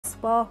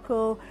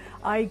sparkle.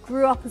 I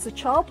grew up as a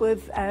child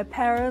with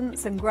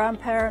parents and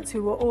grandparents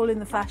who were all in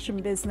the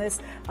fashion business.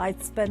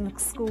 I'd spend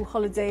school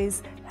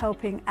holidays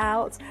helping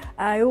out.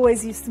 I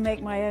always used to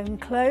make my own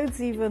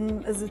clothes,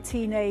 even as a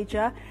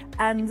teenager.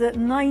 And at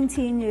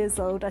 19 years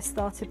old, I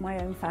started my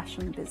own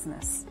fashion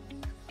business.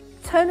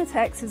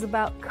 Tonatex is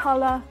about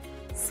colour,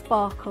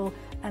 sparkle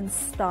and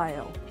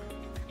style.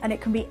 And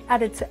it can be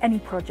added to any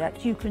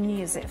project. You can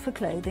use it for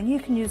clothing, you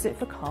can use it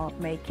for card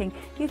making,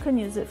 you can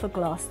use it for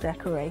glass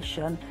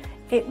decoration.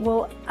 It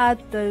will add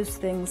those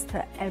things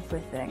to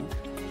everything.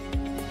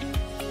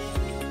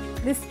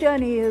 This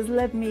journey has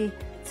led me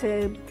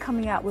to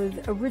coming out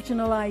with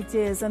original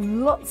ideas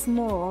and lots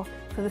more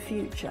for the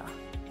future.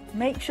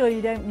 Make sure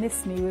you don't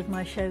miss me with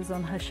my shows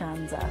on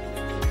Hochanda.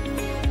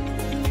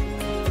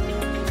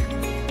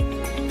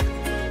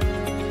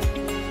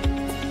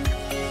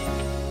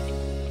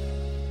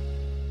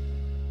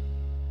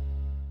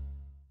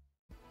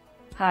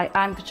 Hi,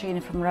 I'm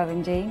Katrina from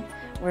Rowan Dean.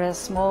 We're a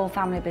small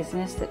family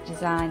business that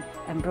design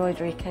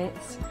embroidery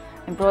kits.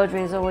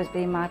 Embroidery has always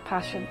been my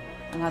passion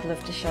and I'd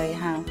love to show you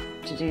how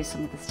to do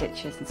some of the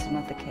stitches and some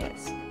of the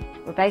kits.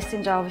 We're based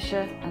in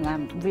Derbyshire and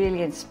I'm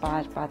really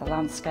inspired by the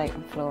landscape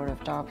and flora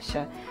of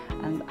Derbyshire,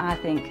 and I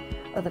think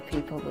other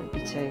people will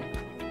be too.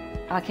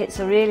 Our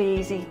kits are really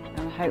easy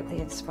and I hope they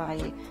inspire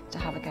you to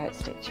have a go at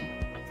stitching.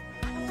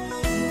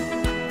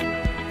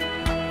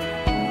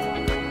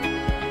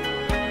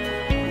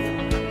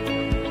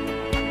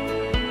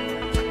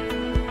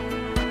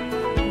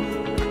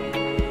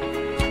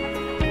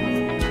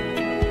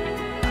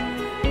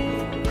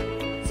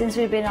 Since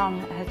we've been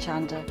on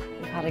Hochanda,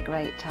 we've had a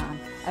great time.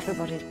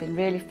 Everybody's been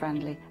really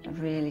friendly and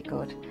really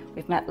good.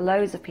 We've met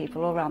loads of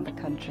people all around the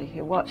country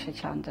who watch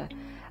Hochanda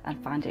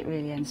and find it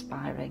really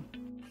inspiring.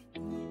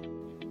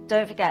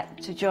 Don't forget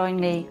to join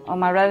me on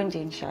my Rowan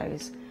Dean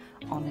shows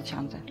on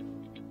Hochanda.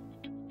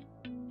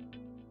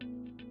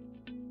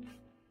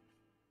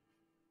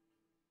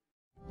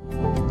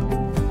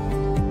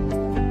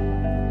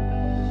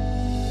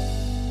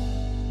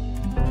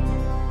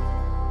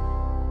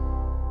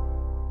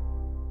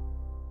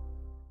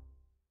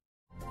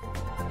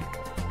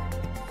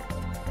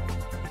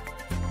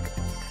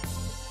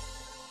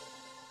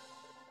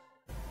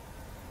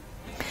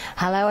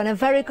 Hello and a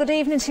very good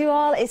evening to you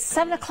all. It's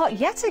 7 o'clock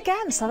yet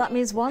again, so that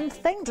means one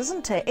thing,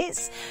 doesn't it?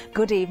 It's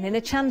good evening,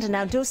 Hochanda.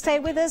 Now do stay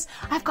with us.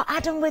 I've got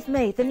Adam with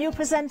me, the new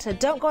presenter.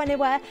 Don't go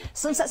anywhere.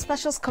 Sunset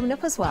Special's coming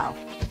up as well.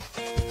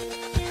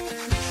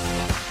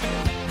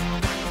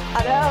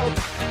 I know.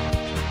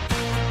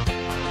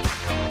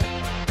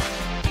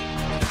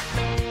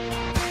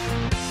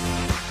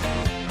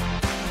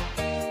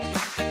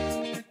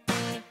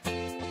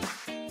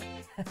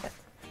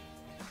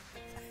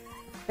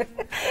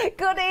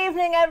 Good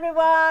evening,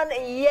 everyone.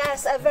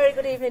 Yes, a very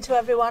good evening to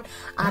everyone.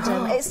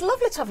 Adam, it's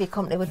lovely to have your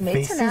company with me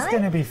tonight. This is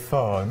going to be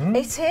fun.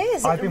 It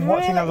is. I've been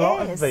watching a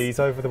lot of these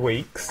over the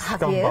weeks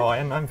gone by,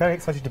 and I'm very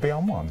excited to be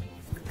on one.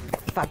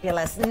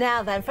 Fabulous.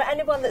 Now then, for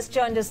anyone that's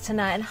joined us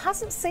tonight and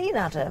hasn't seen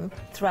Adam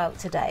throughout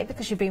today,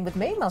 because you've been with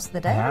me most of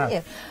the day, haven't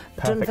you?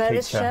 Done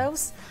various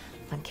shows.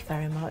 Thank you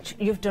very much.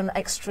 You've done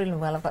extremely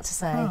well, I've got to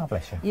say. Oh,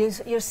 bless you.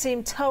 You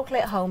seem totally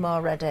at home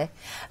already.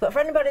 But for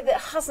anybody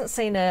that hasn't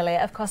seen earlier,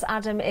 of course,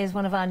 Adam is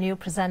one of our new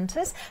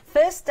presenters.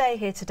 First day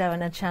here today on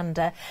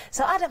Hochanda.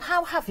 So, Adam,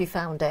 how have you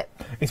found it?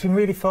 It's been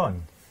really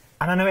fun.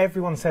 And I know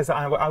everyone says that.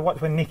 I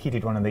watched when Nikki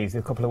did one of these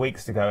a couple of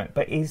weeks ago,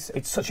 but it's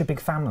such a big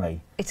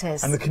family. It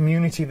is. And the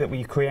community that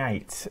we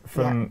create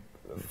from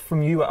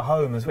you at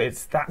home,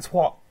 that's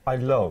what I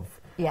love.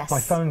 Yes.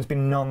 My phone's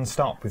been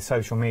non-stop with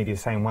social media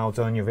saying, well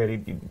done, you're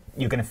going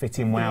to fit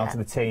in well to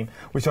the team,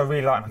 which I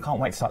really like, and I can't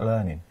wait to start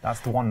learning. That's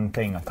the one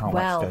thing I can't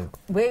wait to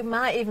do. We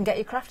might even get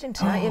you crafting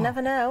tonight, you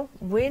never know.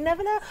 We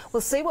never know.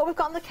 We'll see what we've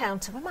got on the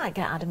counter. We might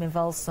get Adam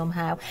involved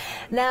somehow.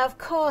 Now, of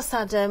course,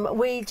 Adam,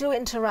 we do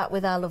interact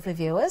with our lovely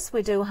viewers.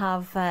 We do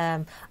have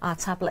our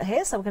tablet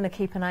here, so we're going to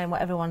keep an eye on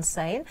what everyone's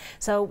saying.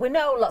 So we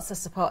know lots of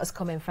support is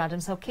coming for Adam,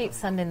 so keep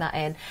sending that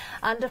in.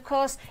 And, of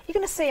course, you're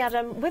going to see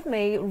Adam with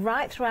me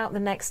right throughout the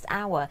next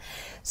hour.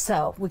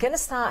 So we're going to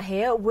start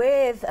here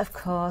with, of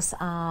course,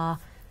 our,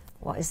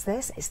 what is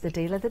this? It's the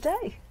deal of the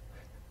day.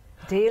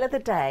 Deal of the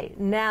day.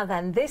 Now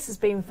then, this has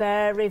been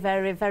very,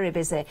 very, very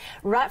busy.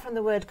 Right from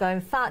the word go. In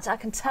fact, I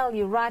can tell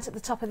you right at the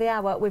top of the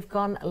hour, we've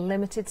gone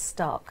limited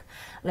stock.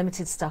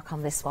 Limited stock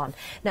on this one.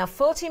 Now,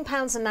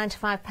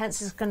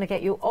 £14.95 is going to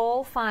get you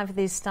all 5 of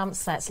these stamp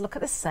sets. Look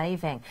at the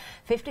saving.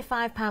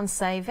 £55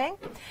 saving.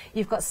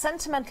 You've got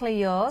Sentimentally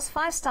Yours,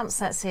 5 stamp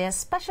sets here.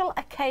 Special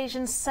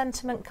Occasion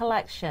Sentiment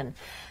Collection.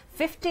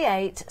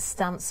 58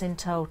 stamps in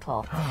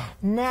total.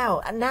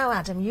 Now,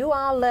 Adam, you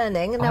are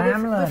learning. Now,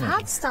 we've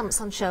had stamps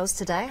on shows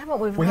today, haven't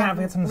we? We have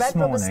had some red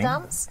rubber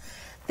stamps.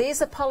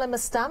 These are polymer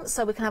stamps,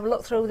 so we can have a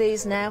look through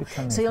these now.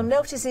 So you'll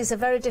notice these are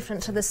very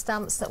different to the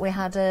stamps that we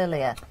had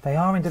earlier. They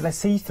are, they're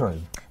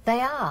see-through.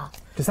 They are.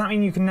 Does that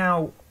mean you can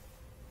now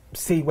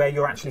see where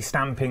you're actually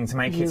stamping to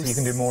make it so you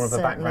can do more of a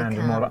background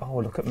and more like, oh,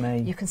 look at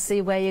me. You can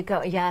see where you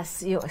go.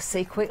 Yes, you're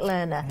a quick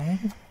learner.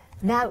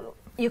 Now,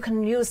 You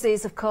can use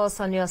these, of course,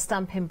 on your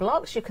stamping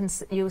blocks. You can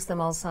use them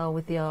also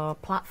with your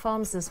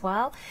platforms as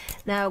well.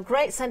 Now,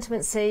 great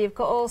sentiments here. You've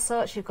got all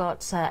sorts. You've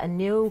got a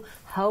new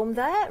home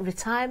there,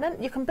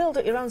 retirement. You can build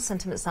up your own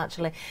sentiments,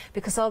 actually,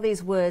 because all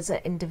these words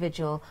are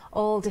individual,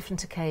 all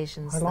different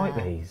occasions. I like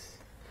these.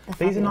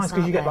 These are nice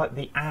because you get like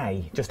the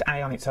A, just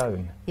A on its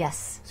own.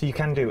 Yes. So you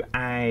can do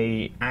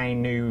a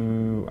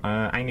new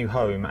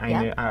home,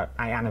 a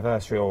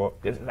anniversary, or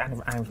it's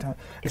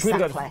really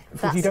good.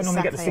 Because you don't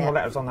normally get the single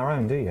letters on their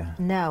own, do you?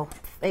 No,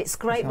 it's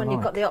great when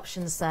you've got the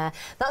options there.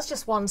 That's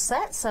just one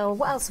set. So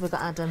what else have we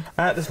got, Adam?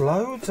 There's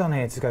loads on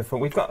here to go for.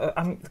 We've got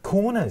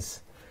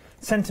corners,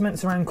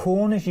 sentiments around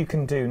corners. You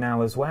can do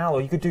now as well,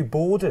 or you could do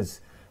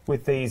borders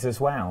with these as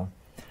well.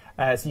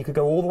 So you could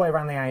go all the way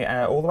around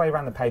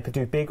the paper,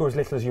 do big or as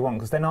little as you want,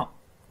 because they're not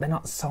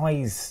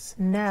sized.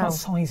 No, not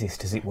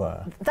sizist, as it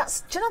were. Do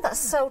you know, that's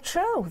so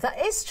true. That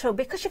is true,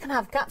 because you can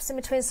have gaps in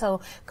between.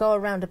 So go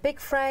around a big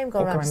frame,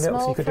 go around a small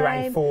frame. So you could do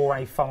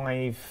A4,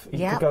 A5.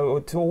 You could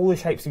go to all the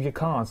shapes of your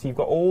cards. So you've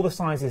got all the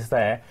sizes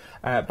there,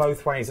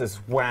 both ways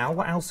as well.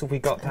 What else have we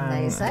got down?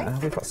 Amazing.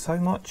 We've got so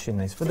much in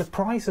this for the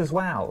price as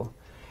well.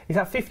 Is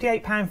that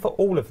 £58 for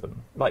all of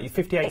them? Like your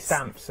 58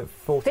 stamps of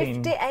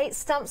 14... 58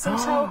 stamps in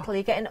total.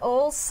 You're getting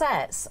all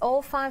sets,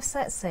 all 5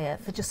 sets here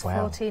for just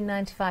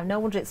 £14.95. No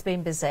wonder it's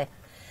been busy.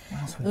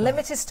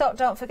 Limited stock,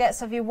 don't forget,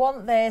 so if you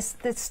want this,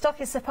 the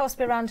stock is supposed to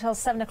be around until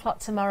 7 o'clock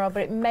tomorrow,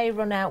 but it may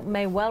run out,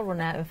 may well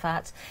run out, in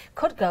fact.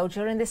 Could go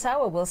during this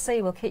hour, we'll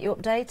see, we'll keep you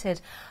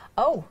updated.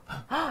 Oh,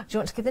 do you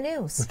want to give the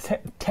news?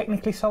 We're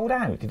technically sold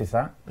out, did you say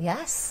that?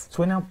 Yes. So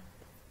we're now...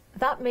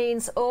 That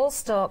means all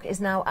stock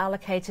is now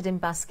allocated in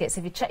baskets.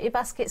 If you check your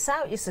baskets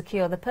out, you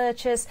secure the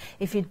purchase.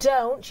 If you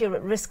don't, you're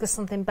at risk of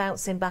something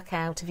bouncing back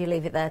out if you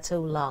leave it there too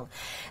long.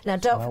 Now,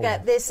 don't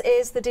forget, this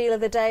is the deal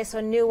of the day, so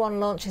a new one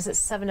launches at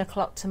 7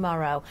 o'clock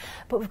tomorrow.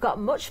 But we've got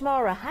much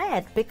more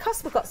ahead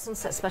because we've got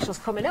sunset specials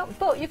coming up,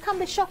 but you can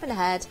be shopping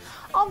ahead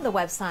on the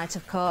website,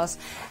 of course.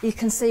 You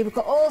can see we've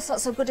got all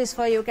sorts of goodies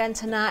for you again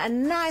tonight, a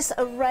nice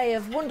array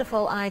of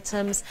wonderful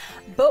items,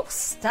 books,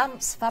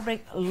 stamps,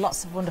 fabric,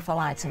 lots of wonderful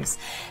items.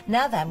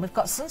 Now then, we've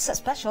got sunset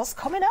specials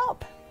coming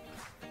up.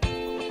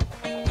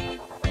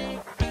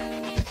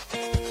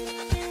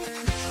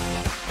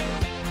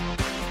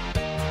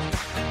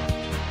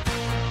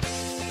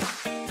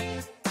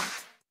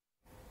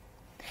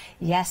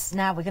 Yes,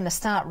 now we're going to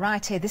start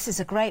right here. This is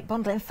a great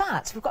bundle. In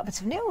fact, we've got a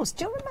bit of news.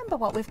 Do you remember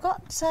what we've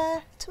got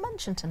to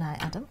mention tonight,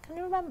 Adam? Can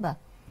you remember?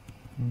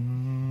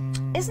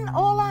 Isn't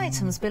all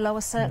items below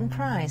a certain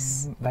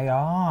price? They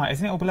are.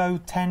 Isn't it all below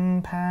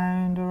 £10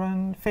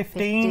 or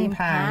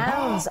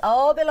 £15?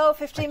 All below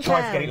 £15. I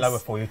tried to get it lower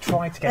for you.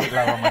 Tried to get it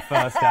lower on my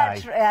first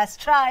day. Yes,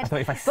 tried. I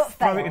thought if I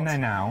throw it in there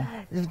now,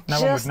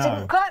 no one would know.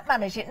 Didn't quite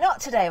manage it.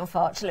 Not today,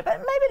 unfortunately, but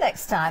maybe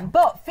next time.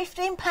 But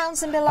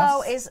 £15 and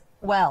below is...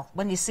 Well,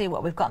 when you see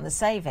what we've got in the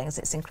savings,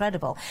 it's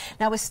incredible.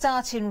 Now, we're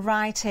starting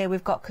right here.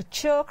 We've got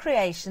Couture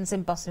Creations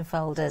embossing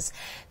folders.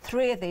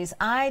 3 of these.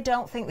 I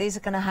don't think these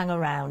are going to hang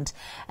around.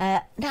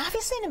 Now, have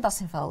you seen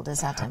embossing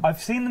folders, Adam?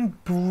 I've seen them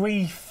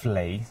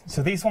briefly.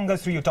 So this one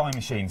goes through your die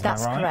machines,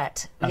 That's am I right?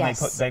 correct, and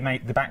yes. they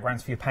make the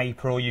backgrounds for your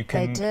paper, or you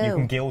can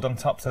gild on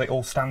top so it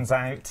all stands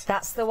out.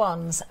 That's the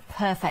ones.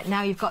 Perfect.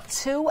 Now, you've got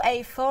 2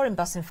 A4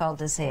 embossing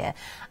folders here,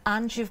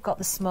 and you've got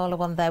the smaller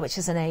one there, which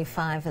is an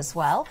A5 as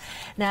well.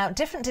 Now,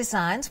 different designs.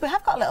 We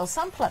have got a little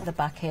sample at the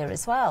back here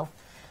as well.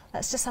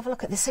 Let's just have a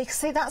look at this. So you can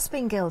see that's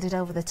been gilded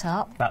over the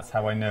top. That's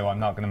how I knew. I'm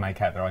not going to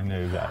make out there. I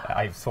knew that.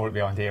 I saw it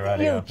behind here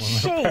earlier. You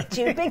cheat.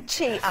 You big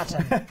cheat,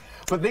 Adam.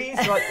 But these,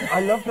 like,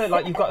 I love that.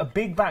 Like, you've got a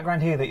big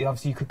background here that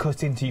you could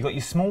cut into. You've got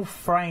your small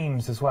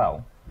frames as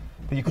well.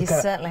 You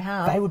certainly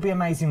have. They would be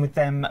amazing with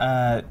them,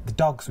 the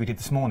dogs we did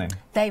this morning.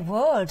 They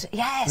would,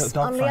 yes,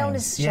 on the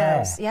owner's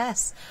shows,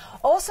 yes.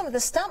 Or some of the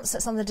stamps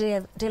that's on the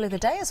deal of the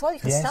day as well. You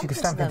can stamp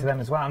into them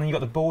as well. And then you've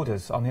got the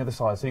borders on the other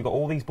side. So you've got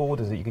all these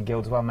borders that you could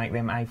gild as well, make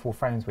them A4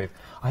 frames with.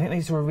 I think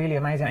these are really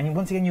amazing. And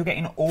once again, you're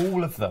getting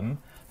all of them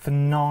for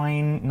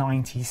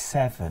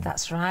 £9.97.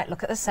 That's right.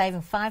 Look at the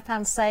saving,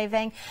 £5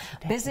 saving.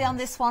 Busy on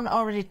this one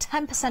already.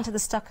 10% of the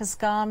stock has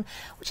gone.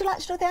 Would you like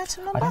to do the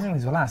item number? I don't think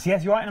this will last.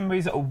 Yes, your item number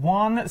is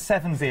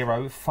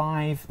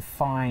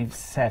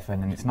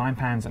 170557, and it's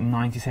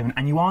 £9.97.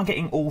 And you are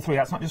getting all 3.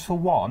 That's not just for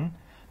one.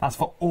 That's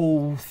for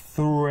all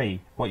 3.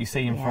 What you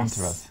see in front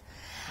of us.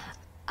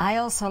 I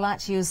also like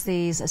to use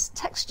these as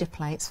texture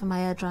plates for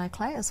my air dry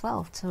clay as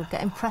well, to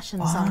get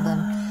impressions on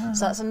them.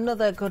 So that's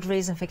another good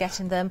reason for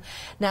getting them.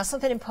 Now,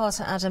 something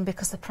important, Adam,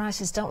 because the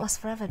prices don't last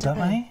forever, do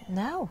they?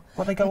 No.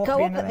 Well, they go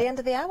up at the end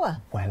of the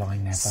hour. Well, I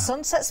never.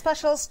 Sunset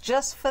specials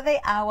just for the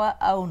hour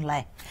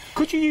only.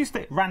 Could you use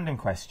the random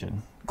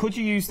question? Could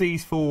you use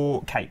these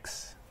for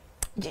cakes?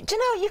 Do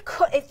you know, you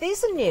could, if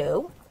these are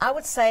new, I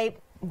would say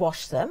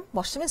wash them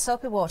in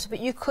soapy water, but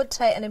you could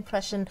take an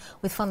impression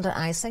with fondant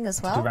icing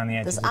as well. Around the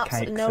edges There's of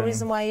absolutely cakes no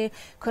reason why you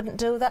couldn't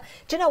do that.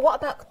 Do you know, what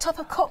about top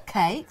of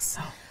cupcakes?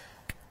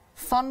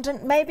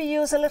 Fondant, maybe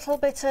use a little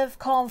bit of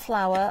corn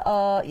flour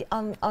or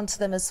onto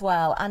them as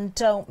well, and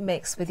don't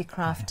mix with your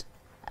craft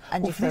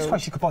and your food. For this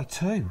price you could buy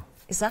 2.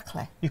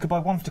 Exactly. You could buy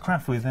one to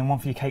craft with and one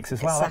for your cakes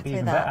as well. Exactly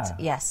That'd be even better.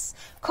 Yes.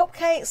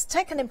 Cupcakes,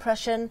 take an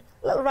impression,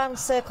 little round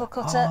circle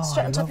cutter,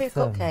 straight on top of your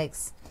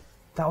cupcakes.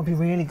 That would be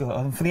really good.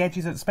 And for the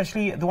edges,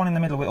 especially the one in the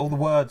middle with all the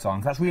words on,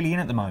 'cause that's really in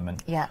at the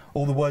moment. Yeah.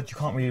 All the words you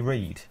can't really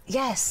read.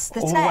 Yes,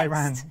 the all text. the way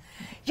round.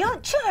 You're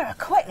a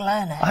quick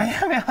learner. I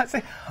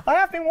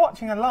have been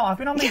watching a lot. I've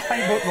been on these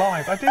Facebook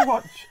Lives. I do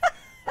watch...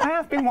 I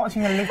have been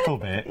watching a little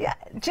bit. Yeah,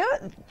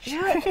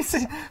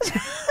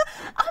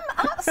 I'm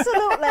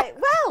absolutely...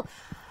 Well,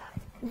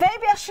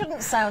 maybe I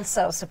shouldn't sound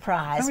so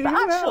surprised, but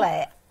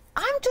actually,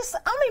 I'm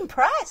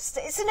impressed.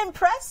 It's an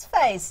impressed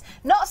face,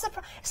 not a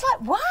surprise. It's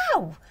like,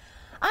 wow,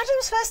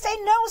 Adam's first day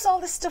knows all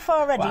this stuff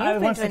already. Well,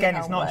 once again,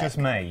 it's not just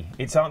me.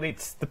 It's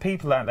the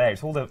people out there.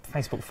 It's all the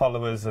Facebook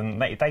followers,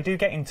 and they do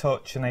get in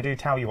touch and they do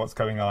tell you what's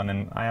going on,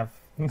 and I have...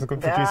 There's a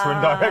good producer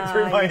and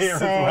director in my ear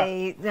as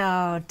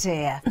well. Oh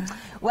dear.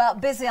 Well,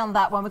 busy on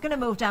that one. We're going to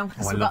move down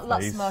because we've got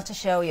lots more to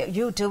show you.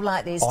 You do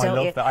like these, don't you? I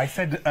love that. I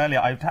said earlier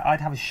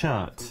I'd have a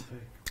shirt.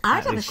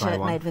 I'd have a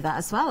shirt made with that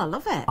as well. I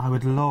love it. I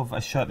would love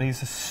a shirt.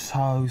 These are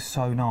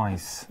so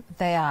nice.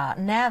 They are.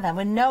 Now then,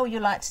 we know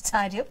you like to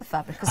tidy up the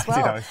fabric as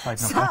well.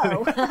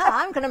 So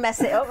I'm going to mess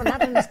it up and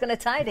Adam's going to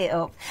tidy it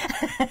up.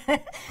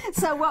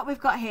 So what we've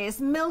got here is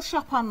Mill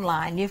Shop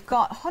Online. You've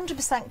got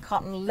 100%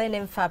 cotton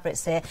linen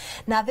fabrics here.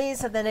 Now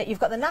these are you've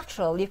got the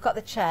natural, you've got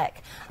the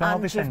check,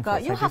 and you've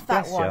got you have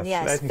that one.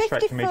 Yes,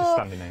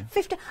 54.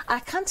 50. I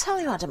can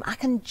tell you, Adam, I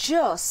can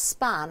just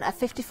span a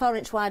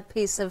 54-inch wide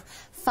piece of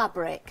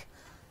fabric.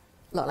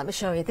 Look, let me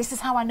show you. This is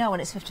how I know when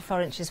it's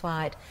 54 inches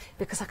wide,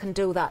 because I can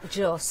do that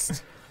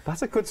just.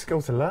 That's a good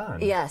skill to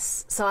learn.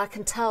 Yes, so I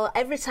can tell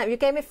every time you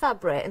gave me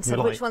fabric and said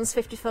which one's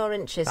 54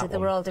 inches, if they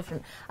were all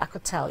different, I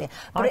could tell you.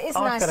 But it is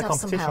nice to have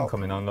some help. I've got a competition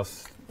coming on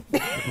us.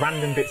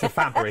 Random bits of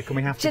fabric, and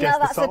we have to guess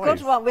the size. Do you know,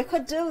 that's a good one. We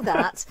could do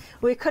that.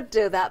 We could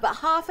do that, but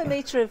half a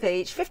metre of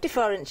each,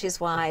 54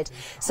 inches wide.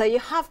 So you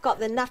have got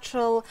the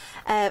natural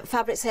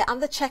fabrics here and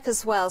the check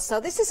as well. So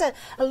this is a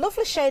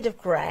lovely shade of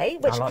grey,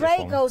 which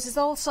grey goes is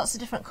all sorts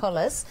of different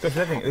colours.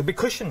 It'd be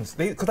cushions.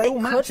 Could they all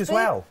match as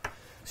well?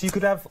 So you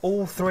could have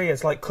all three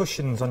as like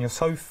cushions on your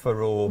sofa,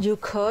 or you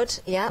could,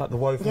 yeah, like the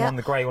woven one,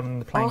 the grey one, and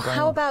the plain grey one.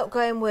 How about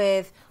going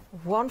with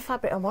one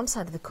fabric on one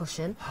side of the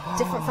cushion,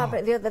 different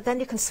fabric on the other?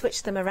 Then you can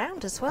switch them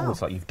around as well. Oh,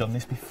 it's like you've done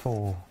this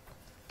before.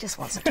 Just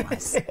once or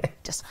twice.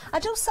 I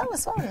do sew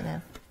as well, you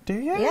know. Do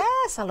you?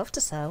 Yes, I love to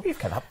sew. You've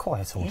kept up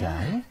quiet all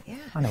day. Yeah.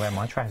 I know where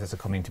my trousers are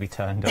coming to be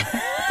turned up.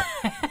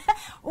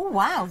 Oh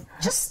wow!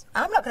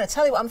 I'm not going to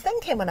tell you what I'm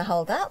thinking when I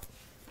hold that.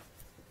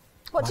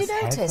 What do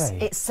you notice?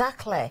 Heavy.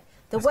 Exactly.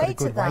 The That's weight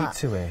got a of good that, weight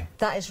to it.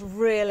 that is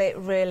really,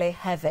 really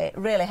heavy,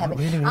 really heavy. It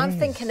really I'm is.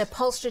 thinking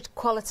upholstery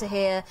quality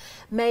here.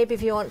 Maybe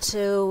if you want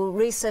to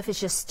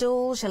resurface your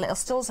stools, your little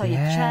stools, or your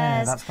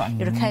chairs,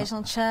 your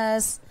occasional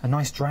chairs. A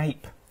nice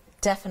drape.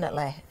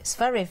 Definitely. It's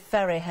very,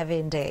 very heavy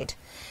indeed.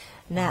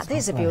 Now,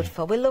 these are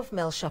beautiful. We love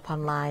Mill Shop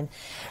Online.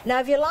 Now,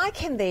 if you're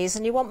liking these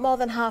and you want more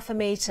than half a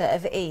metre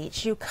of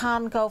each, you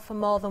can go for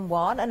more than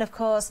one. And, of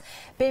course,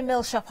 being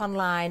Mill Shop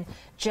Online,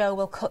 Joe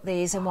will cut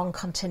these in one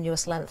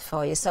continuous length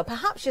for you. So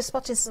perhaps you're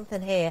spotting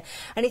something here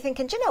and you're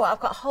thinking, do you know what, I've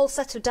got a whole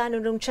set of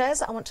dining room chairs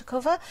that I want to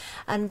cover,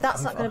 and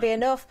that's not going to be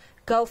enough.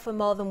 Go for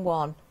more than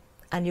one,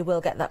 and you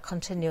will get that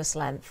continuous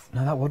length.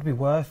 No, that would be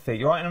worth it.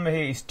 Your right number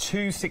here is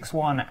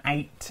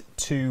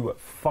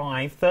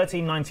 261825.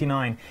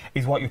 $13.99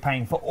 is what you're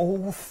paying for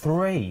all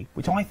three,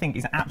 which I think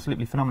is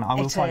absolutely phenomenal. I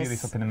will tidy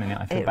this up in a minute.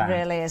 I feel bad. It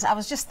really is. I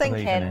was just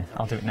thinking.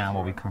 I'll do it now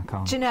while we crack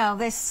on. Do you know,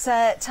 this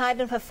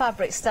tidying up of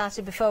fabric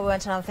started before we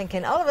went on. I'm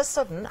thinking, all of a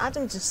sudden,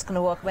 Adam's just going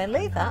to walk away and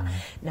leave that.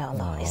 No,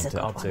 it's a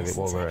good one. I'll do it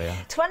while we're here.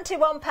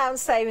 £21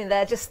 saving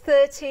there, just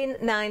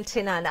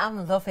 $13.99.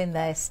 I'm loving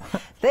this.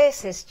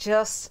 This is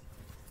just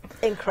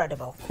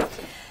incredible.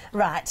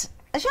 Right,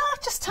 as you're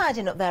just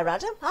tidying up there,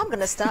 Adam, I'm going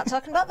to start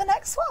talking about the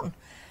next one.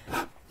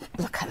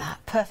 Look at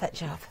that, perfect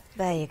job.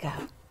 There you go.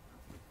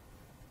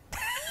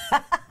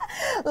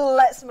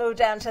 Let's move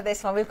down to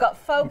this one. We've got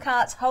Folk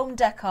Art Home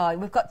Decor.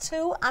 We've got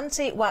 2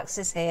 antique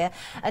waxes here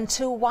and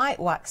 2 white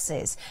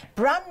waxes.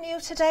 Brand new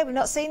today. We've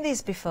not seen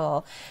these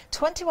before.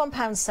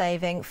 £21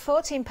 saving,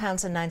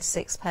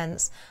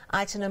 £14.96.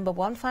 Item number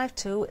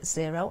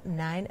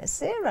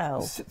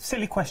 152090.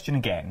 Silly question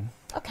again.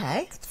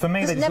 Okay. For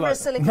me, there's never a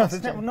silly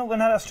question. No,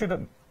 that's true. But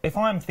if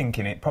I'm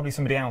thinking it, probably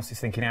somebody else is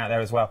thinking it out there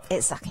as well.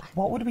 Exactly.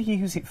 What would we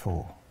use it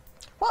for?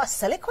 What a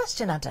silly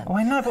question, Adam. Oh,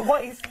 I know, but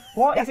what is it?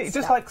 It's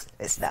just like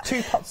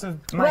 2 pots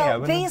of mayo.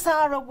 Well, these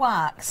are a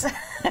wax.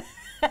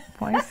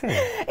 What is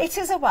it? It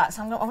is a wax.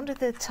 I'm not under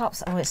the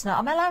tops. Oh, it's not.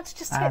 Am I allowed to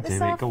just take this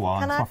off? Go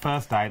on. It's my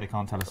first day. They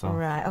can't tell us all.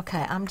 Right, OK.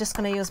 I'm just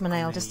going to use my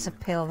nail just to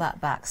peel that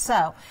back.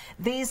 So,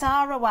 these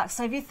are a wax.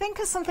 So, if you think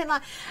of something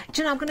like,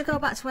 do you know, I'm going to go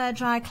back to air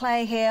dry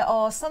clay here,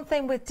 or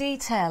something with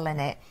detail in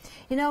it.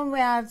 You know, when we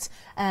had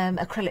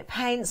acrylic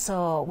paints,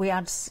 or we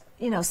had,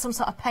 you know, some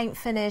sort of paint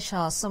finish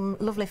or some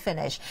lovely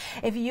finish.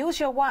 If you use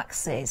your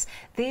waxes,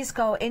 these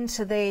go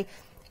into the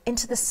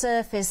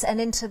surface and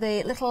into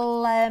the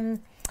little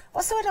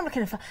what's the word I'm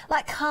looking for?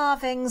 Like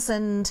carvings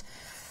and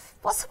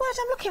what's the word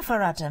I'm looking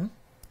for, Adam?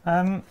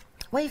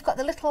 Well, you've got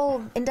the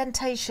little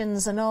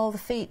indentations and all the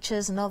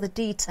features and all the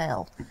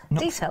detail.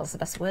 Detail's the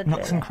best word,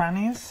 Nooks really. and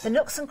crannies? The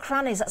nooks and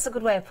crannies, that's a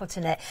good way of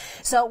putting it.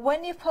 So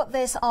when you put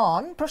this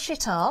on, brush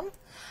it on,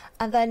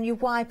 and then you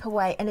wipe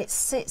away, and it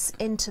sits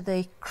into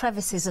the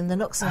crevices and the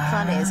nooks and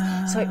crannies,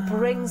 so it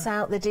brings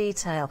out the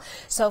detail.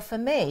 So for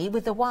me,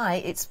 with the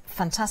white, it's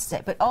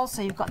fantastic, but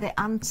also you've got the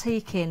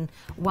antiquing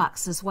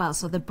wax as well,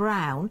 so the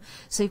brown,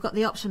 so you've got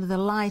the option of the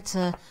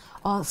lighter,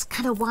 or it's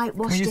kind of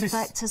whitewashed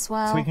effect as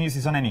well. So we can use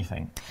this on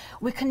anything?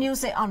 We can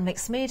use it on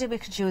mixed media, we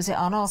could use it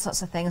on all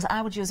sorts of things.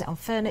 I would use it on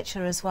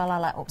furniture as well. I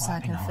like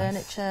upcycling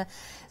furniture.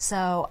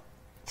 So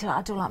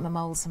I do like my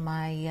moulds and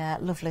my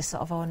lovely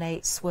sort of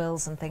ornate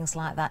swirls and things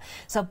like that.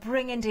 So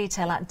bringing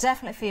detail out,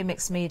 definitely for your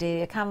mixed media,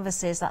 your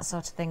canvases, that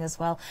sort of thing as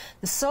well.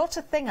 The sort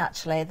of thing,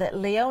 actually, that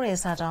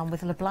Leonie's had on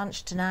with La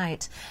Blanche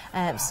tonight,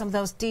 some of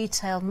those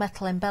detailed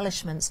metal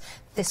embellishments,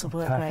 this would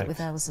work great with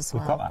those as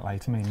well. We've got that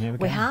later, me and you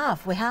again.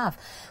 We have.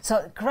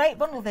 So great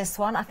bundle, this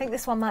one. I think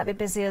this one might be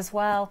busy as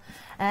well.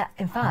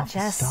 In fact,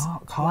 half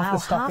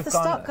the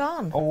stock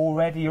gone.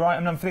 Already, you're right.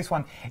 And number for this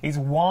one is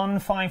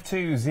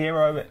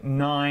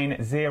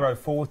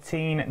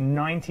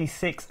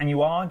 1520901496, and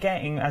you are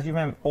getting, as you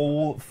remember,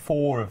 all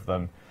 4 of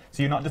them.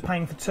 So you're not just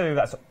paying for 2,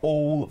 that's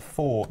all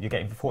 4 you're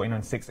getting for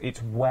 $14.96.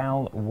 It's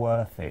well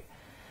worth it.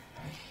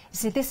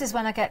 See, this is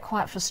when I get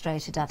quite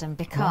frustrated, Adam,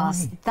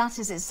 because that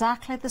is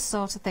exactly the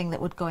sort of thing that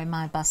would go in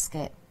my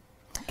basket.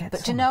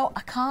 But you know,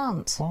 I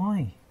can't.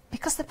 Why?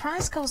 Because the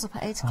price goes up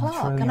at 8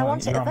 o'clock, and I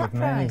want it at that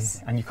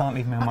price. And you can't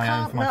leave me on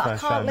my own for my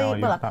first show.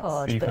 Well, I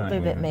could, but it'd be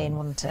a bit mean,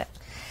 wouldn't it?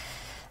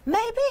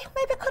 Maybe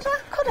could I?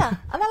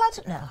 Am I allowed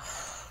to? No.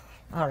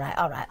 All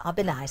right, I'll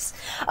be nice.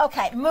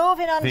 Okay,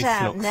 moving on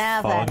down.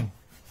 Now then.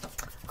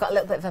 Got a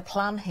little bit of a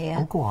plan here.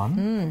 Oh, go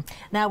on.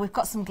 Now we've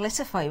got some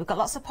glitter for you. We've got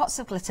lots of pots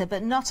of glitter,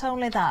 but not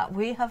only that,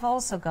 we have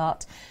also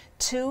got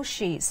 2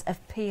 sheets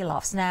of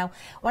peel-offs. Now,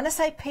 when I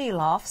say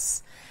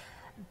peel-offs,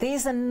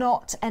 these are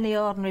not any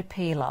ordinary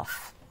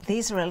peel-off.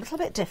 These are a little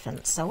bit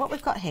different. So what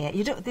we've got here,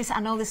 you do this.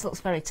 I know this looks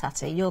very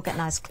tatty. You'll get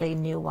nice,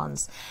 clean, new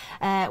ones.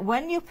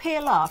 When you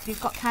peel off,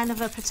 you've got kind of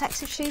a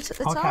protective sheet at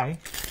the top.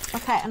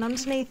 Okay, and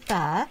underneath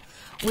there,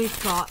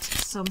 we've got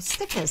some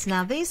stickers.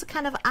 Now, these are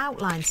kind of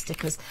outline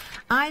stickers.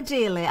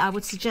 Ideally, I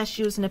would suggest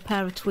using a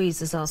pair of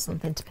tweezers or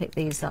something to pick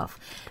these off,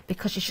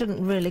 because you shouldn't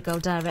really go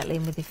directly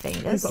in with your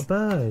fingers. You've got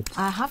a bird.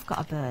 I have got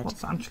a bird.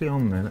 What's actually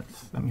on there?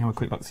 Let me have a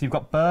quick look. So you've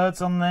got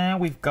birds on there.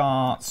 We've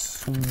got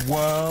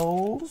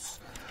swirls.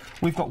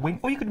 We've got wings.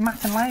 Oh, you could mat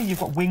and layer.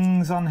 You've got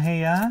wings on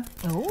here.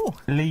 Oh.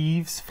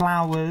 Leaves,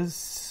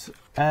 flowers.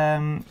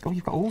 Oh,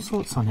 you've got all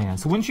sorts on here.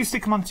 So once you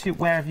stick them onto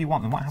wherever you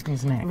want them, what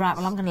happens next? Right,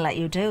 well, I'm going to let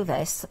you do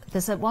this.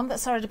 There's one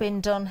that's already been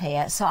done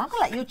here, so I'm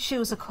going to let you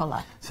choose a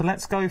colour. So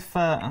let's go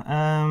for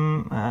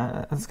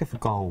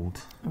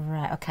gold.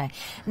 Right, okay.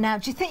 Now,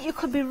 do you think you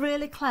could be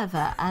really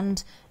clever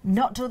and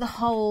not do the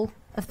whole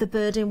of the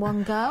bird in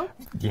one go?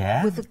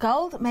 Yeah. With the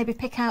gold, maybe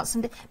pick out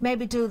some,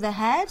 maybe do the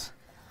head.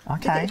 Okay.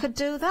 Do you think you could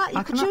do that?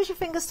 You could use your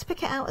fingers to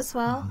pick it out as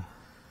well.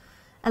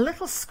 A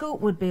little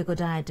scoop would be a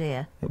good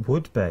idea. It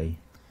would be.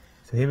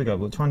 So here we go.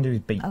 We'll try and do his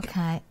beak.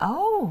 Okay.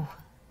 Oh.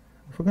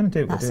 If we're going to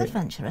do it, that's we'll do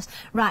adventurous.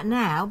 Right,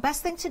 now,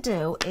 best thing to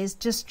do is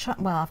just try...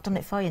 Well, I've done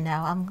it for you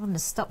now. I'm going to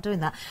stop doing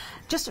that.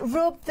 Just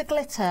rub the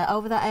glitter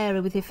over that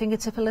area with your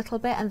fingertip a little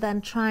bit, and then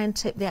try and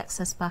tip the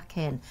excess back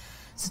in.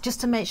 So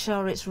just to make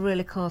sure it's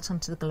really caught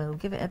onto the glue,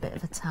 give it a bit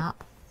of a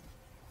tap.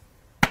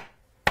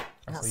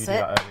 That's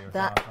it.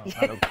 That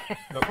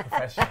look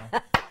professional.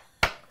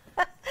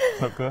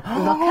 Look good. Look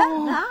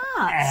at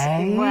that.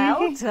 Hey.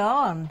 Well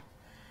done.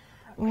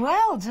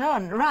 Well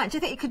done. Right, do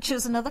you think you could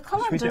choose another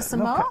colour and do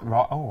some more?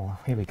 Right. Oh,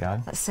 here we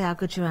go. Let's see how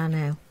good you are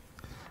now.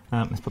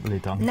 Let's put the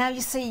lid on. Now,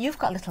 you see, you've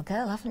got a little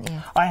girl, haven't you?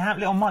 I have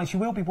little Molly. She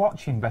will be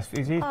watching. It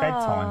is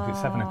bedtime.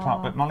 It's 7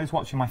 o'clock. But Molly's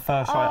watching my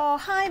first show. Oh,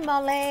 hi,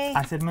 Molly.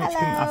 I said,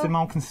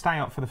 Mol can stay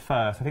up for the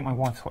first. I think my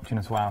wife's watching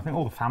as well. I think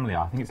all the family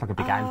are. I think it's like a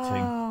big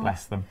outing.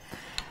 Bless them.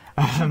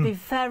 She'll be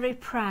very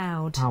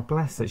proud. Oh,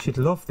 bless her. She'd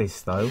love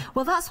this, though.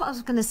 Well, that's what I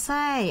was going to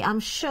say.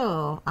 I'm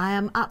sure, I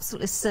am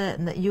absolutely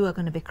certain that you are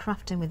going to be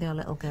crafting with your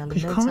little girl in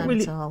no time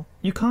at all.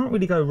 You can't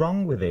really go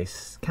wrong with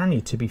this, can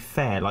you, to be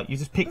fair? Like, you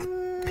just pick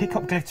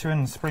up glitter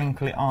and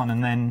sprinkle it on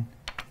and then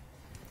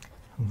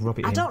rub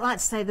it in. I don't like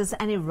to say there's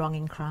any wrong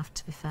in craft,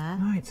 to be fair.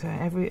 No, it's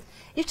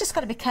You've just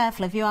got to be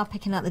careful if you are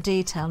picking out the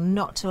detail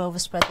not to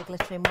overspread the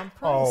glitter in one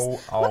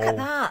place. Look at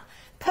that.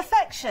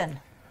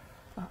 Perfection.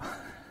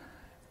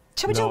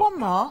 Shall we do one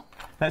more?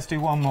 Let's do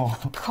one more.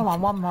 Come on,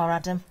 one more,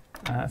 Adam.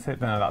 That's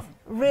it. No, that's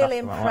really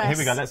impressed. Right, here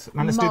we go. Let's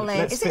Molly.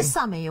 do. Is it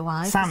Sammy, your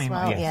wife? Sammy, as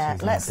well?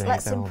 yes. Yeah.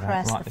 Let's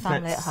impress the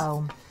family at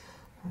home.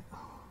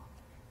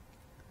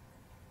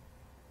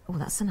 Oh,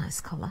 that's a nice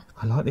colour.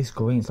 I like this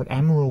green. It's like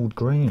emerald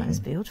green. That is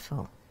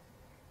beautiful.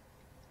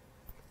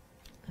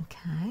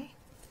 Okay.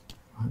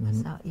 Right, then,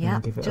 so, yeah,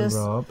 give it just a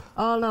rub.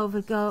 All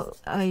over. Go.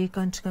 Are you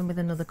going to go in with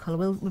another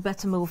colour? We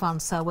better move on.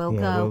 So we'll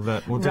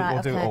go. We'll do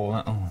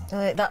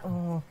it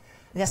all.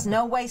 There's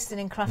no wasting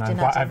in crafting.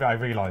 No, I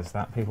realised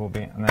that people will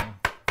be. And then,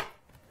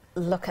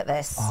 look at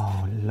this.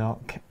 Oh,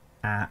 look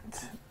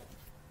at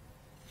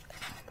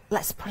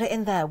let's put it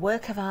in there.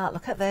 Work of art.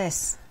 Look at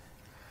this.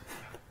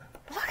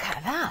 Look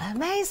at that.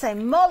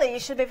 Amazing. Molly, you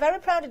should be very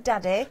proud of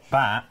Daddy.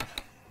 That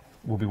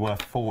will be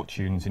worth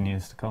fortunes in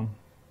years to come.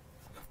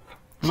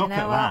 Look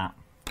at that.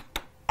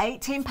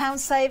 £18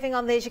 saving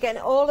on these. You're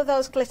getting all of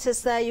those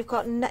glitters there. You've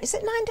got, is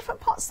it 9 different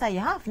pots there?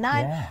 You have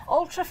 9. Yeah.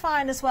 Ultra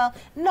fine as well.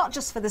 Not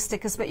just for the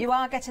stickers, but you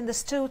are getting the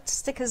 2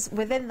 stickers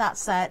within that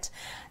set.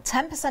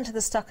 10% of the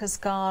stock has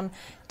gone.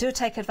 Do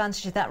take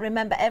advantage of that.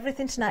 Remember,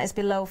 everything tonight is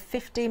below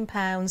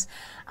 £15.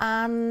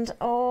 And,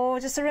 oh,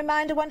 just a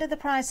reminder, when do the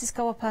prices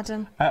go up,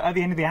 Adam? At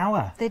the end of the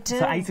hour. They do.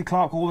 So 8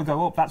 o'clock, all will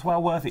go up. That's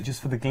well worth it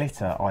just for the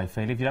glitter, I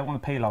feel. If you don't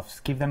want the peel-offs,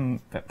 give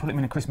them, put them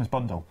in a Christmas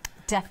bundle.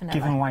 Definitely.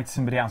 Give them away to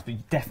somebody else, but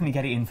you definitely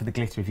get it in for the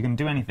glitter. If you're going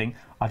to do anything,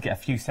 I'd get a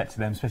few sets of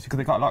them, especially because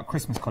they've got a lot of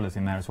Christmas colours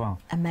in there as well.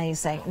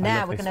 Amazing.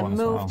 Now we're going to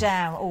move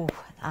down. Oh,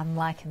 I'm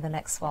liking the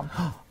next one.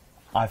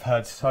 I've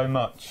heard so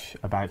much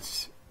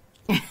about...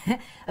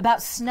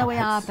 about Snowy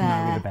our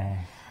bear. Snowy the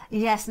bear.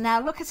 Yes, now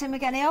look at him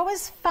again. He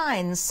always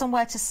finds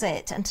somewhere to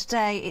sit, and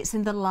today it's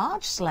in the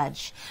large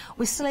sledge.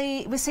 We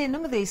see a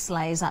number of these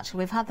sleighs, actually.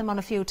 We've had them on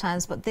a few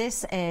times, but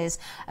this is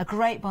a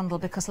great bundle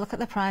because look at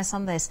the price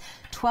on this.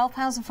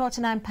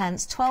 £12.49,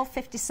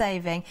 £12.50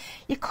 saving.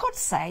 You could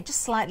say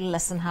just slightly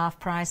less than half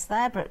price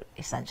there, but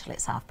essentially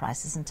it's half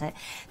price, isn't it?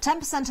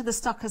 10% of the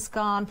stock has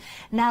gone.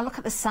 Now look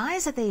at the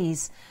size of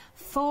these.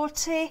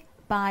 40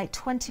 by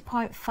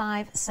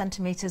 20.5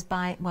 centimetres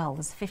by, well,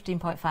 there's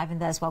 15.5 in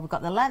there as well. We've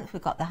got the length,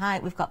 we've got the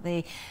height, we've got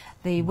the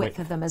width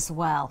of them as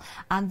well.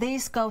 And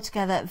these go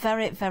together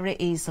very, very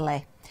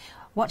easily.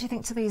 What do you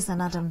think to these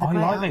then, Adam? They're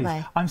great, aren't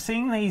they? I'm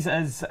seeing these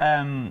as,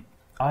 I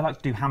like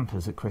to do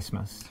hampers at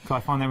Christmas, because I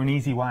find they're an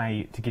easy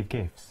way to give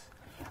gifts.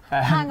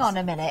 Hang on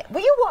a minute. Were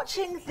you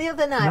watching the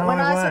other night when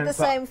I said the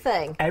same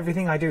thing?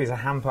 Everything I do is a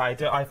hamper.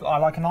 I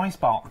like a nice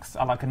box,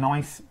 I like a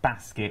nice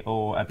basket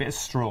or a bit of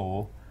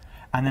straw.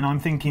 And then I'm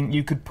thinking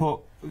you could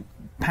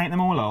paint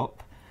them all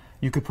up,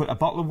 you could put a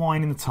bottle of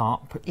wine in the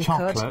top,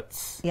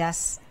 chocolates. Could.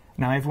 Yes.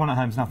 Now everyone at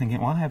home's now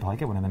thinking, well, I hope I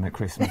get one of them at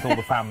Christmas, all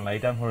the family,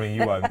 don't worry,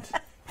 you won't.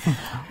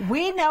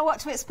 We know what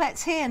to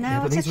expect here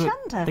now at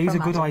Hochanda. These are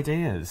good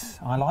ideas.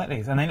 I like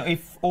these. And then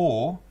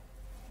or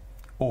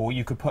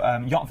you could put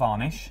yacht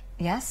varnish.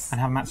 Yes.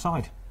 And have them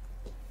outside.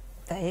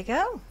 There you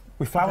go.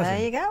 With flowers in.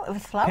 There you go,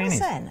 with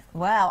flowers in.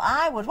 Well,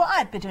 what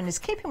I'd be doing is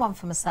keeping one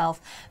for myself,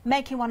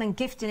 making one and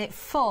gifting it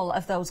full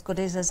of those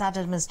goodies, as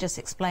Adam has just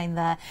explained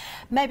there.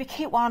 Maybe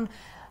keep one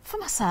for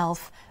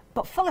myself,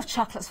 but full of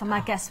chocolates for my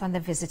guests when they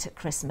visit at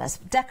Christmas.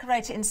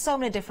 Decorate it in so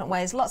many different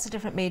ways, lots of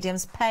different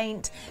mediums,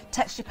 paint,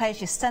 texture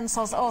paste, your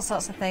stencils, all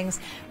sorts of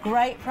things.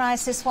 Great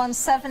price, this one,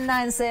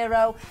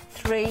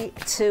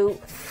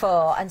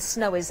 790-324. And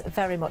Snow is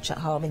very much at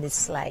home in his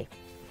sleigh.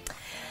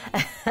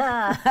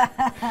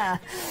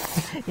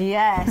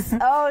 Yes.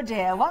 Oh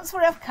dear. Once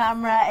we're off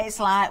camera, it's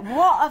like,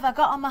 what have I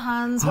got on my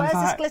hands? Where's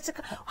this glitter?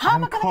 How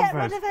am I going to get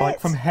rid of it? Like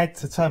from head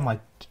to toe, my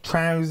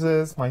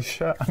trousers, my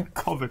shirt, I'm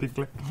covered in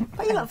glitter.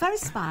 Well, you look very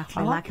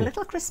sparkly, like a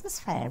little Christmas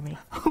fairy.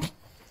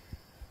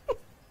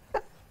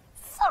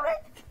 Sorry.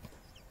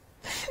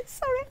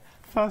 Sorry.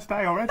 First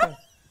day already.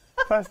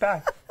 First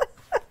day.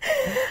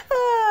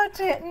 Oh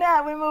dear.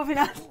 Now we're moving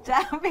on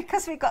down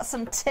because we've got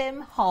some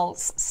Tim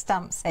Holtz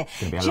stamps here.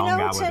 It's going to be a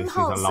long hour. This is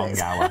a long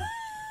hour.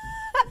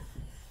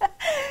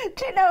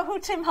 Do you know who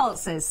Tim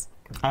Holtz is?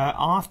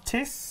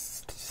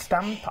 Artist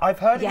stamp. I've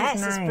heard of his name.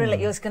 Yes, it's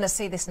brilliant. You're going to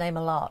see this name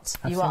a lot.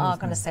 You are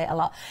going to see it a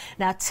lot.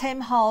 Now,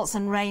 Tim Holtz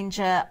and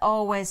Ranger,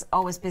 always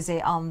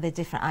busy on the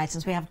different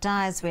items. We have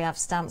dies, we have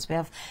stamps, we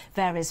have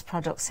various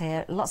products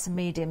here, lots of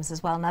mediums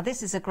as well. Now,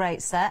 this is a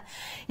great set.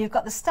 You've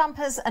got the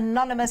Stampers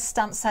Anonymous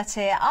stamp set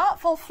here.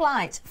 Artful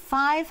Flight,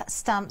 5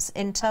 stamps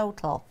in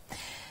total.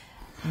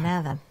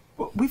 Now then.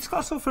 Well, we've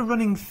got sort of a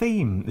running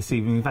theme this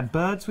evening. We've had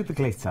birds with the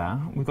glitter,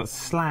 we've got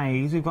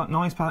sleighs, we've got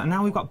nice and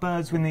now we've got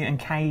birds with and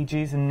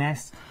cages and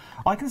nests.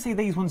 I can see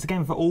these once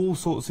again for all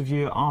sorts of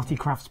your arty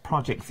crafts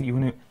projects that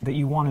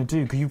you want to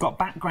do, because you've got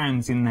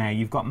backgrounds in there,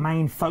 you've got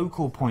main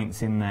focal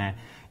points in there,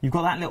 you've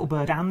got that little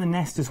bird and the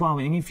nest as well.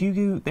 And if you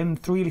do them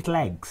 3 little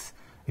eggs,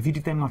 if you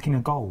did them like in a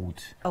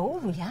gold.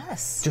 Oh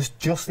yes.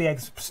 Just the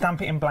eggs,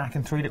 stamp it in black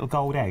and 3 little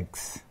gold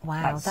eggs.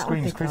 Wow, that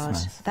would be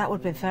Christmas. Good. That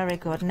would be very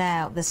good.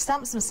 Now the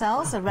stamps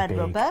themselves are red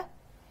rubber.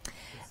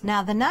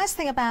 Now the nice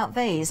thing about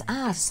these,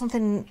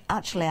 something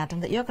actually, Adam,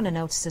 that you're going to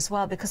notice as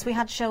well, because we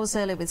had shows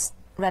earlier with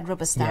red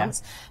rubber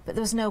stamps, but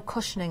there was no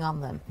cushioning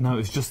on them. No, it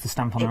was just the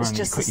stamp on their own. It was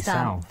just the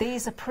stamp. Yourself.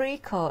 These are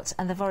pre-cut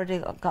and they've already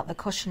got the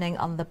cushioning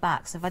on the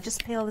back. So if I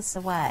just peel this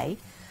away,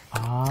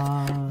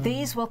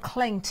 these will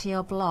cling to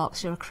your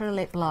blocks, your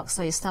acrylic blocks,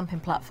 so your stamping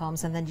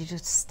platforms, and then you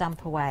just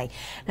stamp away.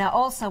 Now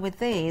also with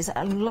these,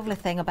 a lovely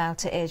thing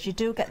about it is you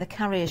do get the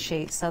carrier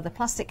sheet, so the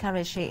plastic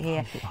carrier sheet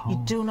here, you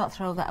do not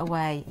throw that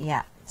away.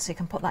 Yeah. so you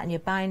can put that in your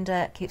binder.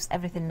 It keeps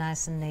everything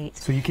nice and neat.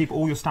 So you keep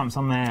all your stamps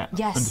on there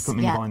Yes, and just put them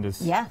in your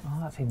binders? Yeah. Oh,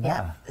 that's even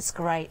better. Yeah, it's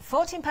great.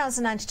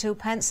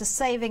 £14.92, a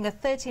saving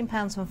of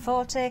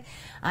 £13.40.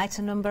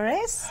 Item number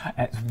is?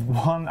 It's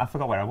I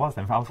forgot where I was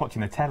then. I was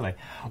watching the telly.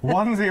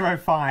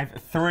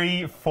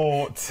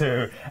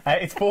 105342.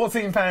 It's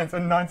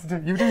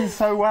 £14.92. You were doing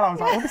so well. I was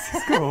like, oh, this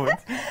is good.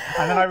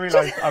 And then I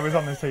realised I was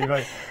on the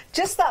TV.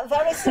 Just that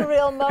very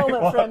surreal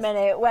moment for a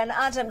minute when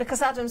Adam,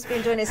 because Adam's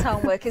been doing his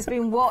homework, he's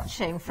been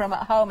watching from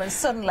at home, and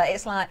suddenly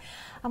it's like,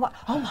 I'm like,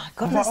 oh my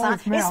goodness,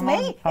 it's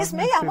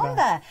me, I'm on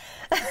there.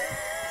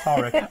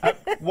 Sorry.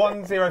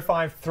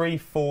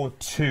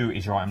 105342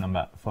 is your item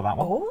number for that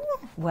one. Oh,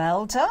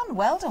 well done,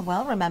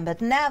 well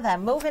remembered. Now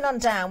then, moving on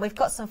down, we've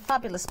got some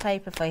fabulous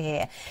paper for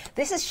here.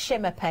 This is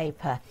shimmer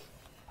paper.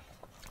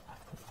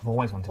 I've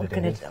always wanted to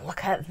do this.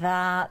 Look at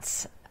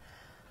that.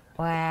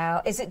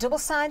 Wow. Is it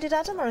double-sided,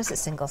 Adam, or is it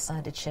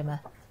single-sided shimmer?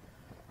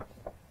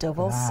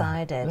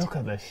 Double-sided. Look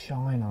at the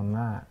shine on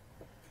that.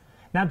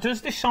 Now,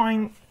 does the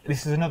shine...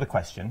 This is another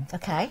question.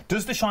 OK.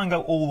 Does the shine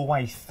go all the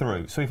way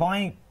through? So if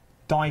I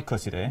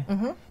die-cut it,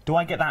 do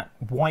I get that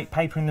white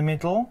paper in the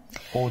middle,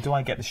 or do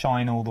I get the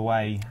shine all the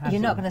way? You're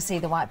not going to see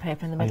the white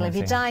paper in the middle. If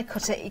you die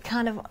cut it, you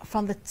kind of,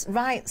 from the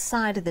right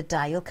side of the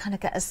die, you'll kind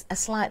of get a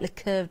slightly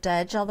curved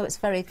edge, although it's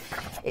only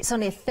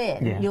a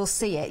thin, you'll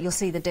see it, you'll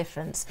see the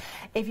difference.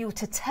 If you were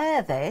to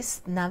tear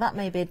this, now that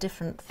may be a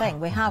different thing.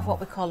 We have what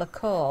we call a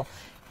core.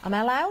 Am I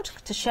allowed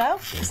to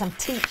show? Because I'm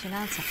teaching,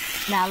 aren't I?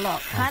 Now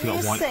look, can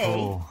you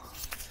see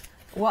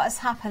what has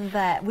happened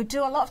there? We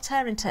do a lot of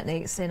tearing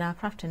techniques in our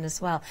crafting as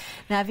well.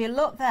 Now, if you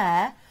look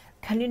there,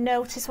 can you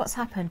notice what's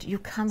happened? You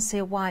can see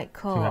a white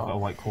core. So, a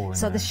white core in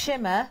so there. The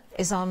shimmer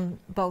is on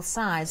both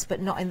sides, but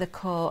not in the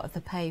core of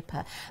the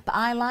paper. But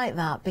I like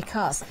that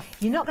because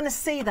you're not going to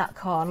see that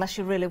core unless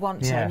you really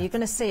want to, and you're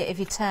going to see it if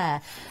you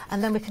tear.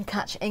 And then we can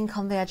catch ink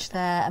on the edge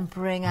there and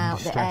bring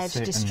out the edge,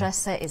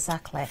 distress it,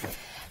 exactly.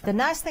 The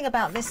nice thing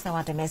about this, though,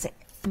 Adam, is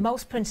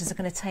most printers are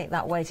going to take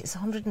that weight. It's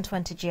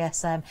 120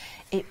 GSM.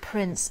 It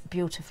prints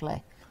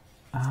beautifully.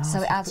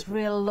 So it adds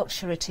real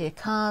luxury to your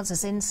cards,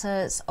 as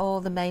inserts,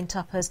 or the main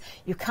toppers.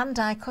 You can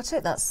die cut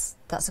it. That's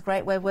a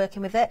great way of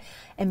working with it.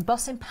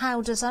 Embossing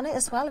powders on it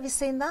as well. Have you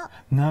seen that?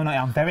 No,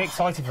 I'm very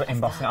excited for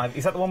embossing.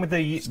 Is that the one with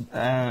the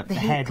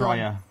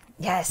hairdryer?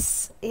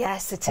 Yes,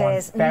 it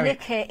is.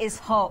 Nikki is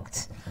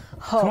hooked.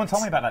 Someone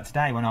told me about that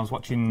today when I was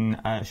watching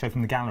a show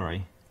from the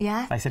gallery.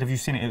 Yeah? They said, have you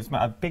seen it? It was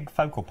a big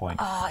focal point.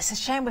 Oh, it's a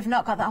shame we've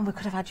not got that on. We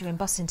could have had you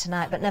embossing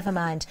tonight, but never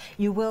mind.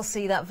 You will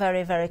see that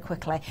very, very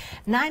quickly.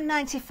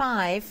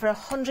 £9.95 for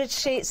 100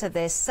 sheets of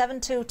this.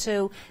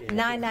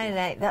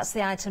 722-998. That's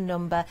the item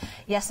number.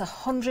 Yes,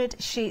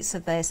 100 sheets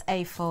of this,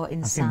 A4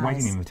 in size. I've seen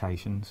wedding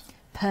invitations.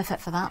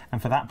 Perfect for that.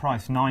 And for that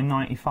price,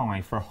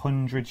 £9.95 for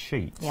 100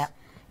 sheets. Yeah.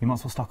 You might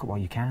as well stock it while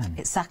you can.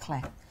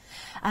 Exactly.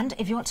 And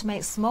if you want to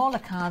make smaller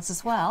cards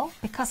as well,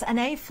 because an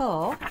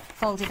A4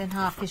 folded in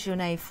half gives you an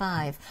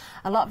A5,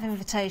 a lot of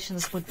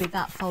invitations would be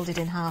that folded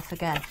in half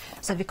again.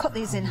 So if you cut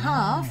these in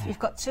half, you've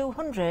got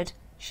 200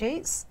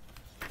 sheets.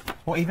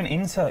 Or even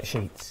insert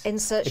sheets.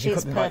 Insert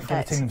sheets, perfect.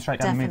 Like, them straight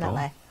down the middle.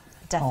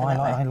 Definitely.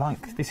 Oh, I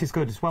like. This is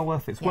good. It's well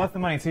worth it. It's worth the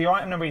money. So your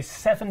item number is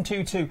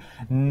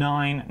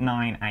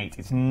 722-998.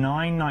 It's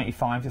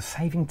 £9.95. You're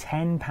saving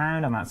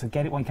 £10 on that. So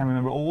get it while you can.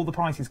 Remember, all the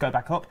prices go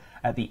back up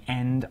at the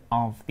end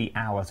of the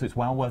hour. So it's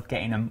well worth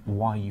getting them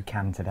while you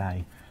can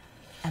today.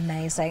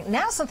 Amazing.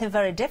 Now something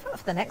very different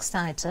for the next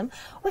item.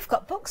 We've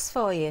got books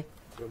for you.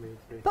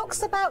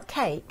 Books about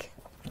cake.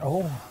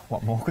 Oh,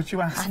 what more could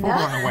you ask for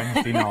on a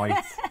Wednesday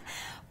night?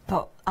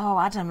 But, oh,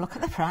 Adam, look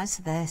at the price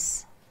of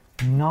this.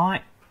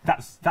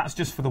 That's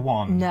just for the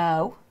one?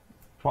 No.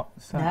 What?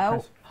 So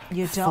no,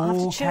 you don't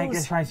have to cake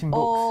choose. decorating books.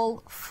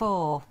 All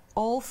four.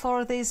 All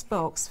four of these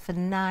books for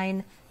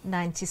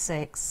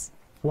 £9.96.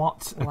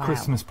 What a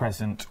Christmas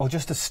present. Or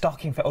just a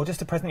stocking, or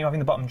just a present you have in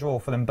the bottom drawer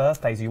for them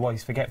birthdays you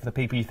always forget, for the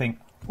people you think,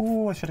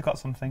 oh, I should have got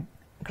something.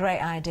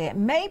 Great idea.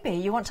 Maybe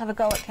you want to have a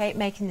go at cake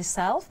making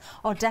yourself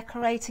or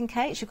decorating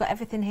cakes. You've got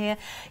everything here.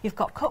 You've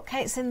got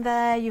cupcakes in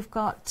there. You've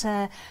got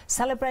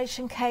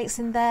celebration cakes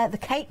in there. The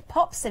cake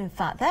pops, in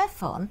fact, they're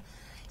fun.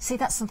 See,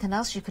 that's something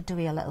else you could do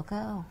with your little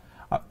girl.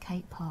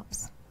 Cake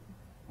pops.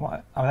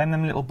 What are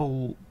them little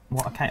ball?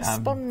 What a cake?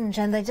 Sponge,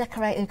 and they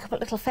decorate and put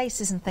little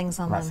faces and things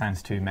on them. That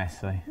sounds too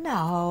messy.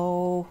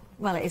 No.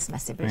 Well, it is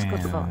messy, but it's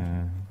good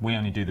fun. We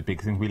only do the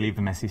big things. We leave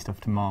the messy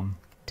stuff to Mum.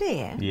 Do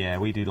you? Yeah,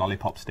 we do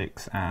lollipop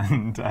sticks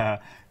and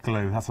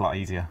glue. That's a lot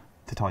easier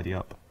to tidy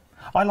up.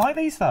 I like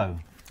these though.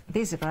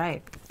 These are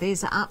great.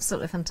 These are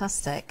absolutely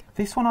fantastic.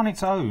 This one on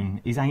its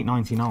own is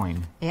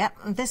 £8.99. Yep,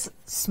 and this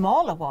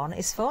smaller one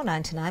is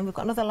 £4.99. We've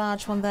got another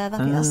large one there. I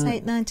think that's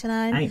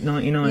 £8.99.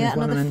 £8.99. Yeah,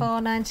 another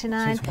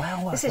 £4.99. So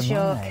well this is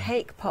your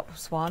cake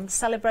pops one,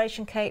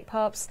 celebration cake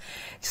pops.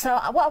 So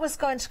what I was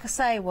going to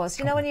say was,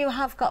 you know, when you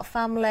have got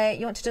family,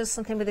 you want to do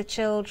something with the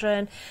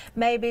children,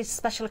 maybe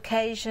special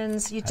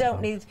occasions, you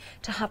don't need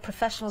to have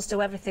professionals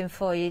do everything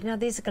for you. You know,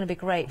 these are going to be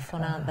great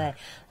fun, aren't they?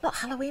 Look,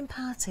 Halloween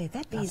party,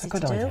 they'd be easy to do.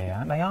 That's a good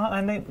idea. They are,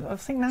 and I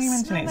think now you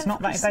mention it, it's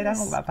not that they don't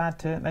look that bad.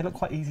 They look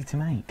quite easy to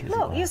make.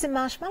 Look, using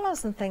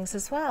marshmallows and things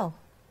as well.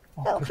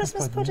 Little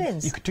Christmas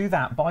puddings. You could do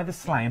that. Buy the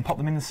sleigh and pop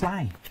them in the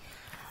sleigh.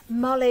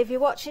 Molly, if you're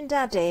watching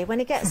Daddy, when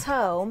he gets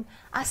home,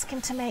 ask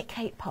him to make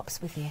cake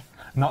pops with you.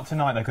 Not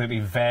tonight, though, because it'll be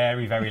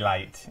very, very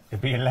late.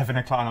 It'll be 11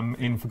 o'clock. I'm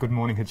in for Good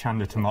Morning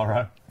Hochanda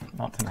tomorrow.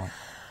 Not tonight.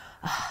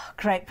 Oh,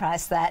 great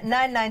price there.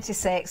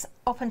 £9.96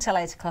 up until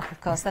 8 o'clock, of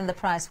course. Then the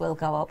price will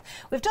go up.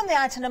 We've done the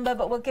item number,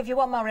 but we'll give you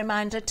one more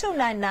reminder: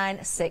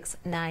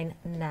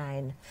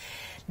 299699.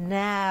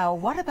 Now,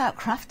 what about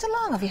Craft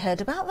Along? Have you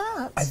heard about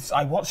that?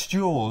 I watched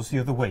yours the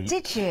other week.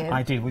 Did you?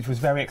 I did, which was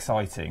very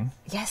exciting.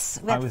 Yes,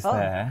 we had I was fun.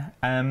 there.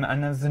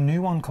 And there's a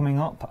new one coming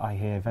up, I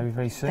hear, very,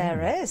 very soon.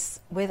 There is,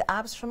 with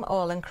Abs from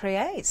All and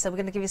Create. So we're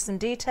going to give you some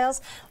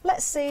details.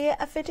 Let's see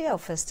a video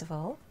first of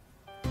all.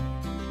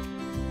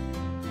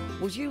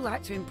 Would you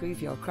like to improve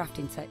your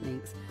crafting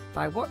techniques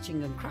by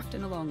watching and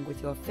crafting along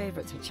with your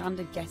favourite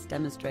Hochanda guest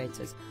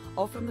demonstrators,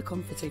 or from the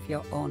comfort of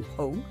your own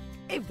home?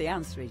 If the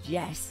answer is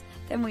yes,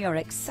 then we are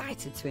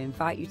excited to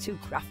invite you to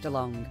Craft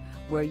Along,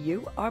 where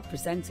you, our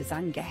presenters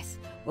and guests,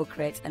 will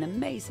create an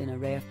amazing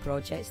array of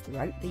projects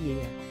throughout the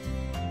year.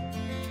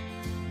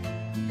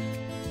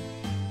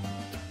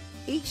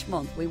 Each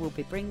month we will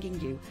be bringing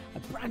you a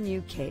brand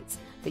new kit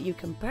that you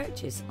can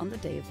purchase on the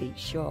day of each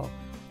show.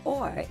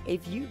 Or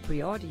if you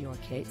pre-order your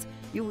kit,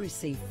 you'll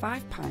receive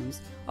 £5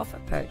 off a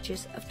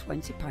purchase of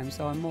 £20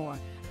 or more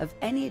of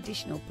any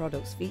additional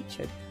products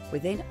featured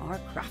within our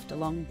Craft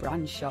Along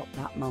brand shop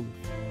that month.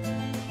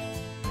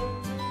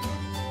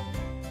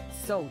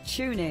 So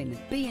tune in,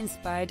 be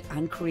inspired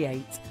and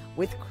create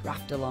with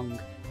Craft Along,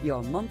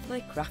 your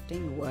monthly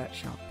crafting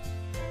workshop.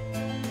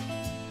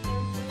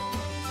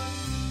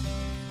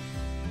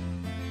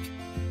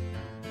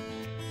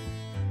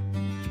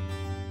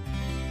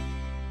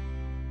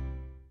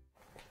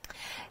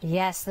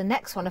 Yes, the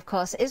next one, of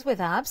course, is with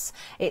Abs.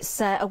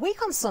 It's a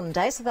week on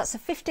Sunday, so that's the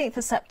 15th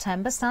of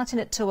September, starting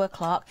at 2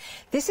 o'clock.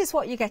 This is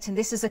what you're getting.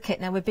 This is a kit.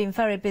 Now, we've been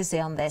very busy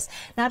on this.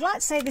 Now, I'd like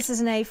to say this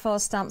is an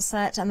A4 stamp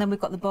set, and then we've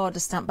got the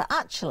border stamp. But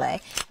actually,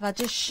 if I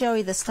just show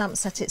you the stamp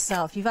set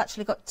itself, you've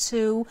actually got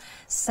two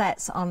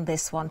sets on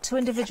this one, two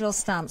individual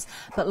stamps,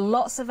 but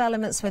lots of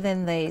elements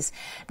within these.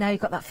 Now,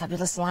 you've got that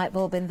fabulous light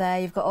bulb in there.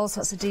 You've got all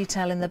sorts of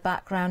detail in the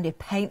background, your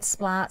paint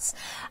splats.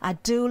 I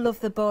do love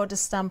the border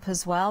stamp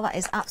as well. That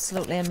is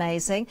absolutely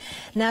amazing.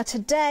 Now,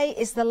 today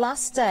is the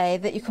last day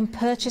that you can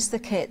purchase the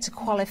kit to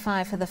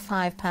qualify for the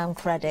 £5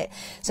 credit.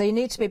 So you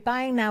need to be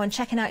buying now and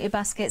checking out your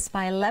baskets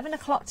by 11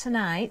 o'clock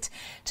tonight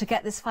to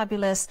get this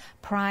fabulous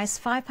price,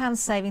 £5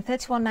 saving,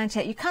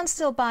 £31.98. You can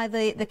still buy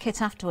the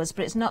kit afterwards,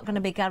 but it's not going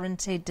to be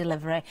guaranteed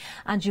delivery,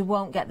 and you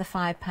won't get the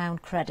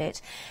 £5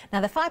 credit.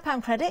 Now, the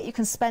 £5 credit you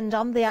can spend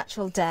on the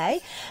actual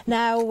day.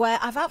 Now,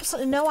 I've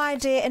absolutely no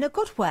idea, in a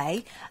good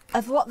way,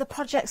 of what the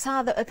projects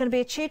are that are going to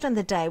be achieved on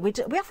the day. We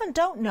often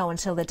don't know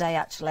until the day,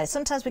 actually.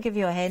 Sometimes we give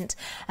you a hint,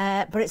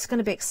 but it's going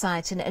to be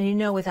exciting, and you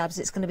know with Abs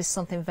it's going to be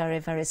something very,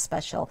 very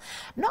special.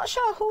 I'm not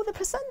sure who the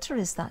presenter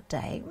is that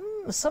day.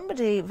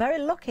 Somebody very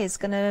lucky is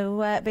going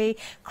to be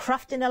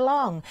crafting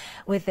along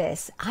with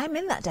this. I'm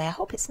in that day. I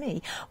hope it's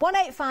me.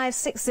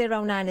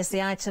 185609 is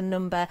the item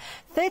number.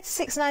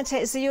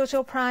 £36.98 is the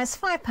usual price.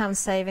 £5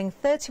 saving,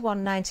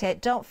 £31.98.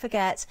 Don't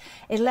forget,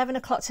 11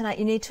 o'clock tonight,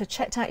 you need to have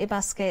checked out your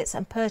baskets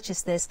and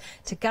purchase this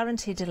to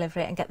guarantee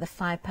delivery and get the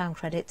 £5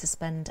 credit to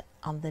spend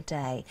on the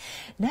day.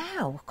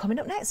 Now, coming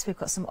up next, we've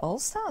got some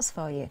All-Stars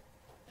for you.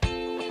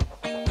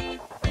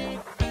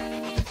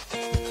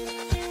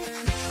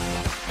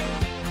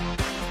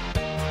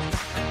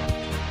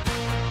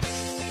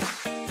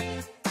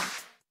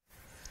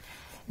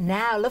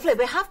 Now, lovely,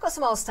 we have got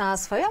some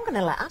All-Stars for you. I'm going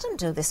to let Adam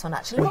do this one,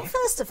 actually. Well,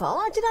 first of all,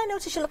 did I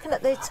notice you looking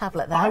at the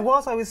tablet there? I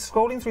was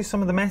scrolling through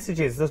some of the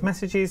messages. There's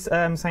messages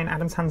saying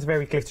Adam's hand's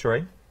very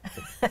glittery.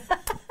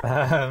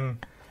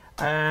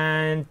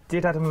 And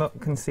did Adam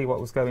look and see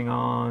what was going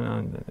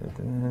on?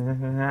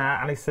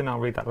 Alison, I'll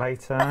read that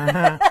later.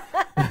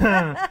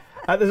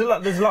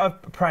 There's a lot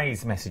of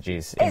praise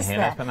messages in here.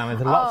 Let's put that.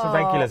 There's lots of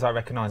regulars I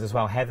recognise as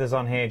well. Heather's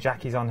on here,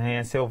 Jackie's on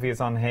here,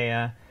 Sylvia's on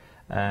here.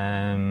 Who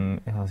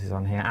else is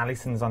on here?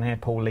 Alison's on here,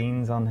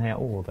 Pauline's on here.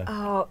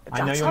 I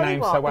know your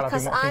name so well, I've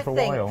been watching for a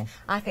while.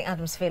 I think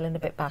Adam's feeling a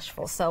bit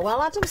bashful. So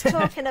while Adam's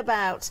talking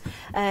about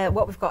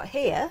what we've got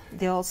here,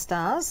 the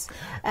All-Stars,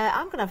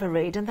 I'm going to have a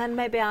read, and then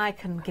maybe I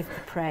can give the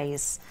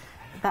praise.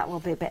 That will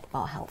be a bit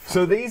more helpful.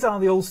 So these are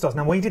the All-Stars.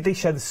 Now, we did this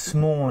show this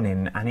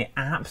morning, and it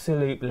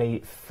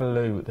absolutely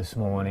flew this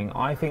morning.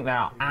 I think they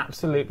are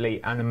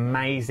absolutely an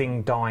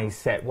amazing die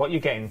set. What you're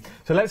getting...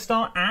 So let's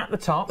start at the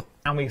top,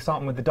 and we're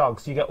starting with the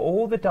dogs. You get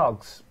all the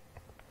dogs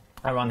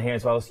are on here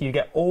as well. So you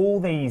get all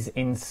these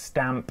in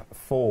stamp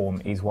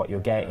form is what you're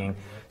getting.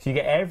 So you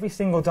get every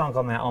single dog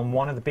on there on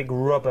one of the big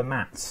rubber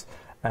mats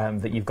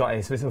that you've got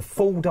here. So it's a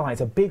full die.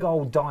 It's a big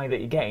old die that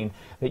you're getting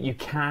that you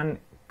can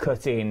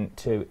cut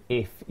into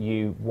if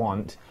you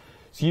want.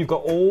 So you've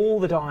got all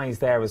the dies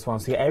there as well,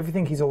 so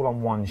everything is all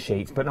on one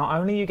sheet. But not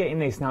only are you getting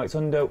this, now it's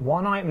under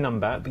one item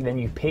number, but then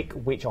you pick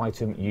which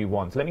item you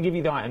want. So let me give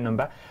you the item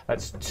number.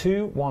 That's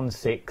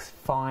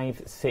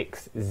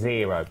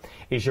 216560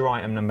 is your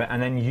item number,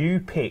 and then you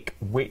pick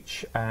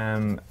which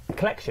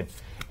collection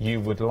you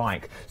would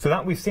like. So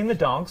that we've seen the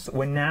dogs,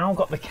 we've now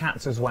got the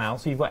cats as well.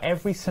 So you've got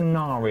every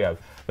scenario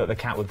that the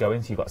cat would go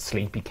into. You've got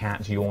sleepy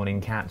cats, yawning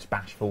cats,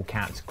 bashful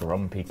cats,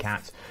 grumpy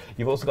cats.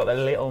 You've also got the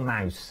little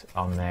mouse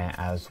on there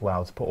as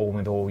well to put on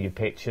with all your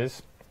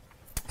pictures.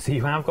 So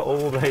you have got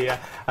all the,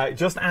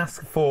 just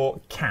ask for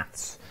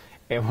cats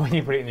when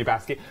you put it in your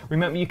basket.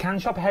 Remember, you can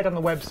shop ahead on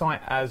the website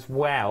as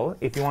well.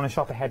 If you want to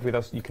shop ahead with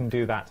us, you can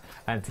do that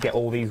and to get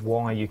all these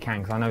while you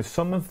can, because I know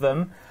some of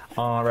them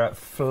are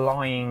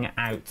flying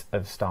out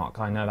of stock.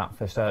 I know that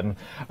for certain.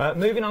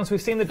 Moving on, so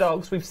we've seen the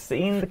dogs, we've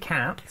seen the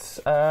cats.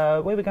 Where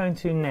are we going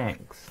to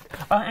next?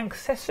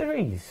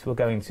 Accessories we're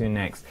going to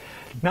next.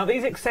 Now,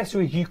 these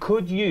accessories you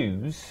could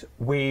use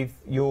with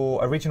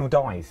your original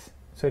dies.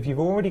 So if you've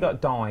already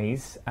got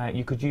dies,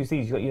 you could use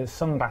these. You've got your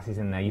sunglasses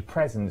in there, your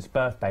presents,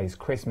 birthdays,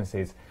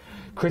 Christmases.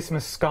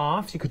 Christmas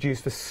scarves you could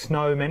use for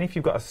snowmen. If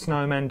you've got a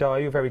snowman die,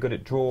 you're very good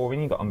at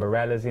drawing. You've got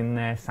umbrellas in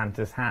there,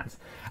 Santa's hats.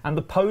 And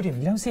the podium.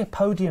 You don't see a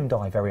podium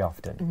die very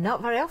often.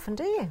 Not very often,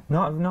 do you?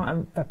 Not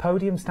a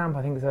podium stamp,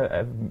 I think, is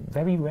a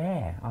very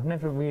rare. I've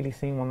never really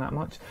seen one that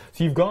much.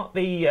 So you've got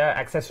the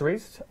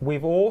accessories.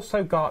 We've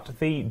also got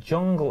the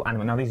jungle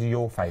animal. Now, these are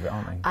your favourite,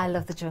 aren't they? I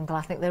love the jungle.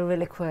 I think they're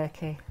really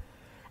quirky.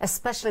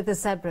 Especially the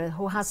zebra,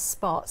 who has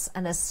spots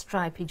and a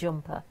stripy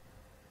jumper.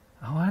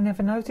 Oh, I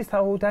never noticed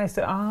that all day.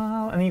 So,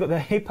 and you've got the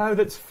hippo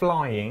that's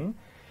flying.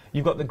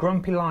 You've got the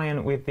grumpy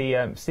lion with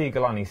the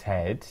seagull on his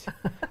head.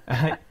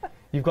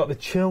 You've got the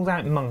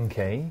chilled-out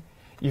monkey.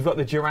 You've got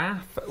the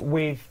giraffe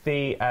with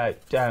the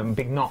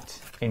big knot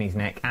in his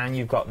neck. And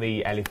you've got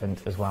the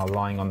elephant as well,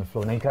 lying on the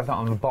floor. Now, you could have that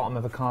on the bottom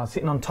of a card,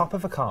 sitting on top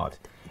of a card.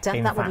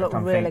 That would look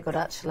really good,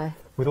 actually.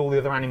 With all the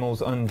other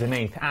animals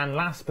underneath. And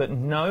last but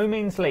no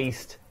means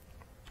least,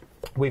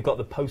 we've got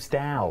the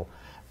postal.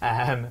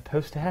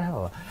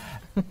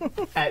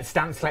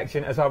 Stamp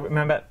selection as well.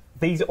 Remember,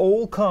 these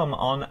all come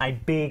on a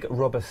big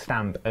rubber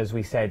stamp, as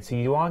we said, so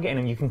you are getting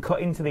them. You can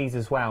cut into these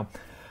as well,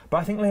 but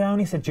I think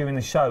Leonie said during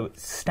the show,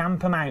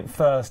 stamp them out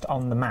first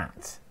on the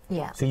mat.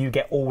 Yeah. So you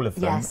get all of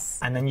them, yes,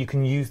 and then you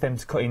can use them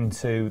to cut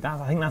into.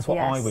 I think that's what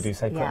yes, I would do.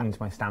 Say, cut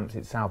into my stamps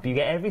itself. But you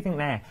get everything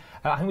there.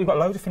 I think we've got a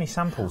load of finished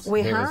samples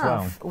here as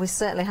well. We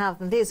certainly have,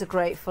 and these are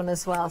great fun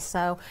as well.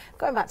 So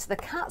going back to the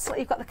cats,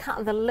 you've got the cat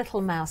and the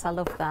little mouse. I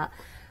love that.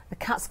 The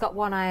cat's got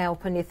one eye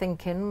open. You're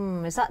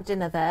thinking, is that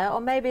dinner there?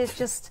 Or maybe it's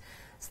just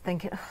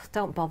thinking, oh,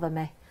 don't bother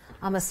me,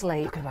 I'm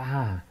asleep. Look at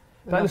that.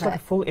 That looks like a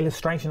full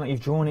illustration, like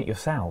you've drawn it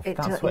yourself. It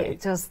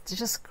does.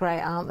 Just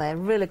great, aren't they?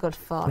 Really good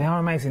fun. They are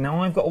amazing.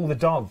 Now, I've got all the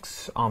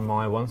dogs on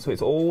my one, so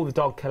it's all the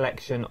dog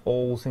collection,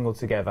 all singled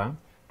together.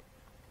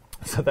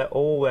 So they're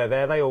all there.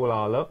 There they all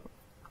are, look.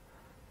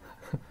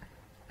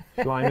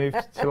 Shall I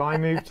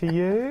move to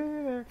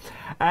you?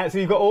 So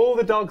you've got all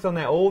the dogs on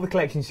there, all the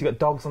collections. You've got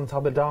dogs on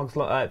top of dogs.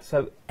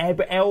 So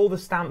all the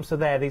stamps are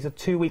there. These are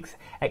 2 weeks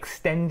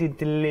extended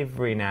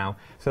delivery now.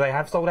 So they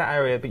have sold out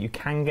area, but you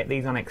can get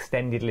these on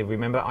extended delivery.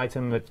 Remember,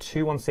 item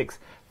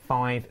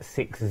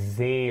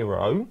 216560.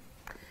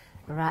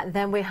 Right,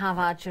 then we have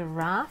our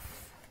giraffe.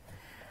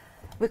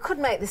 We could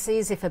make this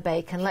easy for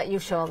Bacon, let you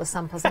show all the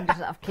samples and just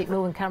have to keep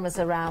moving cameras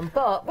around,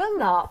 but we'll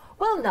not.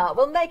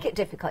 We'll make it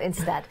difficult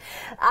instead.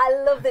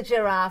 I love the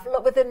giraffe.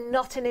 Look, with the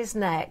knot in his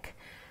neck.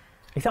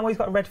 Is that why he's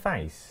got a red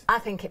face? I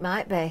think it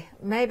might be.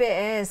 Maybe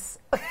it is.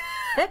 Or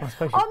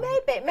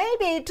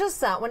maybe he does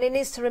that when he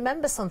needs to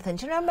remember something.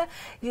 Do you remember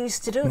you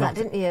used to do that,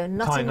 didn't you?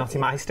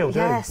 Knotting, I still do.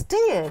 Yes, do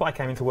you? That's why I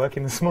came into work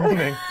in this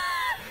morning.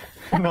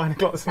 9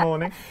 o'clock this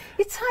morning.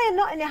 You tie a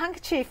knot in your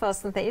handkerchief or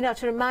something, you know,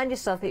 to remind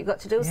yourself that you've got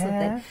to do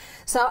something.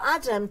 So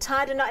Adam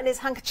tied a knot in his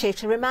handkerchief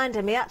to remind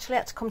him he actually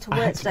had to come to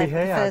work today for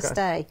the first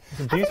day.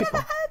 Have you ever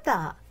heard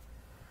that?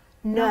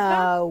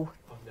 No.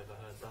 I've never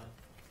heard that.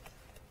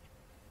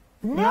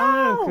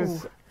 No,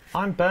 because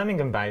I'm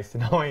Birmingham based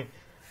and I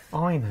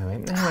know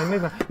it.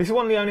 Anyway, this is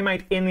one they only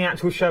made in the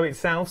actual show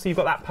itself, so you've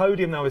got that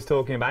podium that I was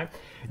talking about.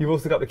 You've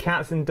also got the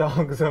cats and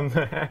dogs on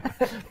there.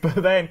 But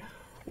then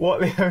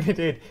what Leonie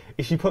did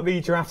is she put the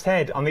giraffe's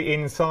head on the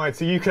inside,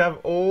 so you could have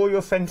all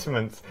your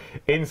sentiments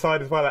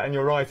inside as well, and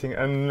your writing,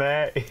 and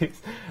there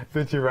is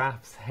the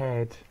giraffe's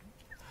head.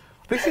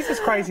 This is as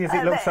crazy as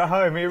it looks at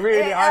home. It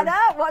really. I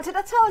know. What did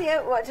I tell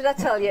you? What did I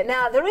tell you?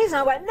 Now, the reason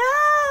I went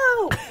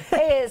no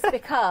is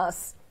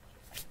because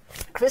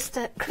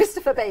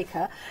Christopher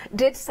Baker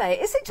did say,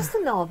 "Is it just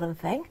a northern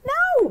thing?"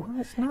 No,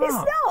 it's not. It's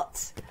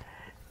not.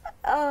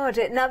 Oh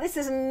dear. Now, this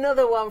is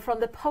another one from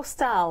the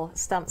postal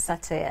stamp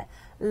set here.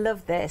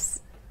 Love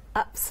this.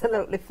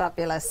 Absolutely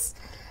fabulous.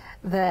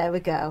 There we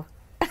go.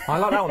 I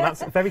like that one.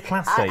 That's very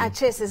classy.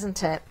 It is,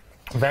 isn't it?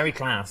 Very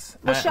class.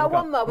 We'll show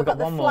one more. We've got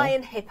the one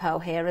flying hippo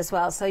here as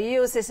well. So you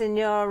use this in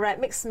your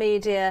mixed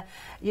media,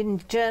 your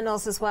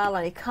journals as well,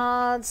 on your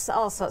cards,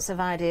 all sorts of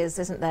ideas,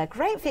 isn't there?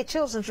 Great for your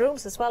children's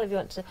rooms as well if you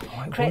want to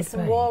create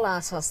some wall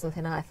art or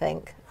something, I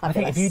think. Fabulous. I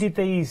think if you did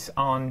these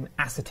on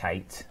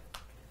acetate,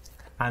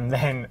 and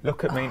then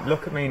look at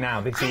me now.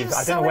 This is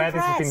I don't know where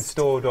this has been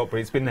stored up, but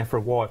it's been there for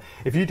a while.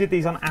 If you did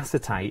these on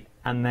acetate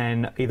and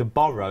then either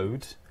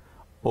borrowed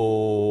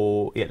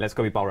or let's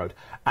go with borrowed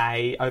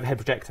a overhead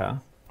projector.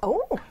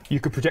 Oh. You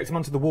could project them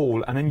onto the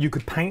wall and then you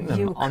could paint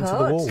them onto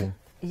the wall.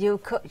 You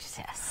could,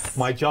 yes.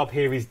 My job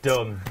here is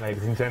done,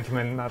 ladies and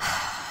gentlemen.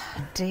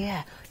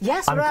 Dear.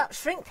 Yes, right,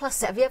 shrink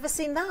plastic. Have you ever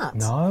seen that?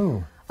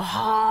 No.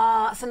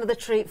 Oh, that's another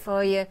treat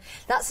for you.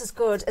 That's as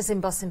good as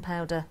embossing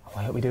powder. Oh,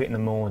 I hope we do it in the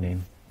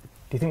morning.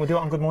 Do you think we'll do it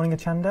on Good Morning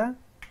Hochanda?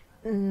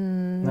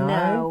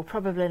 No,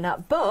 probably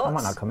not. But I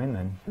might not come in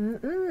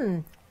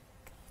then.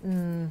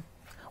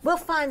 We'll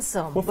find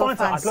some. We'll find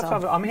some. I'd love to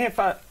have. I'm here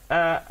for.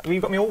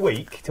 You've got me all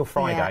week till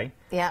Friday.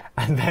 Yeah.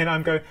 And then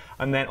I'm going.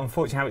 And then,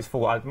 unfortunately, how it's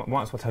full. I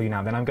might as well tell you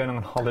now. Then I'm going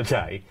on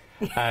holiday.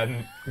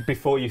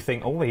 Before you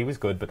think, oh, he was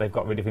good, but they've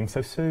got rid of him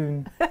so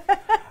soon.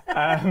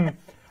 I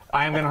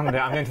am going on holiday.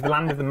 I'm going to the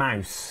land of the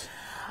mouse.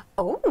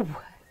 Oh,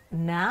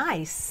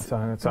 nice. So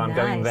I'm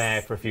going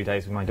there for a few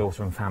days with my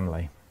daughter and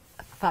family.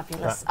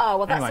 Fabulous. Oh,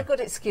 well, that's a good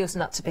excuse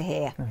not to be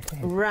here. Okay.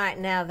 Right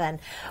now, then,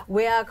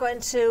 we are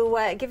going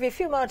to give you a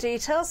few more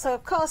details. So,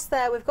 of course,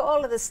 there we've got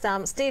all of the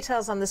stamps,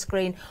 details on the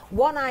screen,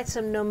 one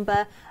item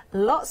number,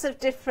 lots of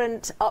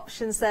different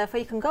options there for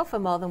you can go for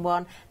more than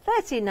one.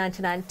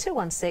 $13.99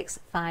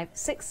 216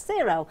 560.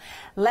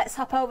 Let's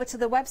hop over to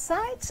the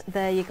website.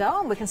 There you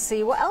go, and we can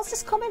see what else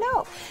is coming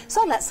up.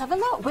 So let's have a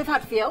look. We've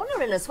had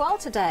Fiona in as well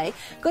today.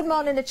 Good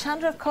morning to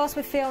Chandra, of course,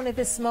 with Fiona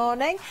this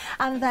morning,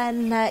 and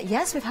then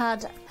yes, we've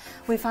had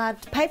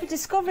Paper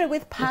Discovery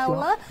with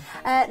Paula.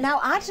 Now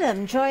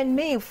Adam joined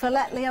me for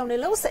Let Leonie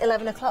Loose at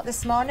 11 o'clock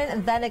this morning,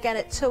 and then again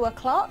at 2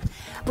 o'clock.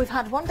 We've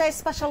had one day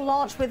special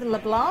launch with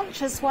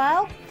LeBlanche as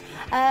well.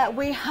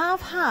 We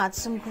have had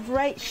some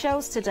great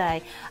shows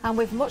today, and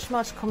we've much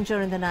more to come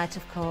during the night,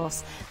 of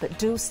course. But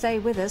do stay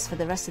with us for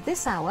the rest of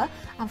this hour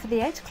and for the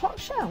 8 o'clock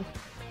show.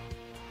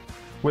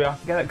 We are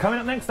together. Coming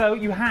up next, though,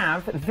 you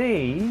have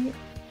the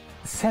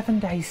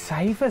 7-day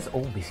savers.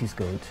 Oh, this is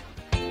good.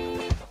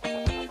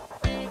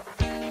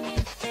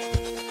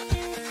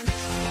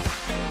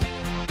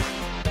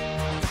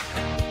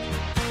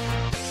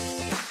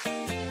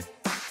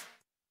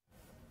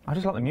 I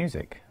just like the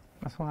music.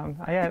 That's why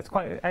yeah, it's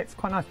quite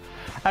nice.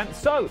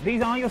 So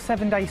these are your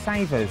 7-day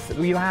savers.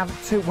 You have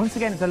two. Once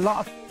again, it's a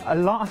lot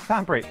of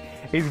fabric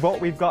is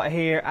what we've got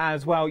here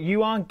as well.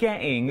 You are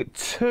getting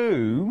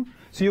two.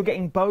 So you're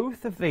getting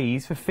both of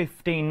these for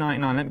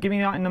 $15.99. Let me give me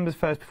the item numbers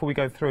first before we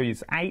go through.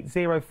 It's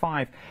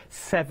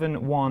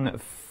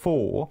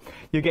 805714.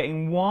 You're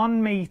getting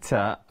 1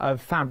 metre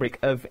of fabric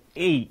of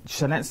each.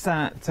 So let's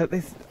so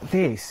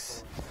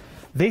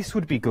this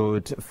would be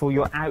good for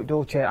your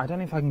outdoor chair. I don't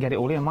know if I can get it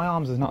all in. My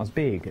arms are not as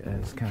big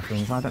as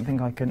Catherine's. I don't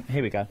think I can.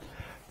 Here we go.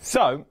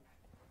 So,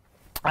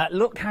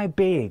 look how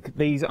big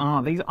these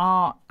are. These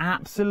are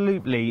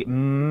absolutely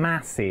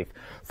massive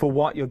for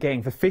what you're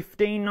getting. For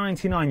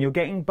 $15.99, you're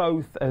getting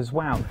both as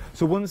well.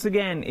 So once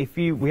again,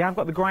 we have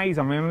got the greys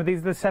on. Remember, these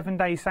are the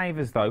 7-day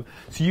savers, though.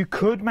 So you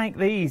could make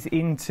these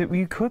into,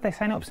 they're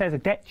saying upstairs, a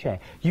deck chair.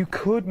 You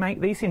could make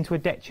these into a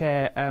deck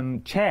chair,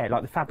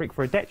 like the fabric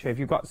for a deck chair, if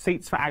you've got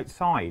seats for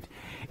outside.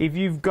 If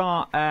you've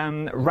got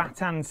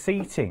rattan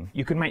seating,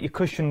 you could make your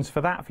cushions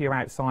for that for your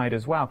outside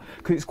as well,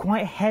 because it's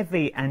quite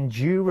heavy and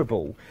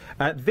durable.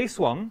 This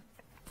one,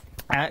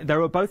 they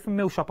are both from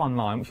Mill Shop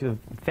Online, which is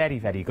very,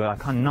 very good. I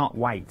cannot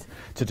wait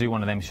to do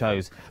one of them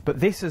shows. But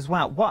this as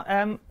well. What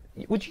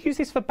would you use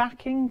this for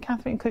backing,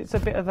 Catherine? Because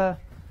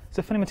it's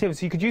a funny material.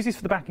 So you could use this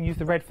for the back and use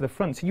the red for the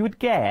front. So you would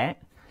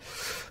get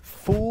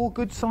 4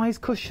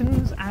 good-sized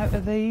cushions out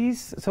of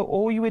these. So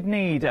all you would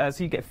need, so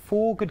you get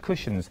 4 good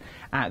cushions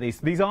out of these.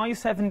 These are your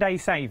 7-day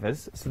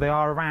savers. So they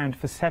are around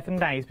for 7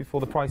 days before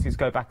the prices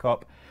go back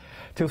up.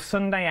 Till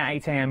Sunday at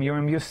 8 AM,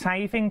 you're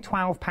saving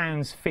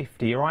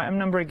 £12.50. Your item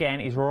number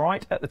again is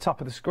right at the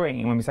top of the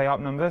screen. When we say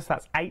item numbers,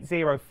 that's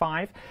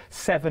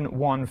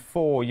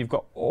 805714. You've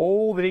got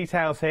all the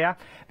details here.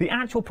 The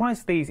actual price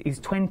of these is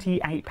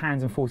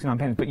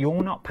 £28.49, but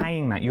you're not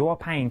paying that. You are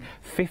paying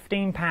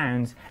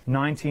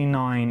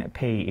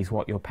 £15.99 is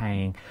what you're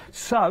paying.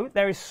 So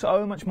there is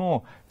so much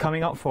more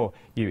coming up for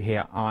you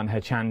here on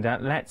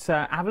Hochanda. Let's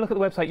have a look at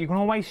the website. You can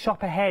always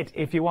shop ahead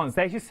if you want.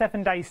 So there's your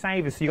 7-day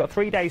savers. So you've got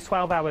 3 days,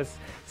 12 hours,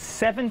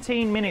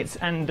 17 minutes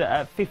and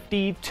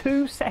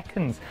 52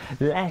 seconds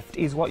left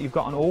is what you've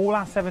got on all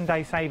our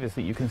 7-day savers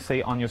that you can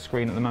see on your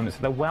screen at the moment.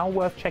 So they're well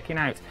worth checking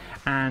out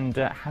and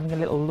having a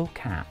little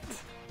look at.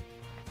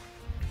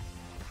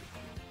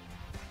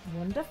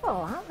 Wonderful,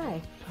 aren't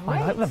they? Great.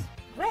 I like them.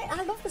 Great,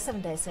 I love the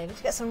 7-day savers.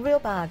 You get some real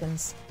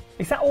bargains.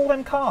 Is that all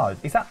them cards?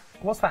 Is that,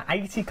 what's that,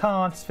 80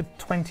 cards for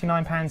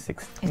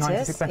 £29.96? It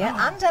is,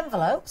 yeah, and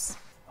envelopes.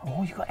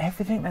 Oh, you've got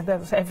everything.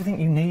 That's everything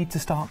you need to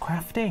start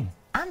crafting.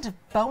 And a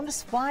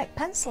bonus white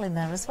pencil in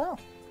there as well.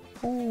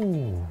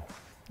 Ooh.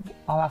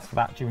 I'll ask for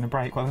that during a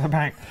break while we're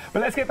back.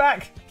 But let's get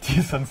back to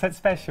your Sunset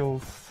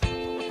Specials.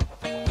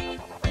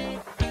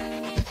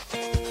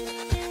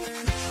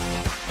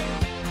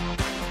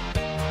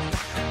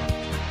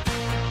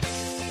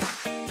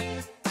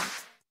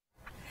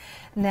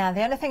 Now,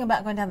 the only thing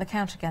about going down the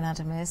counter again,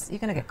 Adam, is you're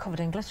going to get covered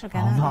in glitter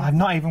again, Oh, aren't no, you? I've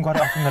not even got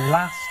it off from the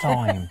last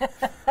time.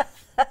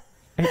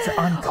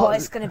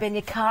 It's going to be in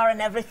your car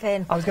and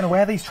everything. I was going to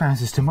wear these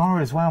trousers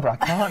tomorrow as well, but I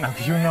can't now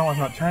because you know I've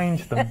not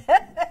changed them.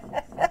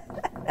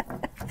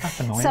 That's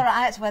annoying. Sorry,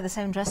 I had to wear the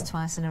same dress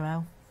twice in a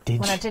row.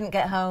 Did when you? I didn't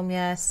get home,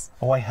 yes.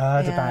 Oh, I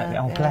heard about it.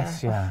 Oh,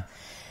 bless you.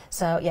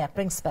 So, yeah,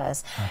 bring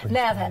spares. Bring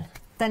Now spares.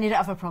 then you don't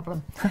have a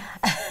problem.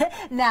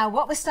 Now,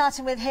 what we're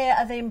starting with here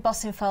are the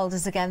embossing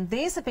folders again.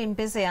 These have been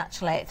busy,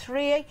 actually.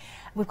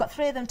 We've got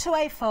 3 of them, 2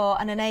 A4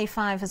 and an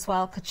A5 as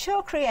well.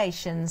 Couture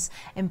Creations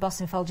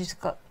embossing folders.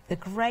 You've got the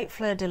great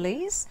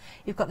fleur-de-lis,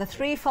 you've got the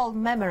 3-fold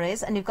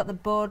memories, and you've got the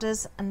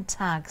borders and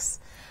tags.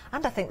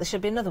 And I think there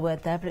should be another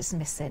word there, but it's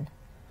missing.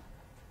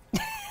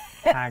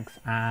 Tags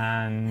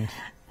and...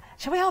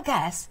 Shall we all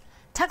guess?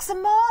 Tags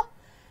and more?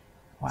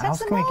 What Tags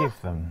else and can we more?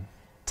 give them?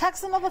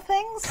 Tags and other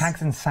things?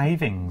 Tags and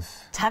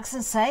savings. Tags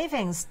and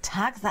savings.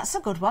 Tags, that's a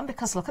good one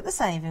because look at the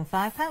saving.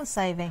 £5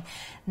 saving.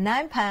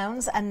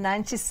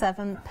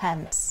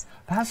 £9.97.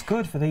 That's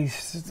good for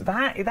these.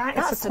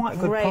 That's quite a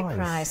good great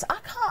price.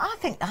 I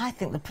think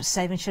the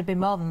saving should be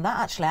more than that,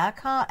 actually. I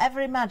can't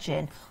ever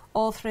imagine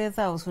all 3 of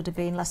those would have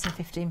been less than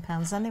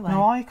 £15 anyway.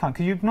 No, I can't.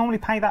 Because you'd normally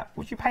pay that.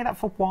 Would you pay that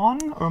for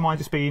one, or am I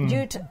just being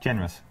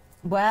generous?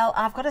 Well,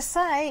 I've got to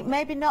say,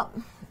 maybe not.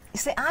 You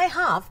see, I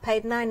have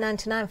paid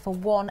 £9.99 for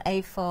one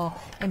A4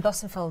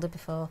 embossing folder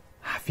before.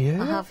 Have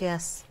you? I have,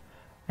 yes.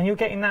 And you're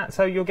getting that,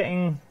 so you're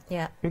getting...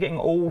 Yeah. You're getting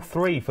all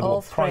 3 for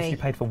All the price 3. you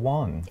paid for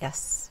one.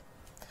 Yes.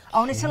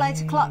 Only till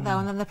 8 o'clock, though,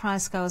 and then the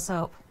price goes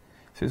up.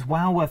 So it's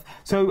well worth...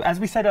 So, as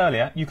we said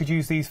earlier, you could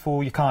use these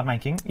for your card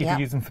making. You Yep. could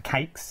use them for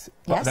cakes.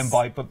 Yes. Then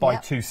buy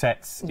Yep. 2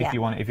 sets Yep. if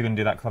you want. If you're going to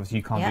do that, because obviously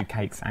you can't Yep. do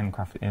cakes and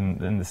craft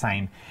in the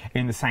same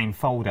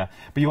folder.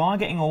 But you are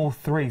getting all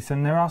 3, so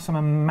there are some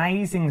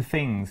amazing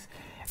things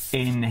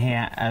in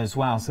here as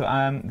well. So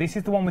this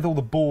is the one with all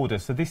the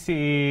borders. So this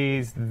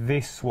is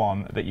this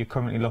one that you're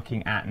currently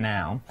looking at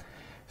now.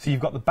 So you've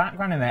got the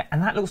background in there,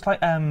 and that looks like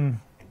an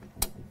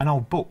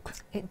old book.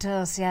 It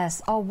does,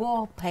 yes. Or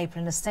wallpaper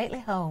in a stately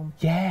home.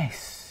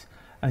 Yes.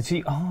 And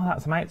see, oh,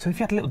 that's amazing. So if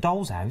you had a little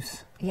doll's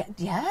house. Yeah,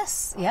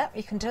 yes, yeah,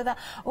 you can do that.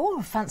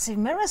 Oh, fancy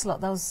mirrors,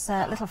 look, those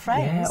little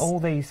frames. Yeah, all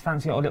these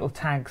fancy little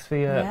tags for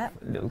your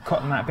little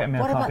cutting that bit of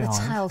mirror What card about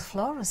behind. the tiled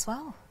floor as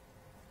well?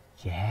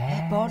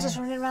 Yeah. Borders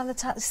running around the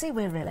tile. See,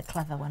 we're really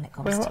clever when it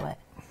comes to it,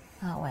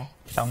 aren't we?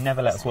 They'll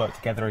never let us work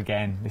together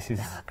again. This is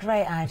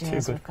Great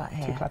ideas too we've got Too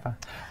here. clever.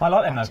 I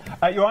like them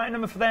though. Your item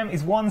number for them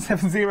is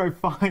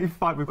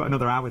 17055. We've got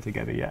another hour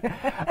together yet.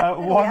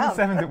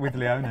 17 with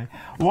Leone.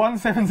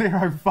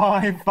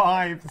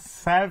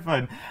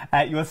 170557.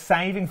 You're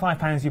saving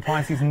 £5. Your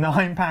price is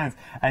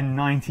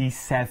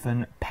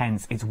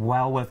 £9.97. It's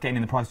well worth getting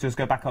in the price. Just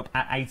go back up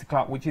at 8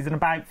 o'clock, which is in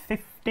about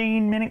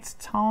 15 minutes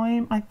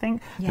time, I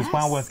think. Yes. It's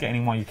well worth getting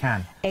in while you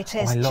can. It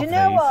is. Oh, I love Do you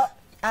know these. what,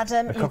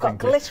 Adam? They're You've got covering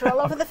glitter all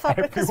over the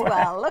fabric as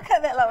everywhere. well. Look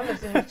at that.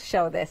 Let me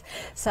show this.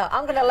 So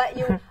I'm going to let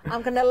you.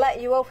 I'm going to let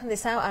you open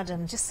this out,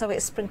 Adam, just so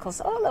it sprinkles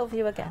all over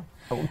you again.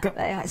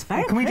 It's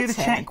very Can we do the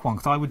pretty. check one?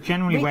 Because I would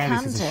generally We wear this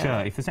can as a do.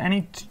 shirt. If there's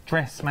any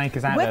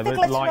dressmakers out With there the that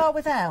glitter like or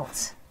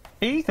without?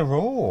 either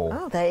or.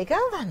 Oh, there you go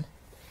then.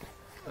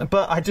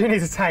 But I do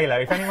need a tailor.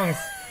 If anyone's,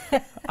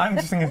 I'm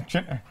just thinking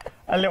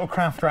a little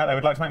crafter out there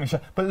would like to make me a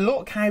shirt. But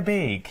look how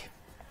big.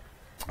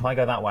 If I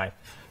go that way.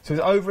 So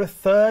it's over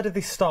 1/3 of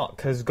this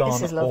stock has gone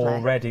This is lovely.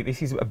 already.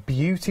 This is a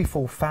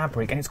beautiful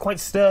fabric, and it's quite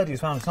sturdy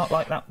as well. It's not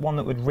like that one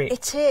that would rip.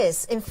 It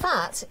is. In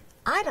fact,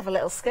 I'd have a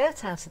little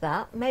skirt out of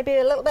that. Maybe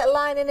a little bit of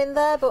lining in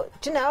there, but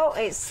do you know,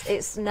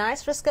 it's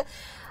nice for a skirt.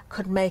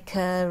 Could make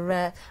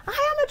a. I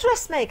am a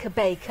dressmaker,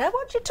 baker.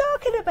 What are you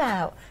talking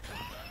about?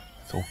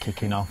 It's all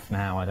kicking off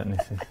now. I don't know.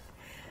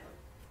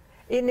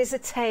 He needs a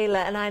tailor,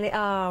 and I need.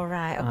 Oh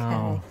right, okay.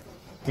 Oh.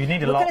 You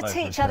need a We're lot. going to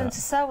teach Adam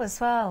to sew as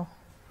well.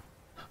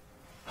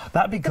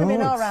 That'd be good. Going to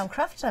be an all-round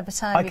crafter by the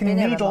time I you've can been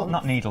here a needle, month.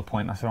 not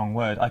needlepoint. That's the wrong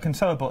word. I can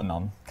sew a button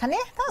on. Can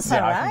you? That's Yeah,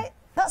 all I can- right.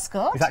 That's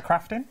good. Is that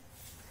crafting?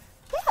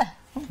 Yeah.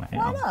 Oh, mate,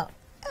 Why oh. not?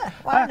 Yeah, I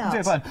why can do a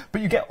not? button.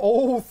 But you get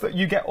all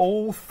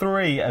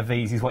 3 of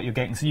these is what you're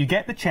getting. So you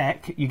get the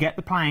check, you get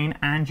the plain,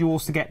 and you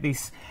also get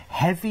this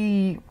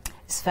heavy.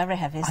 It's very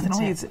heavy, I isn't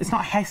don't know. it? It's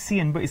not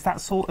Hessian, but it's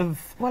that sort of.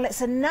 Well,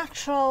 it's a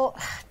natural.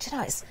 Do you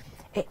know?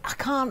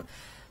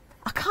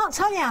 I can't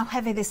tell you how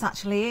heavy this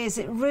actually is.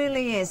 It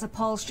really is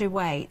upholstery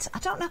weight. I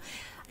don't know.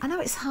 I know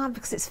it's hard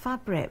because it's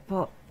fabric,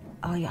 but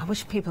oh yeah, I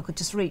wish people could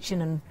just reach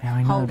in and Yeah,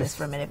 I know, hold this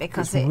for a minute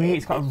because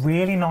it's got a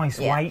really nice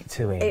yeah, weight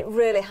to it. It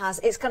really has.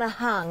 It's going to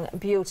hang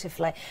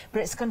beautifully,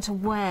 but it's going to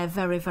wear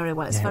very, very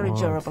well. It's Yeah, it very would.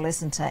 durable,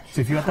 isn't it?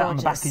 So if you had that on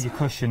the back of Gorgeous. your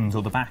cushions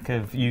or the back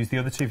of, use the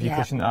other 2 of your Yeah.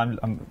 cushions.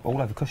 I'm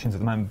all over cushions at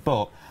the moment,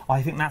 but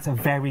I think that's a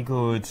very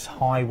good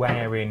high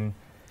wearing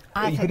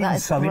I you think could that even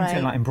is sew into great.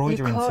 it, like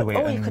embroider You could, into it. Oh,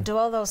 you and- could do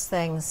all those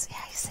things. Yeah,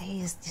 you see,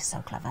 you're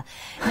so clever.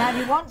 Now, if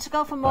you want to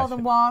go for more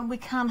than one, we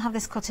can have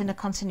this cut in a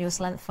continuous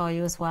length for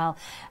you as well.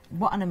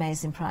 What an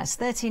amazing price.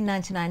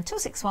 $13.99,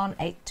 261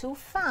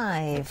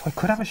 825. I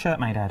could have a shirt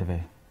made out of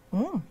it.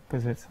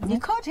 Because it's... You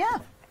could, yeah.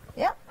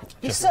 Yeah,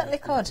 you Just- certainly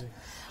could.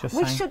 Just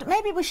We saying. should,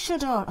 maybe we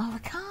should. Oh, we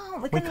can't.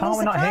 We We're going to can't, lose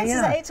we're the not here prices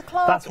yet. at 8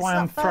 o'clock. That's It's why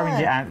I'm not throwing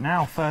fair. it out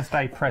now. First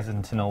day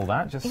present and all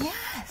that. Just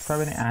Yes.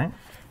 throwing it out.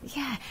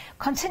 Yeah,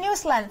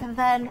 continuous length, and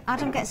then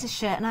Adam gets his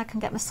shirt and I can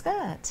get my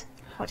skirt.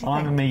 What do you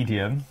I'm a think?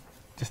 medium.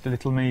 Just a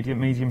little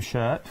medium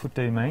shirt would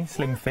do me.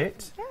 Slim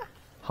fit. Yeah.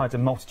 Hides a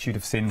multitude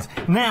of sins.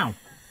 Now,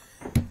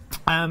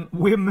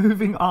 we're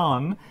moving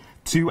on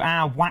to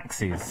our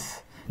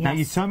waxes. Now, Yes.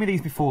 you told me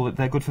these before, that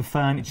they're good for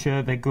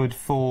furniture, they're good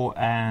for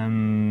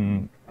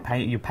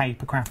your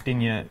paper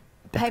crafting, your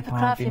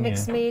Papercraft, your decoupaging,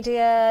 mixed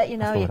media, you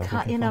know, That's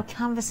what your I was looking for.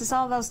 canvases,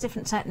 all those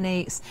different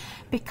techniques.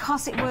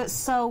 Because it works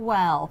so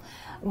well,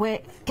 we're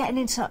getting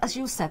into, as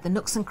you said, the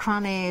nooks and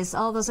crannies,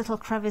 all those little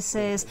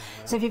crevices.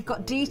 So if you've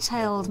got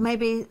detailed,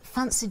 maybe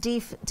fancy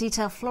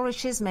detailed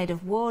flourishes made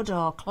of wood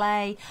or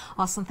clay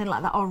or something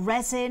like that, or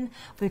resin,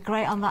 we're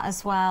great on that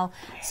as well.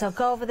 So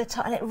go over the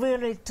top, and it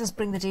really does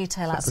bring the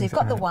detail out. So you've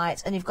got the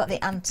white and you've got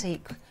the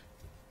antique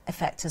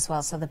effect as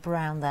well, so the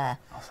brown there.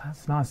 Oh,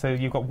 that's nice. So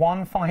you've got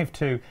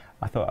 152.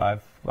 I thought I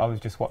was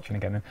just watching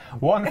again then.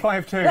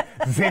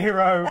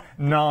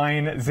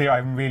 152090. I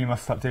really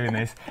must stop doing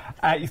this.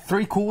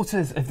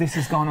 3/4 of this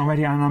has gone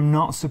already, and I'm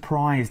not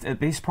surprised at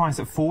this price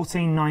at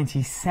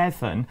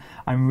 $14.97.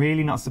 I'm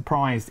really not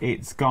surprised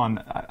it's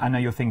gone. I know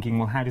you're thinking,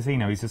 well, how does he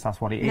know? He's just asked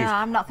what it is. No,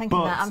 I'm not thinking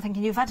But that. I'm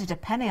thinking you've added a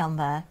penny on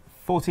there.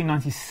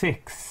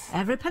 $14.96.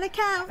 Every penny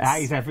counts. That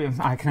is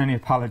I can only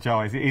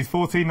apologise. It is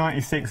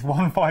 $14.96,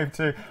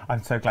 152.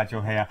 I'm so glad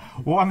you're here.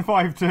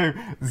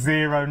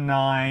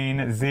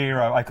 152090.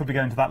 I could be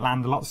going to that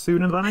land a lot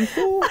sooner than I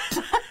thought.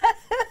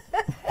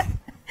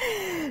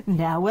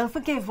 No, we'll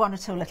forgive one or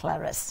two little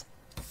errors.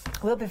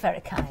 We'll be very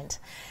kind.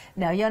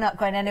 No, you're not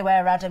going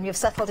anywhere, Adam. You've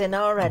settled in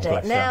already. Oh,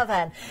 bless Now you.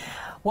 then,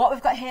 what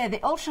we've got here, the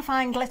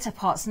ultrafine glitter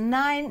pots,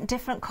 9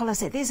 different colours.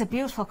 These are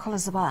beautiful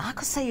colours as well. I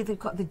could say you've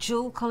got the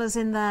jewel colours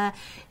in there.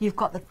 You've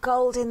got the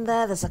gold in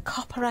there. There's a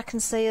copper I can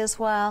see as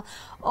well.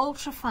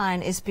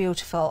 Ultrafine is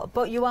beautiful,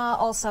 but you are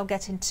also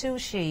getting 2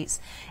 sheets.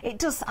 It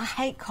does, I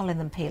hate calling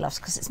them peel-offs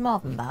because it's more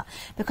than that,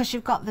 because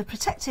you've got the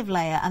protective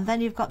layer and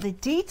then you've got the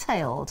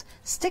detailed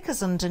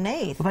stickers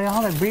underneath.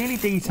 Well, they're really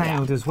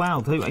detailed as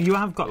well. You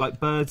have got like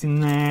birds in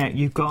there.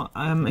 You've got,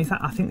 I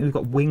think we've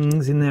got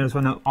wings in there as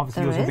well. Now,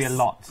 obviously, There yours will be a is.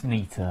 lot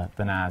neater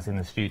than ours in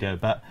the studio,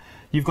 but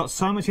you've got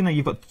so much in there.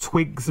 You've got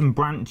twigs and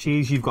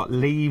branches. You've got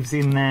leaves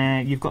in there.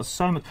 You've got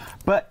so much.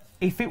 But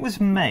if it was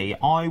me,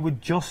 I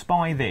would just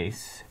buy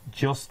this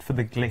just for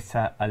the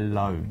glitter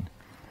alone.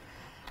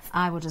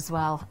 I would as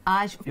well.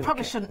 I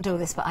probably shouldn't do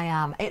this, but I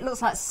am. It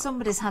looks like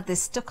somebody's had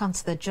this stuck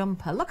onto the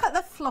jumper. Look at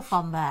the fluff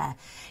on there.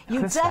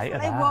 You the state of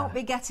definitely that. won't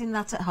be getting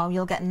that at home.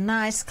 You'll get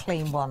nice,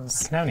 clean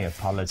ones. I can only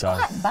apologise.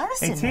 It's quite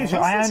embarrassing, It is.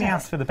 though, I isn't only it?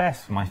 asked for the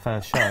best for my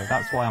first show.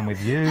 That's why I'm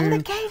with you. And they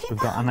gave you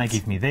And they that.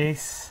 give me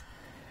this.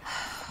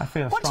 I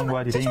feel a What do you-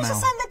 strong-worded did email. you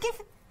just send the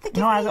gift?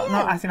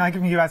 No, as in I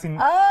give you as in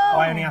Oh.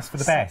 I only ask for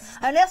the best.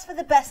 I only asked for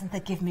the best, and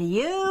they give me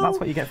you. That's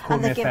what you get for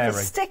calling and me they a give fairy.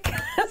 me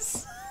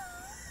stickers.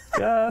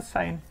 Just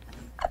saying.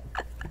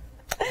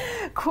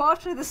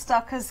 Quarter of the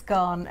stock has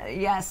gone.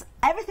 Yes,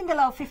 everything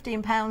below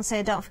 £15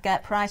 here. Don't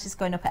forget, price is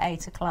going up at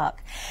 8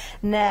 o'clock.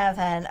 Now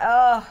then,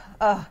 oh,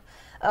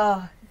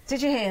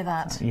 did you hear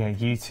that? Yeah,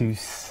 you two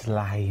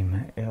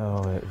slime.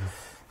 Oh, it was...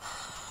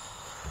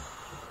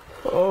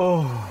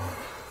 Oh.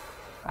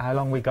 How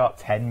long we got?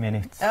 10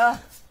 minutes. Oh,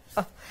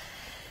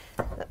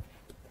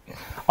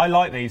 I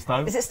like these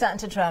though. is it starting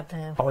to drag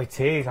now? Oh, it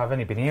is. I've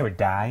only been here a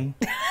day.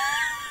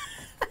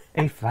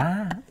 If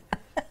that.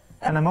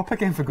 And I'm up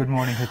again for Good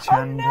Morning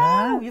Hochanda.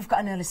 Oh no, you've got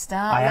an early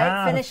start. I Late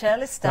am. finish,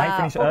 early start. Late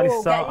finish, early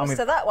Oh, start. Get used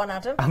to that one,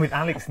 Adam. I'm with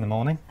Alex in the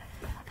morning.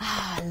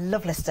 Ah,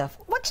 lovely stuff.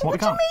 What do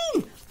What we you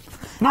mean?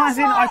 No, as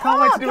in, I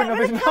can't wait to do get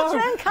another rid of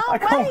Catherine, show. I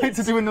can't wait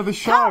to do another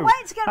show. Can't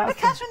wait to get rid of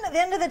That's- Catherine at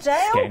the end of the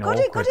day. Oh, getting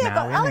goody, awkward goody. I've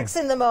now, got isn't Alex it?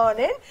 in the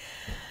morning.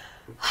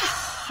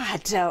 I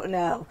don't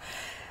know.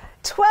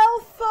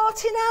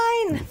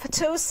 $12.49 for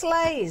 2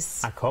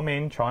 sleighs. I come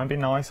in, try and be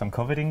nice. I'm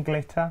covered in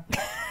glitter.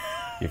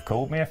 You've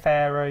called me a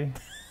fairy.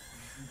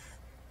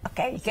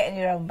 Okay, you're getting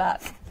your own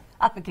back.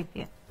 I forgive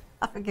you.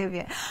 I forgive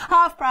you.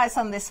 Half price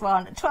on this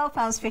one.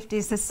 £12.50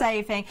 is the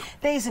saving.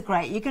 These are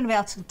great. You're going to be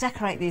able to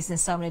decorate these in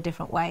so many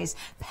different ways.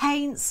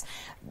 Paints,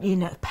 you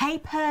know,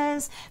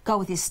 papers, go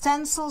with your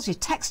stencils, your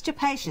texture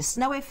paste, your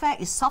snow effect,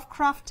 your soft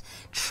craft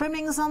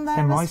trimmings on there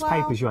Them as rice well.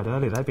 papers you had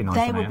earlier, they'd be nice.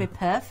 They wouldn't would be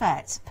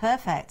perfect.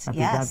 Perfect, That'd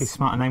yes. be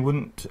smart, and they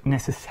wouldn't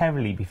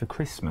necessarily be for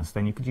Christmas.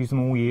 Then you could use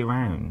them all year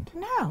round.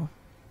 No.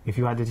 If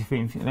you had if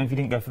you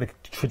didn't go for the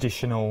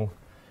traditional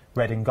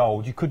red and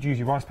gold, you could use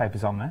your rice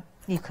papers on there.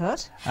 You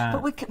could.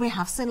 But we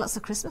have seen lots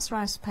of Christmas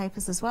rice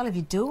papers as well, if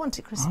you do want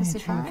it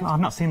Christmassy. I've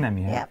not seen them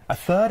yet. Yep. A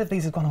third of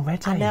these have gone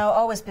already. I know,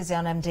 always busy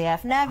on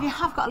MDF. Now, if you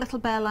have got a little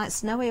bear like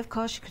Snowy, of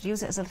course, you could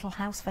use it as a little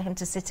house for him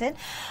to sit in.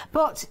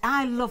 But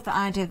I love the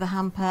idea of the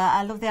hamper.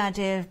 I love the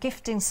idea of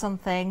gifting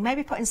something,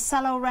 maybe putting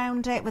cello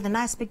around it with a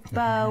nice big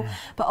bow,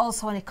 but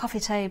also on your coffee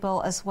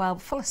table as well,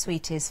 full of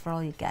sweeties for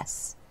all your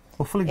guests.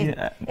 Well, full of if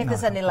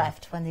there's any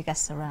left when your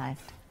guests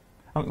arrive.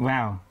 Oh,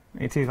 wow.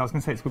 It is. I was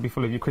going to say it's going to be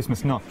full of your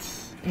Christmas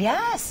nuts.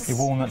 Yes. Your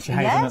walnuts, your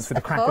hazelnuts with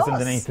the crackers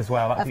underneath as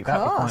well. That'd be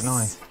quite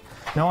nice.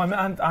 No,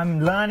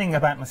 I'm learning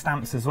about my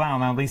stamps as well.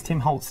 Now, these Tim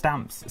Holt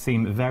stamps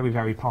seem very,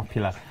 very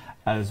popular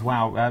as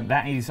well.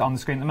 That is on the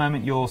screen at the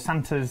moment. Your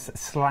Santa's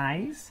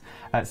Sleighs.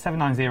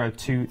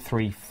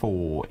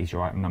 790234 is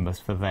your item numbers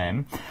for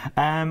them.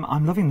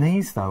 I'm loving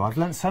these though. I've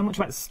learned so much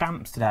about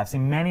stamps today. I've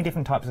seen many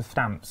different types of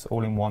stamps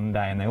all in one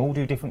day, and they all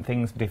do different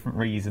things for different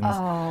reasons.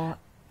 Oh,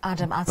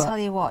 Adam, I'll tell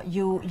you what,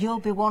 you'll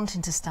be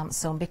wanting to stamp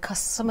soon, because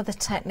some of the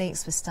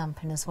techniques with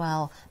stamping as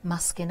well,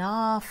 masking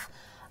off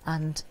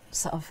and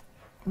sort of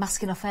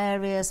masking off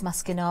areas,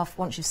 masking off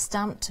once you've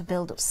stamped to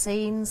build up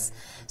scenes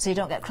so you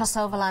don't get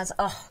crossover lines.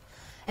 Oh,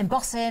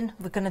 embossing,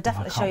 we're going to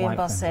definitely show you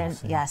embossing.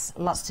 Yes,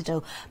 lots to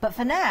do. But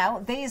for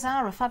now, these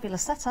are a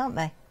fabulous set, aren't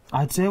they?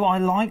 I do. I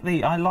like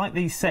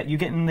these set. You're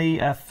getting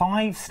the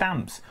 5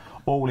 stamps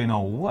all in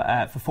all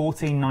for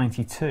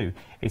 $14.92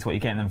 is what you're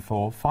getting them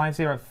for.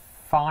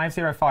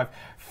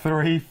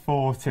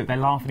 505342. They're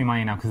laughing in my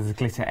ear now because there's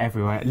glitter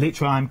everywhere.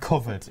 Literally, I'm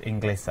covered in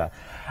glitter.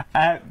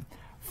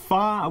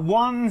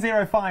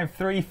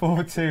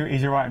 105342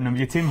 is your item number.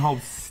 Your Tim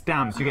Holt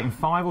stamps. You're getting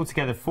 5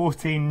 altogether.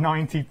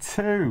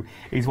 $14.92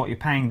 is what you're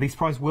paying. This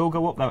price will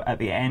go up though at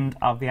the end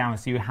of the hour,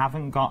 so you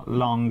haven't got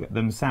long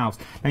themselves.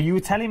 Now, you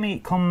were telling me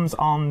it comes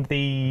on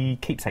the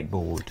keepsake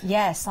board.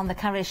 Yes, on the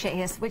carrier sheet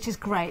here, which is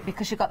great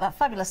because you've got that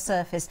fabulous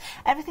surface.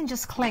 Everything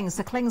just clings.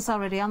 The cling's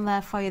already on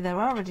there for you. They're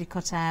already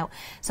cut out.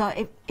 So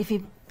if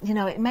you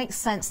know, it makes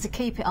sense to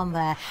keep it on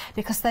there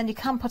because then you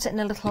can put it in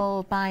a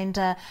little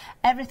binder.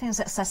 Everything's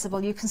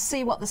accessible. You can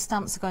see what the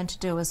stamps are going to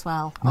do as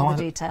well, all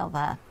the detail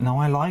there. No,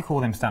 I like all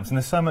them stamps, and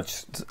there's so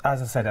much,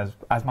 as I said,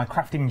 as my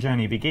crafting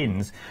journey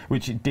begins,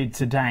 which it did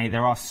today,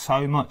 there are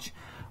so much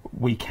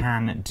we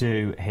can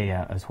do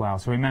here as well.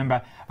 So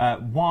remember,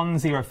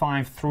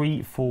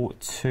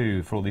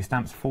 105342 for all these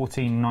stamps,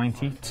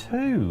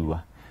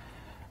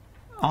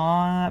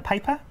 $14.92.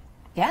 Paper?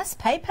 Yes,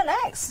 paper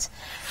next.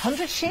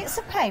 100 sheets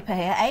of paper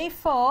here,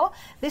 A4.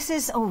 This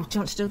is, oh, do you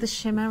want to do the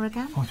shimmer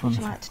again? Would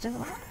you like to do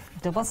that?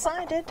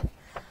 Double-sided.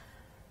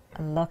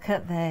 Look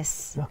at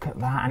this. Look at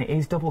that, and it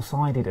is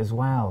double-sided as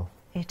well.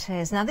 It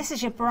is. Now, this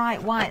is your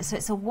bright white, so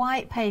it's a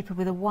white paper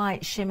with a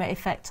white shimmer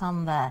effect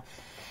on there.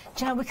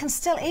 Do you know, we can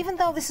still, even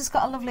though this has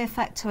got a lovely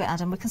effect to it,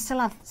 Adam, we can still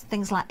have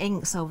things like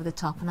inks over the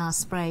top and our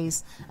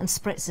sprays and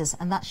spritzers,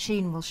 and that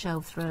sheen will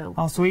show through.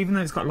 Oh, so even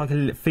though it's got like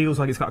it feels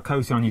like it's got a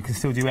coating on, you can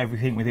still do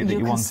everything with it that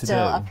you want to do. You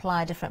can still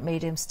apply different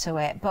mediums to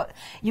it. But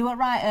you were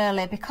right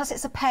earlier, because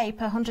it's a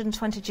paper,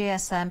 120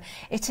 GSM,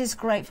 it is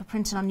great for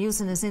printing on,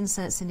 using as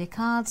inserts in your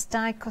cards,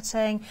 die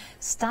cutting,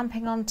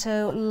 stamping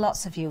onto,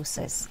 lots of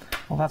uses.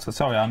 Well, that's what,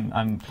 sorry,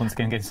 I'm once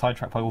again getting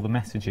sidetracked by all the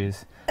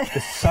messages.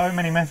 There's so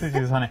many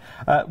messages on it.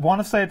 One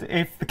have said,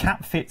 if the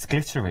cap fits,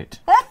 glitter it.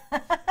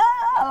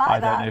 I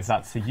don't know if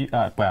that's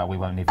a... well, we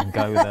won't even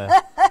go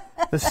there.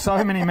 There's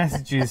so many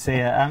messages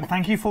here.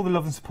 Thank you for all the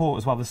love and support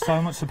as well. There's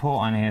so much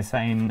support on here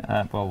saying...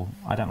 well,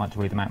 I don't like to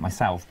read them out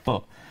myself,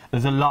 but...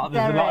 There's a lot of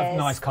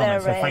nice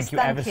comments, so thank you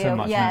ever so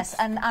much. Yes,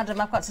 and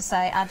Adam, I've got to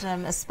say,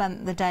 Adam has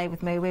spent the day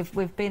with me.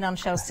 We've been on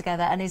shows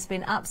together, and he's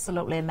been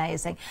absolutely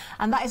amazing.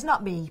 And that is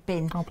not me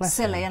being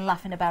silly and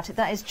laughing about it.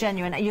 That is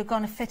genuine. You're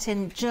going to fit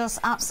in just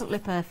absolutely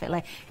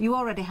perfectly. You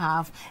already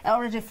have. It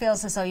already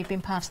feels as though you've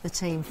been part of the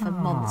team for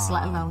months,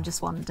 let alone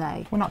just one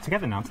day. We're not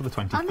together now until the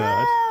 23rd.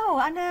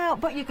 I know,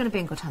 but you're going to be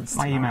in good hands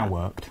My tomorrow. email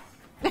worked.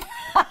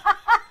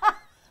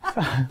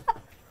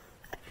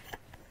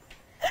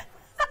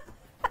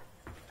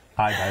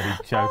 Hi, baby,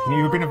 joking.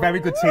 You've been a very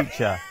good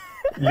teacher.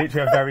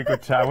 Literally a very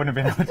good teacher. I wouldn't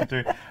have been able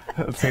to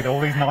see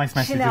all these nice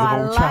messages have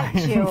all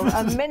changed. You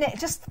a minute,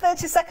 just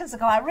 30 seconds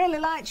ago, I really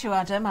liked you,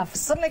 Adam. I've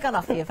suddenly gone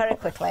off you very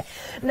quickly.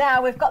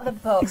 Now, we've got the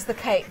books, the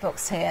cake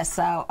books here,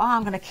 so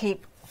I'm going to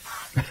keep...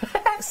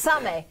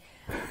 Sammy,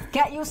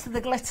 get used to the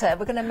glitter.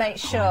 We're going to make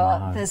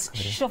sure there's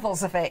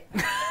shovels of it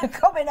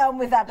coming home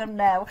with Adam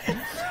now.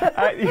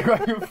 You've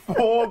got your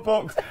 4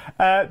 books.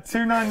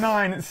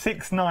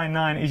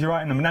 299699 is your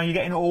item number. Now you're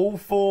getting all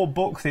 4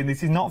 books in.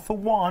 This is not for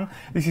one.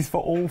 This is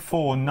for all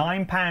 4.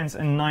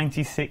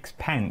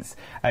 £9.96.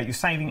 You're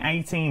saving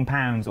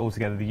 £18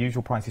 altogether. The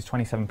usual price is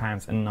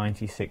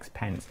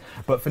 £27.96.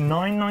 But for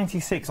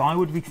 £9.96, I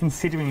would be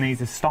considering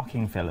these as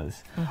stocking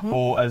fillers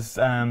or as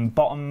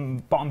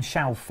bottom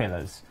shelf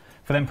fillers.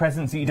 For them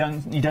presents that you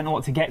don't know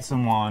what to get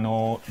someone,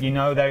 or you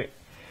know they're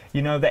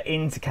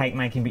into cake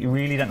making, but you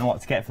really don't know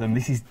what to get for them.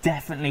 This is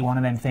definitely one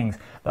of them things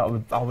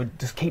that I would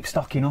just keep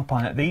stocking up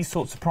on at these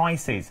sorts of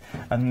prices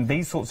and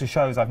these sorts of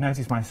shows. I've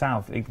noticed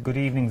myself, good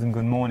evenings and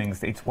good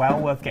mornings, it's well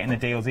worth getting the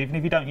deals, even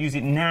if you don't use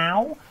it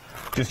now.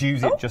 just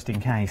use it just in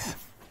case.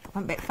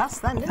 Went a bit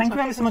fast then, didn't Thank I?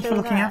 you ever so much for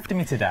looking after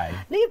me today.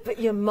 No, but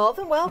you're more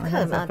than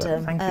welcome,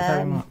 Adam. Thank you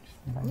very much.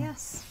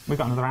 Yes. We've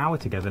got another hour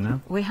together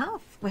now. We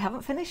have. We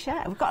haven't finished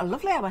yet. We've got a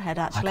lovely hour ahead,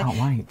 actually. I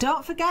can't wait.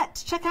 Don't forget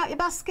to check out your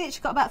baskets.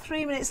 You've got about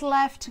 3 minutes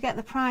left to get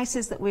the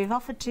prices that we've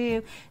offered to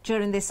you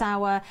during this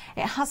hour.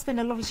 It has been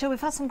a lovely show. We've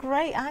had some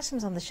great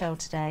items on the show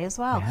today as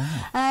well.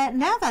 Yeah.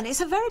 Now then,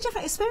 it's a very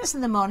different experience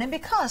in the morning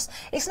because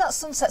it's not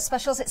sunset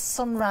specials, it's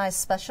sunrise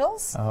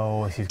specials.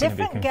 Oh, this is going to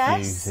be Different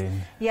guests.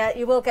 confusing. Yeah,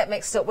 you will get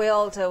mixed up. We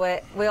all do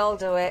it. We all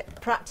do it.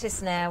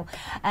 Practice now.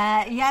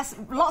 Yes,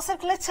 lots of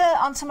glitter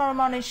on tomorrow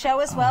morning's show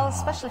as well,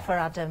 especially for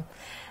Adam.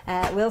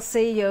 We'll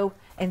see you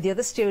in the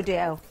other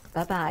studio.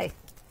 Bye-bye.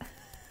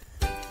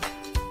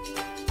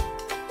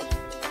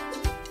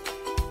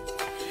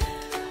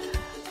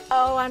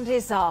 Oh, and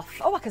he's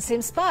off. Oh, I can see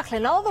him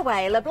sparkling all the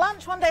way.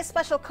 LeBlanche One Day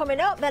Special coming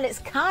up, then it's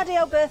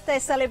cardio birthday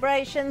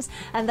celebrations,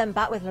 and then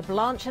back with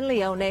LeBlanche and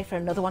Leonie for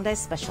another One Day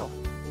Special.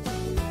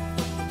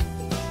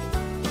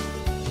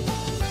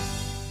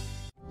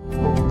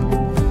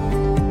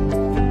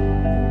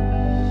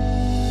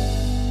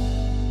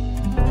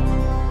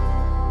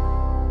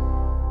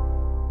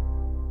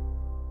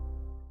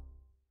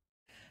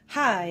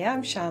 Hi,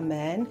 I'm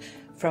Charmaine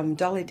from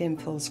Dolly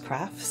Dimples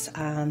Crafts,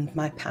 and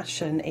my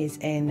passion is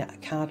in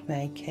card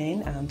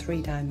making and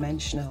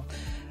three-dimensional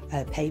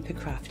paper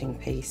crafting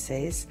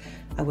pieces.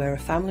 We're a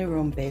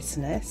family-run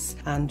business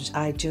and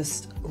I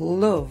just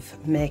love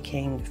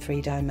making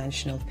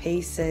three-dimensional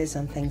pieces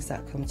and things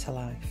that come to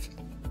life.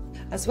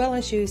 As well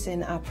as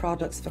using our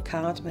products for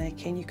card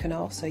making, you can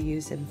also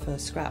use them for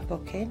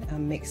scrapbooking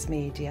and mixed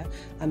media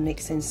and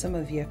mixing some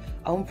of your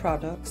own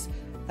products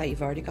that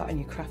you've already got in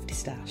your crafty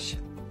stash.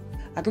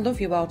 I'd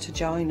love you all to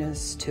join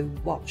us to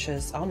watch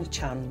us on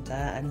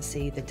Hochanda and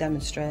see the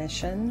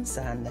demonstrations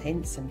and the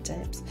hints and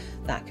tips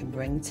that I can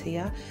bring to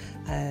you.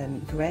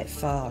 Great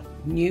for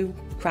new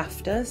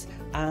crafters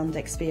and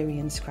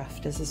experienced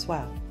crafters as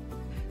well.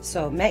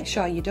 So make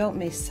sure you don't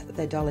miss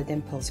the Dolly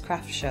Dimples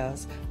craft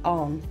shows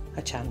on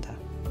Hochanda.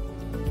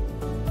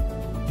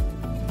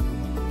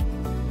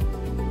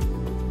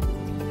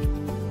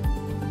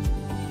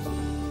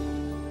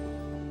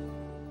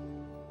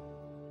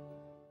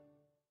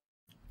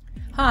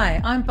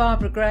 Hi, I'm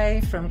Barbara Gray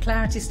from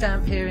Clarity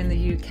Stamp here in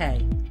the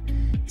UK.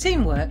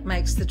 Teamwork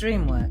makes the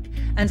dream work,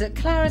 and at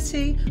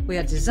Clarity we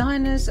are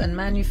designers and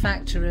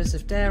manufacturers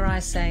of, dare I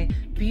say,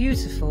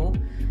 beautiful,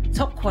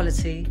 top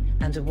quality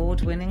and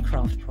award-winning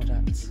craft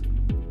products.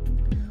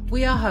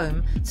 We are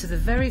home to the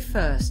very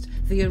first,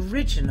 the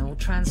original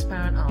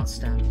transparent art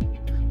stamp.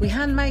 We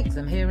hand make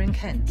them here in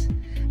Kent,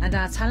 and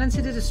our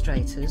talented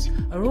illustrators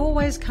are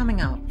always coming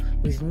up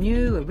with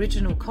new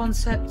original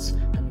concepts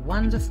and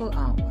wonderful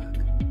artwork.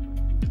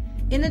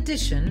 In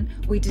addition,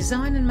 we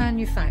design and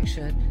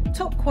manufacture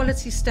top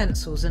quality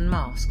stencils and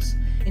masks.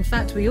 In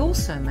fact, we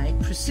also make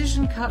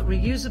precision cut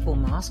reusable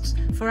masks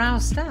for our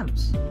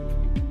stamps.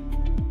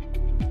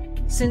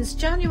 Since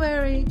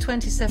January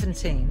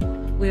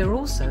 2017, we are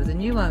also the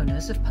new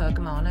owners of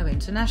Pergamano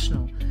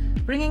International,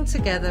 bringing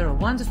together a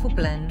wonderful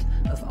blend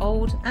of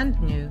old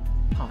and new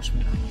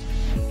parchment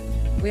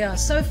art. We are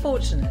so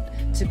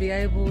fortunate to be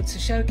able to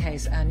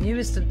showcase our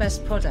newest and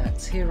best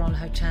products here on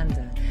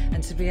Hochanda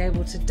and to be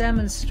able to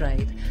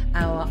demonstrate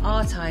our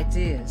art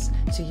ideas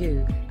to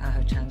you, our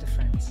Hochanda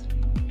friends.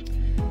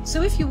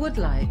 So if you would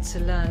like to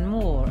learn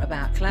more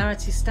about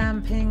Clarity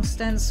stamping,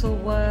 stencil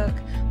work,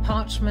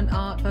 parchment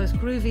art, both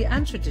groovy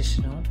and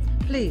traditional,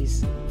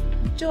 please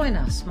join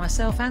us,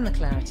 myself and the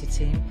Clarity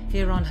team,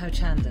 here on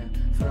Hochanda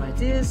for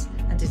ideas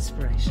and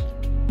inspiration.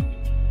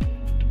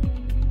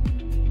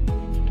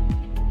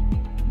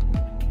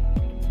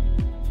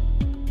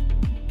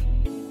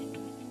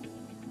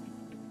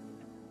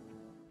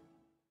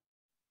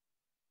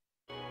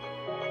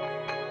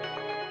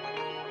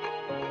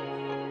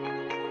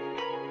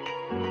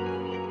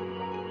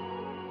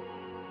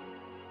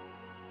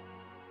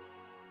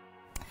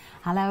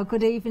 Hello,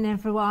 good evening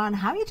everyone.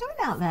 How are you doing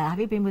out there? Have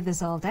you been with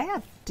us all day?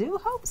 I do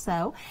hope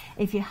so.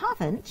 If you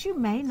haven't, you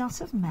may not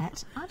have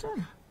met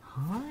Adam.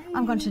 Hi.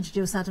 I'm going to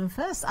introduce Adam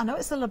first. I know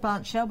it's the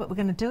LeBlanche show, but we're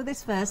going to do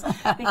this first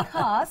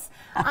because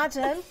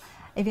Adam,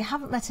 if you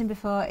haven't met him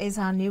before, is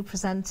our new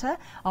presenter,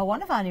 or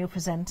one of our new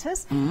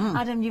presenters.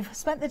 Adam, you've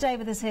spent the day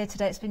with us here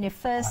today. It's been your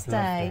first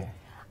day.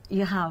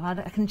 You have. I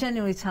can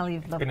genuinely tell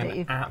you've loved it. It's been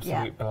an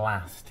absolute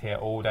blast here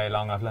all day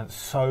long. I've learnt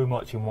so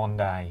much in one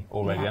day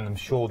already, and I'm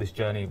sure this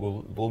journey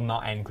will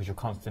not end because you're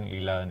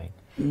constantly learning.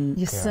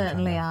 You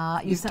certainly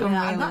are. You certainly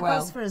are. And that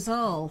goes for us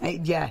all.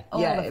 Yeah,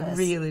 it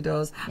really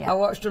does. I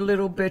watched a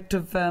little bit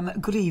of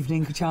Good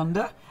Evening,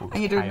 Hochanda, and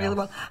you're doing really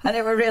well. And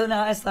it was really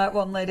nice. That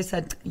one lady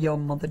said, your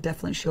mother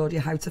definitely showed you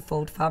how to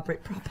fold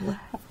fabric properly.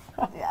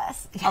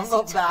 Yes. I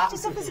love that.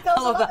 Just obviously goes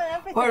along with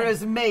everything.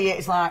 Whereas me,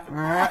 it's like,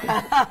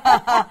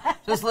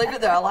 just leave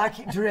it there. I like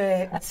it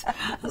draped.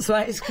 That's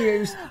my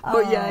excuse.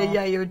 But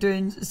yeah, you're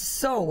doing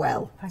so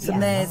well. It's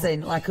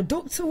amazing. Like a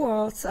duck to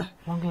water.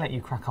 I'm going to let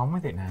you crack on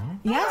with it now.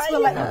 Yes,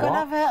 we'll let you go and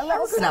have a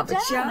little sit have a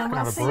down chat. and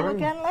we'll see you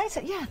again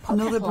later. Yeah, put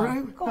Another kettle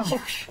on. brew.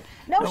 Gosh.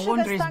 No sugars,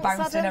 wonder he's thanks,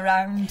 bouncing Adam.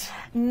 around.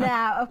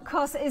 Now, of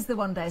course, it is the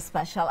one-day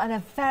special and a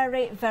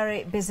very,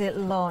 very busy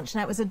launch.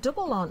 Now, it was a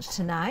double launch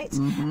tonight,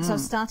 so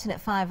starting at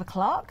 5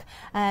 o'clock.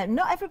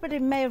 Not everybody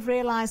may have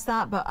realised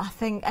that, but I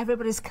think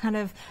everybody's kind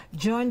of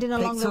joined in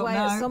along the way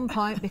at some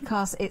point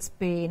because it's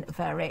been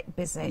very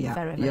busy,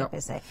 very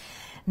busy.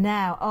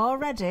 Now,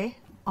 already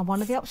on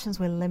one of the options,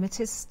 we're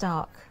limited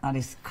stock. That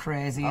is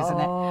crazy, isn't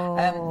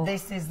it?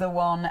 This is the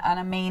one, and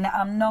I mean,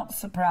 I'm not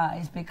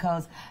surprised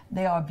because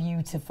they are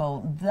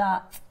beautiful.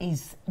 That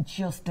is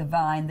just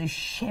divine. The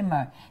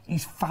shimmer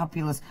is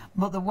fabulous.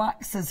 But the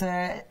waxes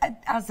are,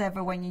 as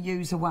ever, when you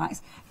use a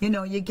wax, you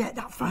know, you get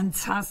that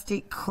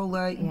fantastic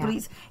colour,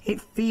 but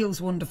it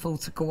feels wonderful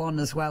to go on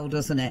as well,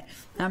 doesn't it?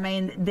 I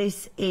mean,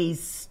 this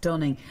is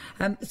stunning.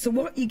 So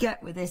what you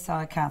get with this,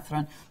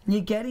 Catherine, you're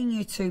getting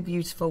your 2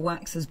 beautiful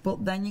waxes,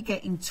 but then you're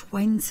getting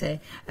 20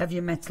 of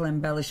your metal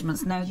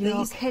embellishments. Now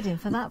You're kidding,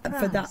 for that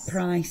price? For that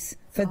price.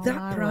 For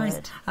that price.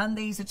 Would. And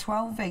these are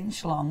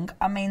 12-inch long.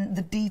 I mean,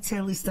 the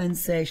detail is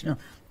sensational.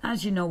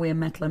 As you know, with a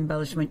metal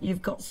embellishment,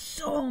 you've got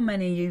so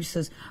many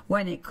uses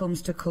when it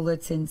comes to colour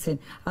tinting.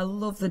 I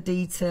love the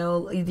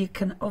detail. You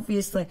can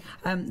obviously,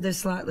 they're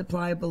slightly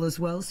pliable as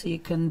well, so you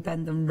can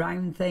bend them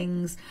round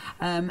things.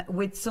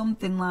 With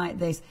something like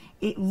this,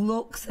 it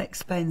looks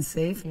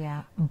expensive,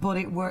 but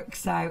it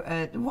works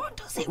out. What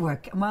does it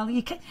work? Well,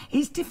 you can.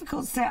 It's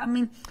difficult to say. I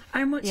mean,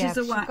 how much is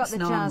a wax normally? You've got the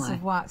jars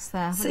of wax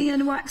there. See, a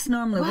wax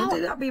normally,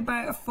 would that be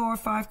about a 4 or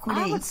 5 quid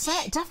each? I would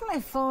say definitely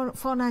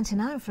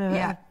 $4.99 for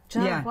a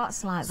jar of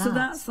wax like that. So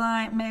that's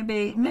like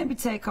maybe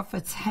take off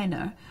a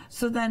tenner.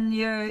 So then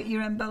your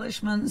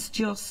embellishments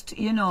just,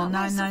 you know,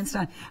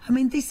 $9.99. I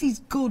mean, this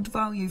is good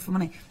value for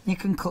money. You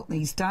can cut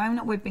these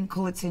down. We've been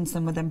colour tinting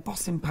them with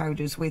embossing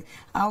powders, with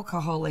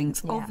alcohol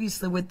inks,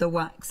 obviously with the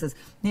waxes,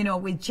 you know,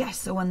 with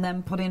gesso, and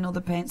then putting other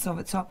paints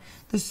over the top.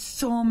 There's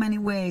so many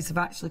ways of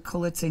actually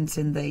colour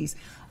tinting these.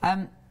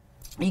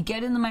 You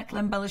get in the metal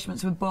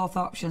embellishments with both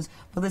options,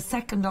 but the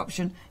second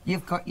option,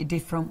 you've got your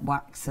different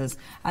waxes.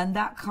 And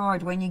that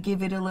card, when you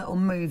give it a little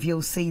move,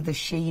 you'll see the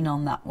sheen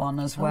on that one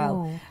as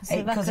well.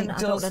 Because it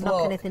does look...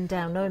 knock anything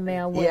down, knowing me,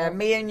 I will. Yeah,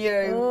 me and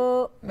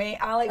you. Me,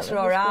 Alex are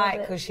all right,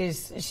 because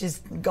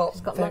she's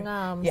got long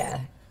arms.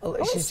 Yeah,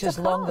 she's just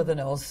longer than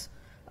us.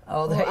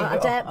 Oh, there you go. I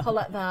don't pull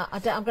at that.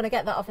 I'm going to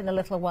get that off in a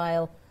little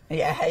while.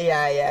 Yeah.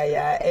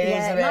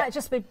 It might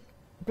just be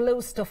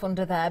blue stuff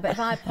under there, but if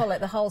I pull it,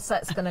 the whole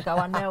set's going to go.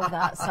 I know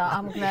that, so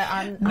I'm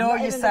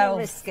not even going to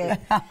risk it.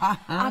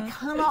 I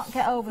cannot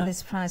get over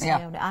this price,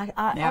 Naomi. I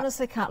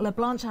honestly can't.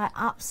 LeBlanc, I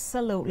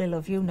absolutely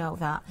love. You know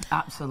that.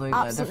 Absolutely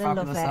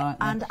Love it.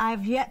 And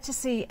I've yet to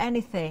see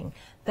anything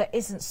that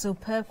isn't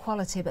superb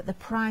quality, but the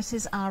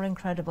prices are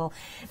incredible.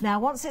 Now,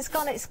 once it's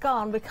gone, it's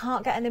gone. We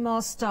can't get any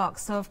more stock,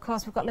 so of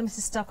course we've got limited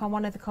stock on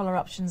one of the colour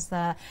options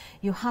there.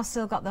 You have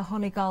still got the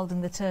honey gold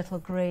and the turtle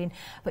green,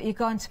 but you're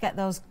going to get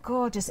those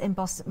gorgeous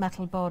embossed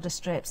metal border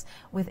strips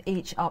with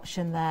each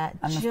option there.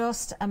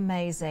 Just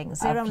amazing.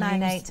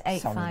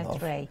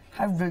 098853.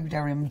 How rude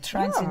I am.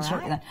 Trying to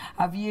interrupt you.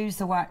 I've used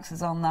the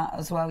waxes on that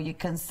as well. You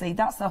can see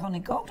that's the honey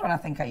gold one I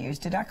think I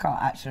used. I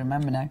can't actually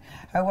remember now.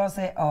 How was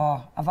it?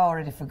 Oh, I've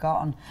already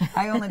forgotten.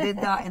 I only did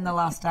that in the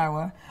last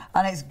hour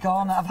and it's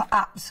gone. I've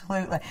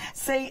absolutely...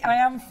 See, I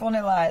am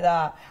funny like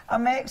that. I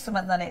make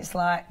something, then it's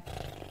like...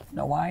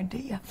 No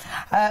idea.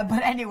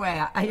 But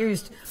anyway, I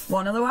used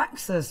one of the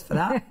waxes for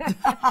that.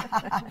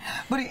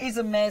 But it is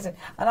amazing.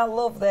 And I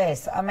love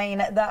this. I mean,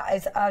 that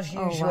is, as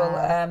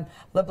usual,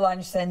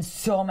 LeBlanc sends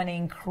so many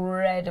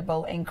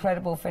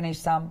incredible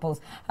finished samples.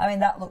 I mean,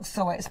 that looks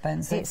so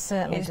expensive. It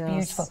certainly does. It's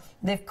beautiful.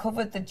 They've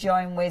covered the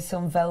join with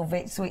some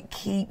velvet, so it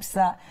keeps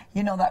that,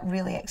 you know, that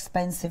really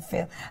expensive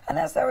feel. And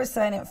as I was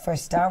saying at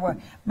first hour,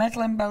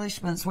 metal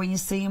embellishments, when you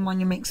see them on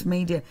your mixed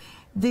media,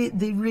 they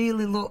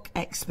really look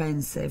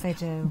expensive. They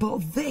do.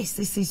 But this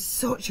is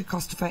such a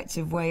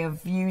cost-effective way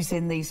of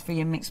using these for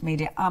your mixed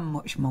media and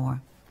much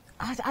more.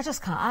 I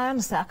just can't. I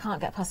honestly, I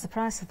can't get past the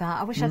price of that.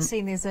 I wish I'd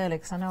seen these early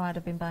because I know I'd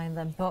have been buying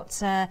them. But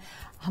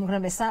I'm going to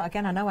miss out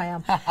again. I know I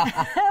am.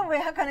 We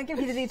are going to give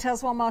you the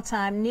details one more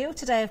time. New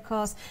today, of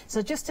course.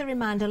 So just a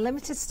reminder,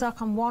 limited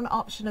stock on one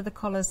option of the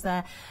colours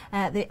there.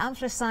 The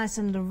anthracite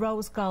and the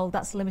rose gold,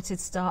 that's limited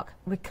stock.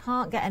 We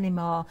can't get any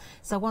more.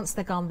 So once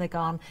they're gone, they're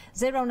gone.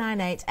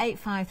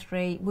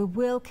 098853. We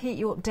will keep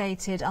you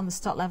updated on the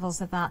stock levels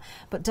of that.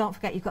 But don't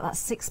forget, you've got that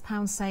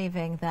 £6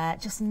 saving there.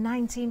 Just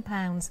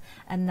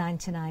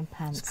 £19.99.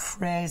 It's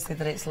crazy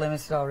that it's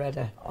limited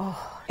already.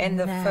 Oh, in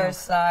the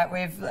first site,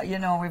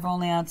 we've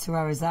only had 2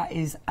 hours. That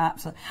is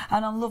absolute,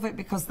 and I love it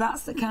because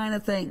that's the kind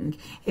of thing.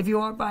 If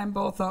you are buying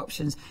both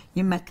options,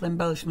 your metal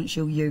embellishments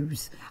you'll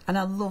use, and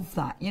I love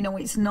that. You know,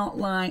 it's not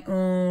like,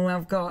 oh,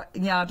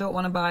 I don't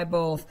want to buy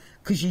both,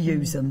 because you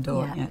use them,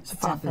 don't you? It's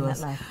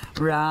fabulous.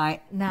 Definitely.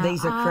 Right, now,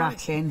 these are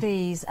cracking.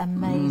 These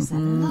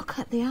amazing. Look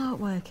at the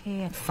artwork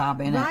here. Fab,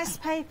 innit? Rice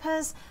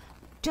papers,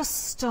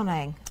 just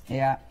stunning.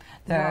 Yeah.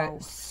 They're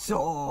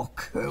so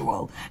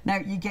cool. Now,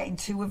 you're getting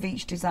 2 of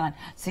each design.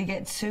 So you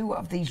get 2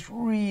 of these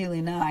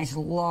really nice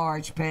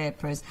large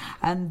papers,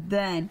 and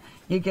then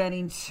you're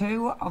getting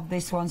 2 of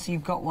this one. So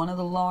you've got one of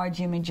the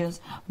large images,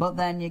 but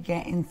then you're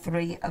getting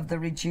 3 of the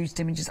reduced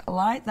images. I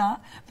like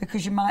that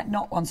because you might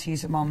not want to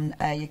use them on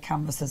your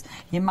canvases.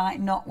 You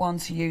might not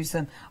want to use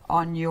them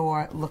on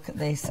your, look at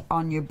this,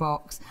 on your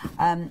box.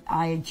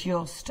 I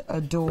just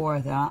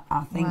adore that.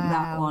 I think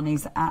that one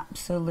is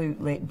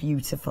absolutely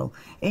beautiful.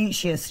 Ain't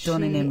she a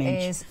stunning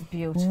image? She is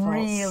beautiful.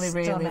 Really,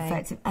 really stunning.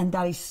 effective. And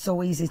that is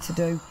so easy to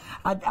do.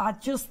 I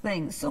just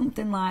think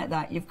something like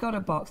that, you've got a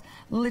box,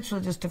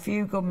 literally just a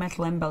few good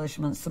metal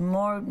embellishments, some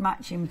more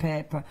matching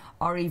paper,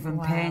 or even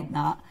paint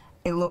that.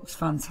 It looks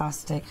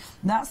fantastic.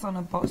 That's on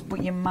a box,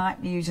 but you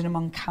might be using them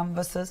on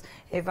canvases.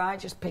 If I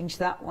just pinch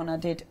that one I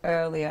did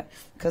earlier,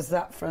 because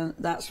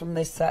that's from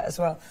this set as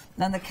well.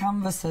 Then the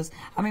canvases,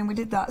 I mean, we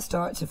did that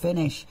start to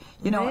finish,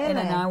 you know, in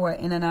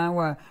an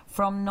hour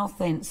from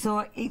nothing.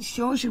 So it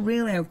shows you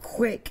really how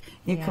quick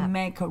you can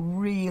make a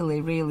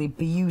really, really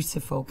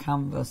beautiful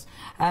canvas.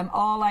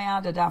 All I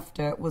added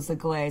after was the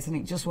glaze, and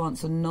it just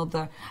wants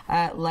another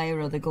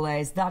layer of the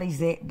glaze. That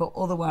is it, but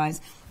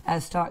otherwise,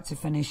 start to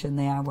finish in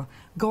the hour.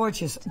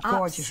 Gorgeous,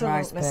 gorgeous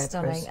rice papers.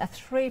 Stunning. A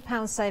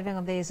 £3 saving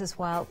on these as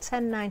well.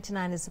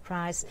 £10.99 is the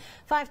price.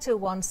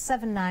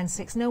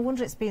 521796. No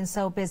wonder it's been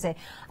so busy.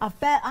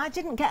 I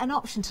didn't get an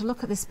option to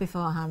look at this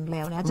beforehand,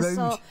 Leonie. I just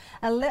saw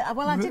a little.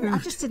 Well, I didn't. I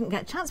just didn't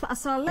get a chance. But I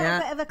saw a little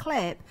bit of a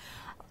clip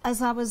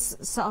as I was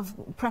sort of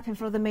prepping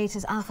for other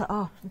meetings. I thought,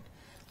 oh.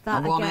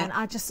 That again,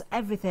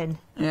 everything.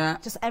 Yeah.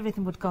 Just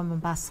everything would come in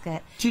a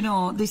basket. Do you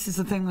know, this is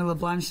the thing with La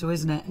Blanche though,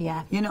 isn't it?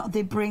 Yeah. You know,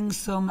 they bring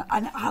some,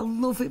 and I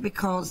love it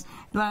because,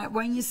 like,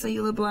 when you see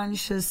La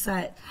Blanche's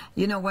set,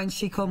 you know, when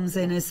she comes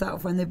in and sort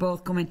of when they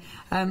both come in,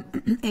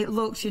 it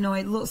looks, you know,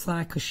 it looks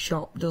like a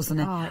shop, doesn't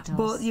it? Oh, it does.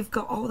 But you've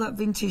got all that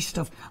vintage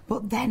stuff,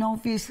 but then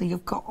obviously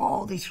you've got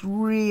all this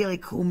really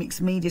cool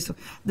mixed media stuff.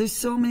 There's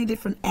so many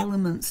different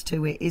elements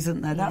to it, isn't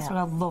there? That's what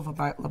I love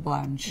about La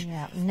Blanche.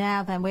 Yeah.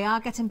 Now then, we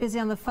are getting busy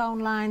on the phone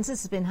line. This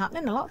has been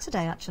happening a lot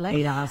today, actually.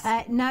 It has.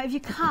 Now, if you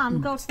can,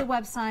 go to the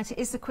website. It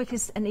is the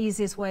quickest and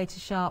easiest way to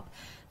shop.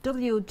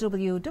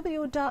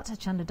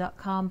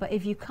 www.hochanda.com. But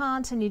if you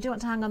can't and you don't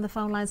want to hang on the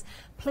phone lines,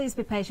 please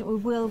be patient. We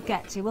will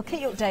get to you. We'll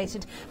keep you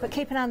updated, but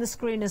keep an eye on the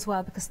screen as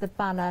well, because the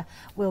banner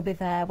will be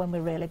there when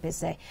we're really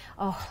busy.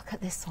 Oh, look at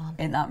this one.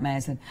 Isn't that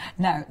amazing?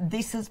 Now,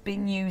 this has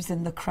been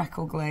using the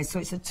crackle glaze. So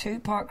it's a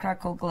 2-part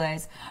crackle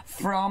glaze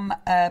from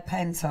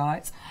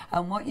Pentart.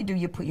 And what you do,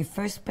 you put your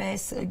first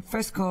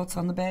coat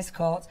on the base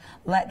coat,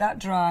 let that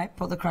dry,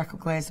 put the crackle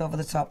glaze over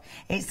the top.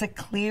 It's a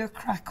clear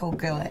crackle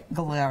glaze.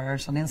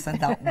 I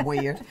said that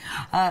weird.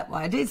 Well,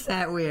 I did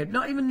say it weird,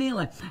 not even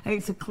nearly.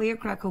 It's a clear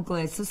crackle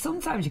glaze, so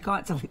sometimes you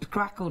can't tell if it's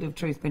crackled, if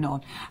truth be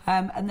known.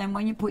 And then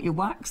when you put your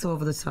wax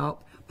over the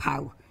top,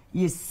 pow,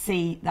 you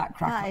see that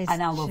crackle,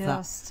 and I love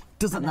that.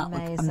 Doesn't that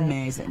look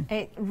amazing?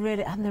 It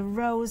really, and the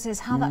roses,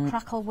 how that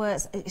crackle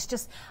works, it's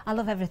just, I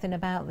love everything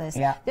about this.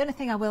 Yeah. The only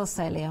thing I will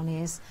say,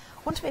 Leonie, is,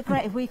 wouldn't it be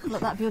great if we could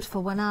look that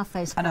beautiful when our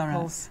face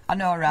crackles? I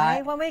know, right?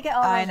 Hey, when we get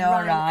all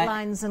those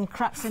lines and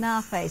cracks in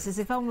our faces,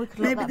 if only we could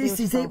look that beautiful. Maybe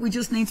this is it, we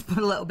just need to put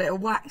a little bit of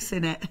wax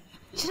in it.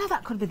 Do you know,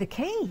 that could be the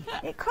key?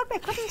 It could be,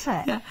 couldn't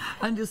it? Yeah,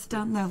 and just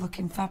stand there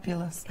looking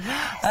fabulous.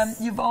 Yes.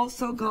 You've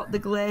also got the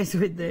glaze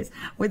with this,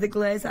 with the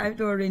glaze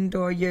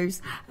outdoor-indoor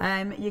use.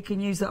 You can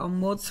use it on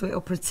wood, so it'll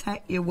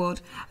protect your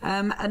wood.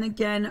 And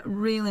again,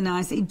 really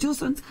nice. It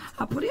doesn't,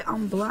 I put it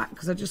on black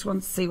because I just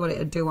want to see what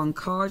it'd do on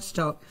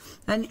cardstock.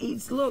 And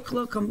it's, look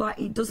on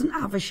black, it doesn't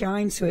have a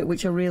shine to it,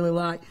 which I really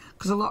like,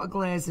 because a lot of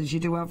glazes,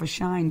 you do have a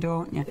shine,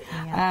 don't you?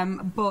 Yeah.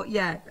 But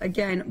yeah,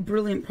 again,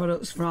 brilliant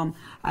products from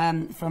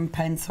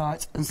Pentart.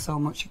 And so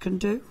much you can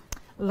do.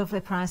 Lovely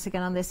price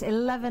again on this,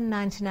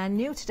 $11.99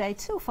 new today,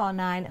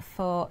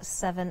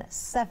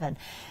 $249,477. Maybe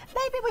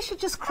we should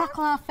just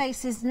crackle our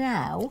faces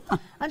now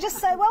and just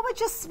say, well, we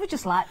just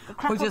like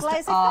crackle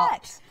glaze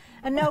effect.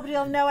 And nobody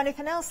will know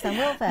anything else then,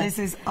 will they? This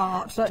is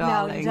art, but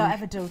darling. No, don't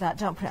ever do that.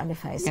 Don't put it on your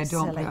face. Yeah, it's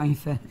don't silly. put it on your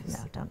face. No,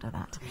 don't do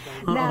that.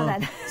 Now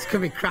then. It's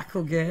going to be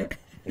Cracklegate.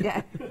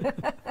 Yeah.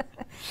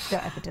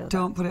 Don't ever do that.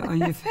 Don't put it on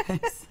your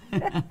face.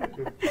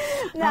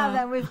 Now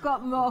then, we've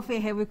got more for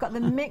you here. We've got the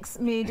mixed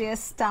media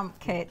stamp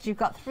kit. You've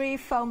got 3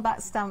 foam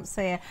back stamps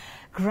here.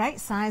 Great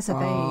size of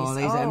these. Oh,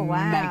 these are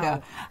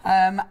wow.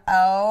 mega.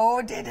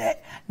 Oh, did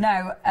it?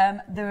 Now,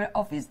 there are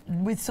obvious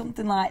with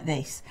something like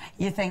this,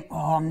 you think,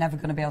 oh, I'm never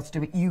going to be able to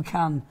do it. You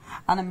can.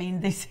 And I mean,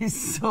 this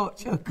is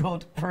such a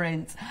good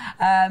print.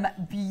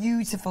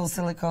 Beautiful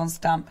silicone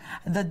stamp.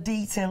 The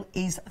detail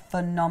is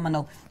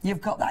phenomenal.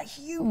 You've got that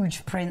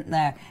huge print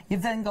there.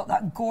 You've then got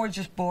that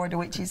gorgeous border,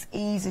 which is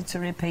easy to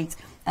repeat.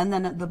 And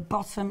then at the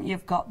bottom,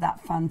 you've got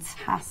that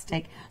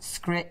fantastic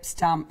script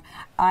stamp.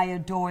 I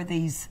adore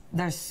these.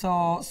 They're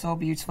so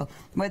beautiful.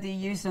 Whether you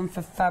use them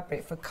for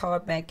fabric, for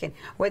card making,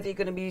 whether you're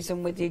going to be using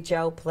them with your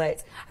gel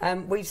plates.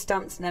 We've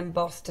stamped and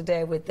embossed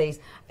today with these.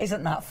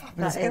 Isn't that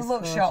fabulous? That it is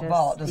looks gorgeous. shop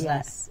bought, doesn't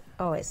Yes.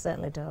 Oh, it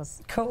certainly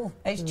does. Cool.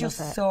 It's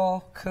just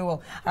so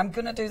cool. I'm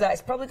going to do that.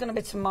 It's probably going to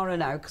be tomorrow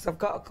now because I've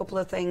got a couple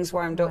of things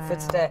wound up for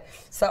today.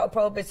 So it'll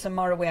probably be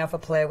tomorrow we have a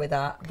play with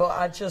that. But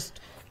I just...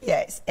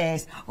 Yeah, it's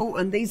ace. Oh,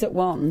 and these at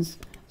ones.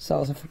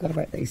 So I forgot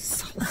about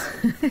these.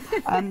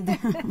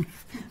 And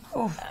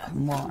oh,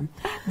 come on.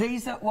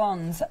 These at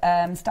ones,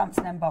 stamped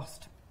and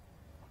embossed.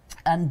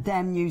 And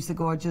then use the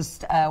gorgeous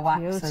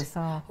waxes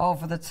Beautiful.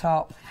 over the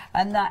top.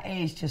 And that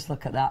is, just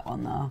look at that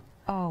one though.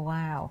 Oh,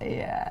 wow.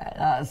 Yeah,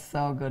 that's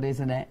so good,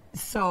 isn't it?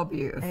 So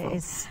beautiful. It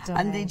is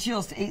stunning. And they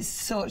just, it's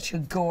such a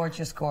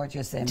gorgeous,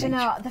 gorgeous image. Do you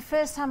know, the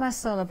first time I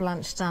saw the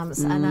blanche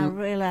stamps and I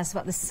realised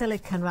about the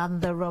silicone rather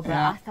than the rubber,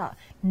 I thought,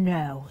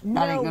 no ain't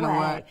gonna way.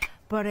 work.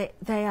 But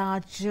they are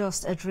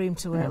just a dream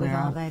to work with,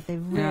 aren't they? They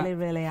really,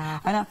 really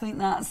are. And I think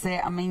that's it.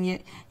 I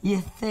mean, you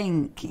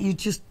think, you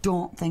just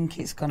don't think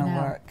it's going to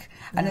work.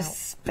 And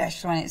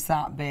especially when it's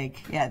that big.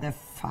 Yeah, they're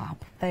fab.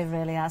 They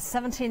really are.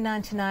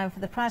 $17.99 for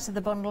the price of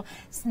the bundle.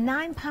 It's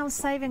 £9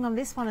 saving on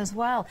this one as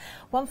well.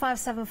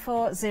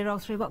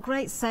 157403. What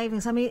great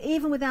savings. I mean,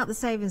 even without the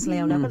savings,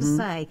 Leon, I've got to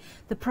say,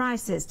 the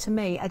prices, to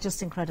me, are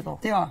just incredible.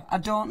 They are. I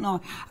don't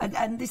know.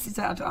 And this is,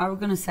 I was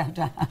going to say,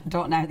 I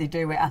don't know how they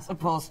do it, as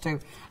opposed to,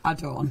 I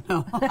don't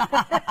know.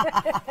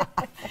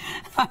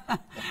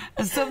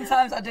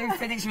 Sometimes I do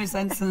finish my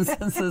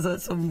sentences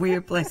at some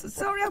weird places.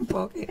 Sorry, I'm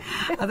poky.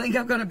 I think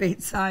I'm going to be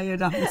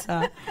tired, aren't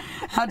I?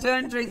 I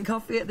don't drink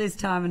coffee at this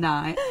time of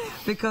night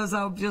because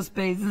I'll just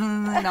be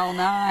all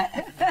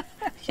night.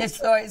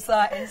 So it's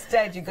like,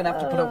 instead you're going to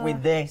have to put up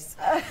with this.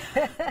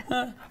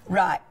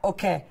 Right,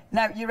 okay.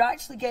 Now, you're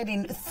actually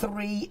getting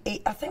 3,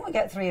 I think we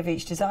get 3 of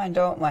each design,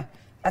 don't we?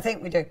 I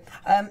think we do.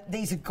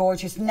 These are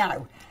gorgeous.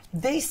 Now,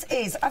 this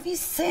is, have you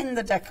seen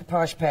the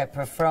decoupage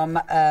paper from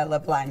La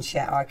Blanche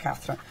yet, or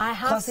Catherine? I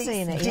have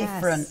seen it, It's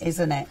different,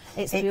 isn't it?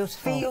 It's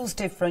beautiful. It feels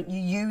different, you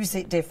use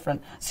it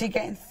different. So you're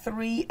getting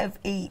 3 of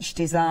each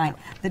design.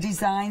 The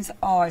designs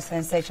are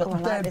sensational. Oh, I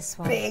like They're this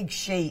one. big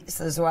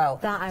sheets as well.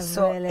 That I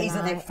so really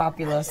isn't like. it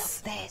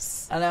fabulous? I love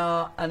this. I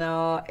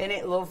know. Isn't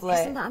it lovely?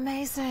 Isn't that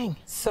amazing?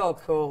 So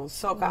cool,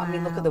 so cool. I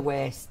mean, look at the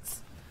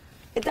waists.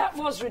 That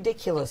was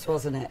ridiculous,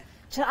 wasn't it?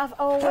 Do you know, I've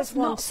always That's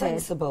not wanted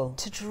sensible.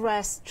 to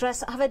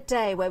have a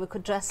day where we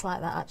could dress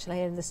like that, actually,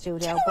 here in the studio.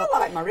 Do you know, I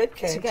like my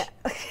ribcage.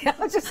 I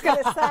was just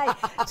going to say,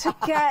 to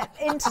get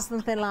into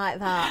something like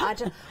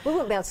that, we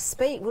wouldn't be able to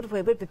speak, would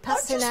we? We'd be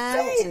passing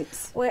out.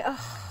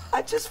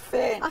 I just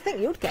faint. I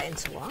think you'd get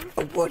into one.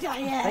 Would I?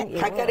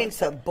 Yeah. I'd get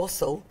into a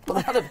bustle,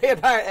 but that'd be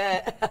about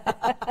it.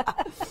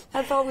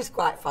 I've always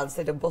quite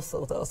fancied a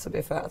bustle, though, to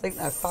be fair. I think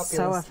they're fabulous.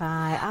 So have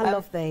I. I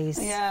love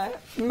these. Yeah,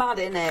 mad,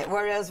 innit?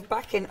 Whereas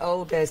back in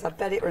old days, I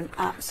bet it were an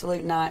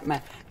absolute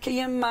nightmare. Can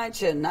you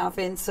imagine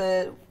having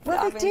to...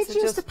 Well, they did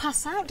used to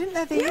pass out, didn't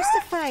they? They used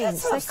to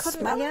faint. They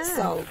couldn't,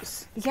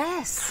 salts.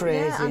 Yes.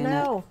 Crazy, yeah, I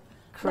know.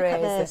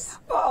 Crazy. Look at this.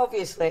 But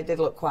obviously it did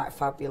look quite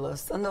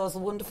fabulous. And those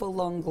wonderful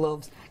long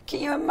gloves. Can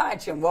you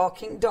imagine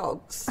walking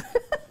dogs?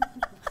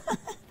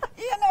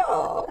 You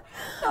know,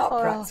 not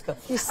practical.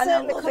 You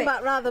certainly come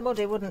back rather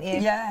muddy, wouldn't you?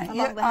 Yeah,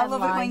 I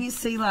love it when you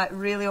see like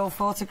really old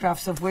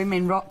photographs of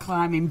women rock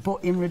climbing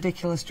but in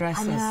ridiculous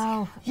dresses. I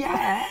know.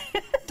 Yeah.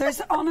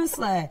 There's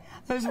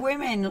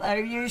women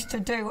who used to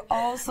do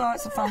all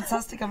sorts of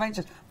fantastic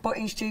adventures but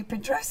in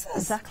stupid dresses.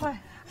 Exactly.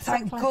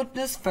 Thank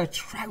goodness for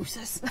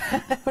trousers.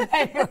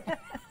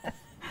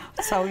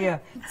 So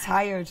you're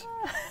tired.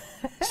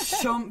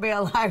 Shouldn't be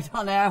allowed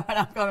on air when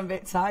I've got a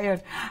bit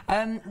tired.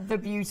 They're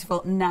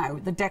beautiful. Now,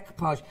 the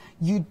decoupage,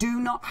 you do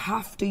not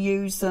have to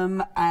use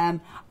them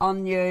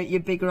on your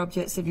bigger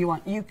objects if you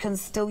want. You can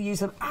still use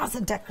them as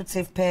a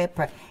decorative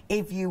paper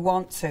if you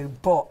want to,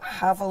 but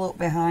have a look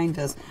behind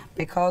us,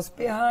 because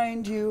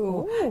behind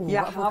you, you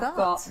have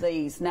got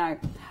these. Now,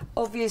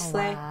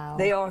 obviously,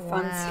 they are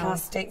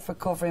fantastic for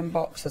covering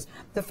boxes.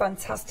 They're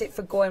fantastic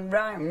for going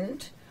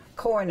round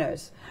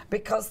corners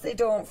because they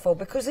don't fall,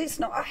 because it's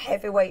not a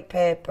heavyweight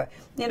paper.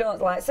 You know,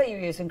 like say you're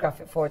using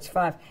Graphic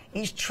 45,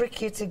 it's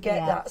trickier to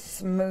get that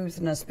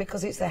smoothness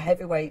because it's a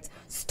heavyweight,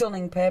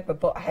 stunning paper,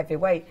 but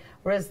heavyweight.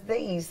 Whereas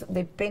these,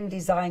 they've been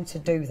designed to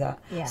do that.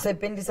 So they've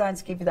been designed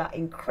to give you that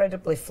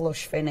incredibly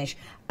flush finish,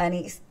 and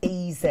it's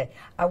easy.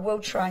 I will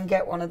try and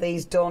get one of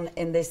these done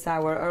in this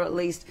hour, or at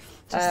least,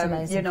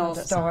 you know,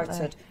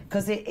 started,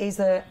 because it is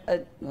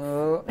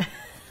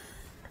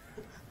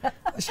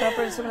Shall I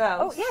bring something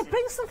else? Oh, yeah,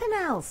 bring something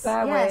else.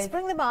 Yes,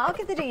 bring them on. I'll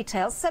give the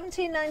details.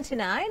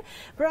 $17.99.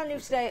 Brand new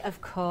today,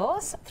 of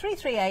course.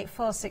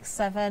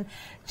 338467.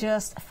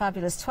 Just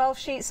fabulous. 12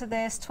 sheets of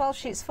this. 12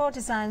 sheets, 4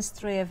 designs,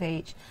 3 of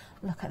each.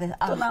 Look at this.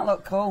 Doesn't that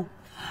look cool?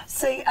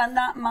 See, and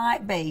that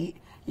might be,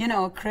 you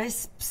know,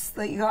 crisps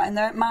that you got in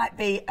there. It might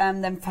be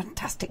them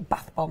fantastic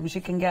bath bombs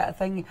you can get a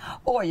thing,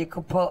 or you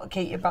could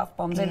keep your bath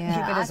bombs in.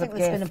 I think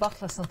there's been a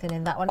bottle or something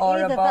in that one. Or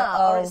either that,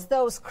 or it's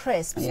those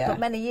crisps, but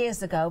many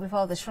years ago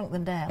before they shrunk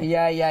them down.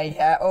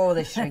 Yeah. Oh,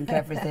 they shrink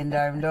everything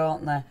down,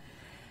 don't they?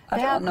 I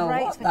don't know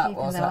what that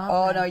was.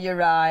 Oh no, you're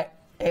right.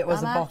 It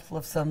was a bottle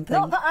of something.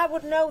 Not that I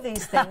would know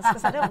these things,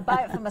 because I don't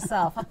buy it for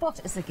myself. I bought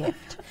it as a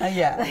gift.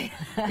 Yeah,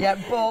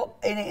 but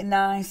in it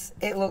nice.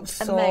 It looks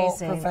so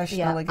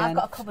professional again. I've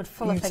got a cupboard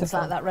full of things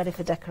like that ready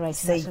for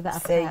decorating. That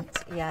I've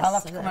kept. Yes, I'll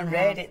have to come and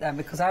raid it then,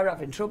 because I'm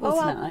having trouble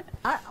tonight.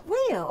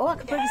 Will you? Oh, I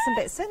could bring you some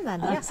bits in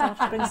then. Yes, I'll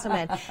have to bring some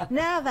in.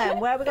 Now then,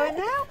 where are we going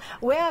now?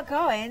 We are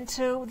going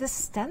to the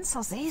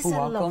stencils. These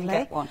are lovely. I'll go and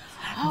get one.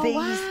 Oh,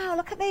 wow,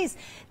 look at these.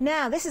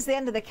 Now, this is the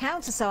end of the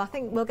counter, so I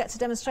think we'll get to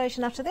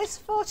demonstration after this.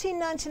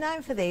 $14.99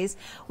 for these.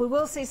 We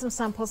will see some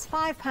samples.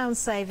 £5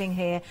 saving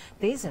here.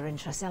 These are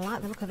interesting. I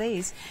like the look of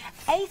these.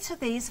 8 of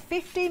these,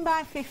 15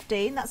 by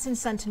 15. That's in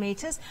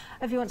centimetres.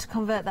 If you want to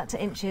convert that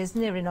to inches,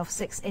 near enough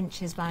 6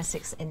 inches by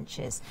 6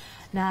 inches.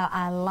 Now,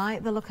 I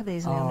like the look of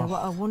these, Leonie.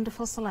 What a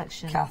wonderful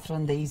selection.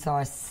 Catherine, these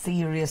are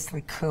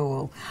seriously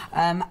cool.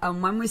 And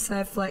when we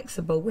say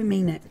flexible, we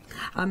mean it.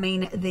 I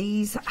mean,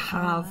 these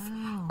have...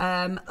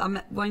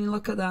 when you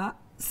look at that,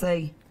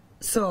 see,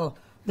 so...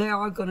 They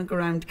are going to go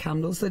around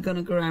candles, they're going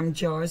to go around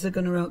jars, they're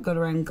going to go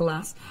around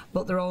glass,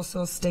 but they're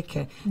also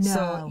sticky.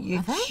 So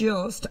you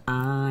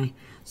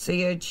so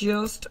you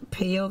just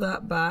peel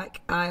that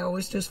back. I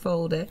always just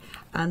fold it,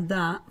 and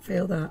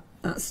feel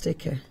that's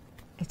sticky.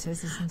 It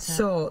is, isn't it?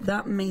 So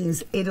that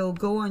means it'll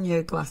go on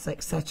your glass,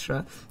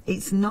 etc.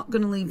 It's not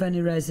going to leave any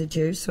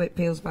residue, so it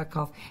peels back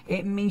off.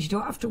 It means you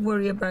don't have to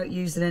worry about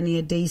using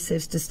any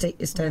adhesives to stick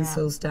your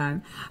stencils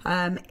down.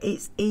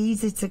 It's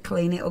easy to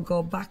clean. It'll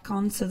go back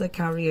onto the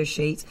carrier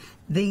sheet.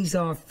 These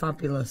are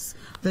fabulous.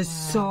 They're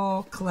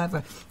so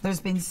clever. There's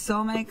been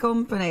so many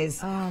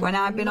companies when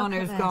I've been on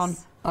who've gone,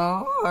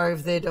 oh,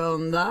 have they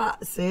done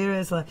that?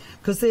 Seriously.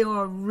 Because they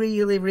are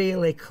really,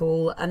 really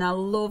cool. And I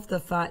love the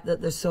fact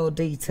that they're so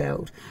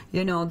detailed.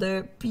 You know,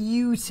 they're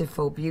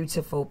beautiful,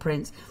 beautiful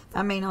prints.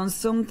 I mean, on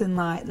something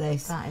like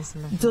this, that is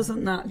lovely.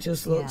 Doesn't that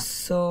just look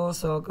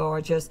so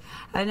gorgeous?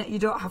 And you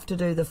don't have to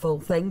do the full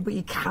thing, but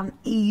you can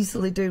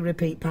easily do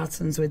repeat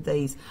patterns with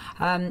these.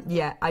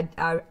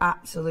 I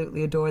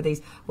absolutely adore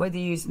these. Whether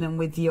you're using them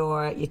with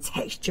your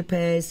texture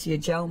paste, your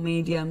gel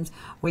mediums,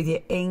 with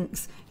your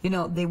inks, you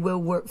know, they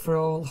will work for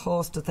a whole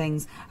host of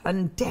things,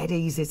 and dead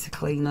easy to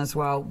clean as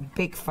well.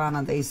 Big fan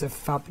of these, are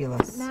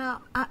fabulous.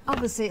 Now,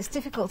 obviously, it's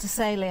difficult to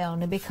say,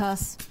 Leonie,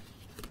 because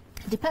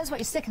it depends what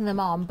you're sticking them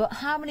on, but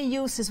how many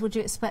uses would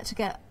you expect to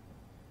get?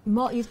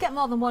 You'd get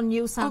more than one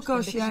use out of them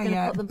because you're going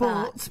to put them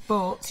back.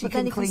 But you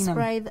can clean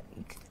them.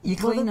 You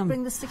clean them.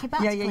 Bring the sticky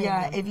back.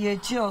 Yeah. If you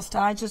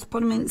I just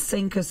put them in the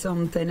sink or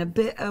something, a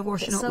bit of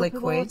washing up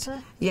liquid.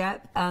 Water.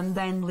 And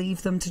then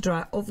leave them to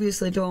dry.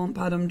 Obviously, don't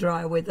pad them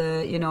dry with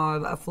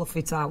a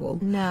fluffy towel.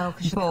 No,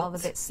 because you get all the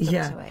bits stuck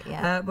to it.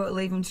 Yeah. But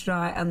leave them to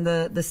dry, and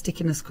the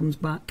stickiness comes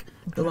back.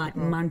 They're like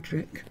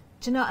magic.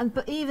 Do you know,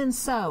 but even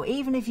so,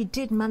 even if you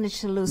did manage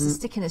to lose the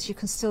stickiness, you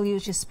can still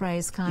use your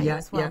sprays, can't you,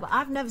 as well? But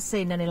I've never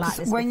seen any like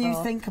this when before.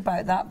 You think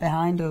about that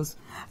behind us,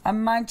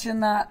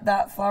 imagine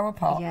that flower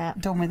pot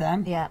done with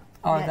them.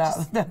 Or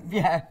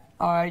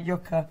or a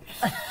yucca.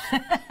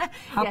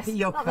 Happy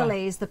yucca. Not the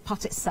leaves, the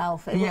pot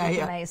itself. It would be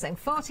amazing.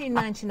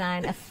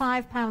 $14.99, a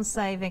 £5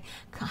 saving.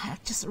 I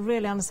just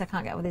really, honestly, I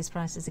can't get with these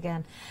prices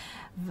again.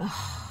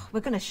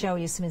 We're going to show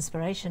you some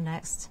inspiration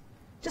next,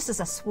 just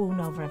as I swoon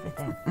over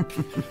everything.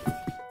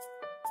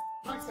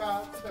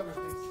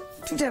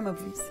 To demo,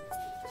 please.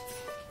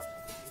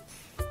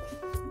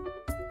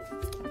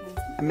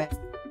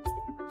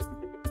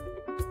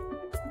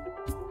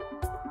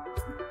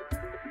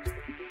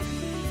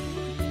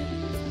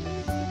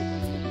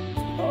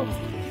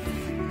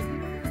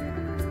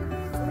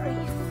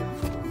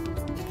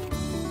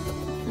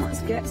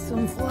 Let's get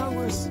some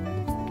flowers.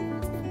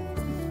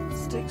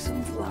 Stick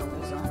some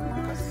flowers on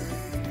that.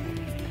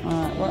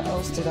 Alright, what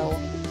else did I want?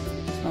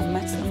 Some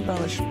metal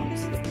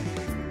embellishments.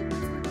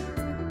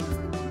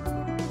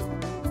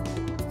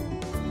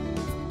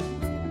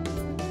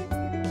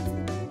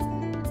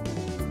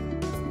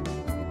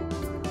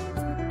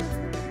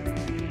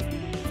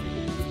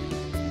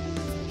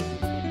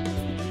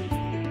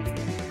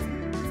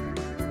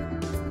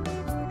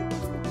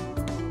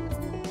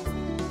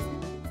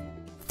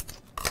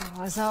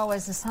 Oh, as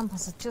always, the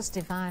samples are just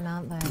divine,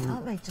 aren't they?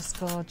 Aren't they just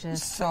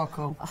gorgeous? So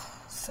cool.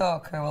 So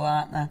cool,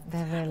 aren't they?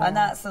 They really and are.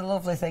 That's the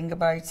lovely thing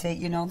about it.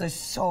 You know, there's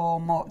so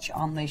much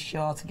on this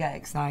show to get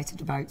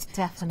excited about.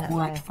 Definitely.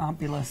 Quite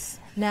fabulous.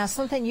 Now,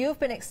 something you've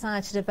been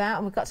excited about,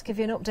 and we've got to give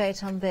you an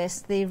update on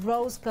this, the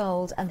rose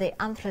gold and the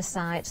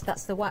anthracite,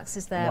 that's the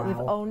waxes there. Wow.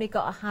 We've only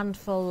got a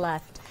handful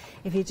left.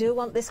 If you do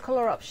want this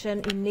colour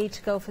option, you need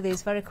to go for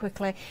these very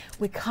quickly.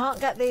 We can't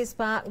get these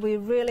back. We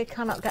really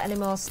cannot get any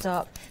more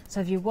stock.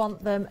 So if you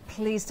want them,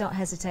 please don't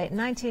hesitate.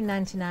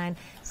 $19.99,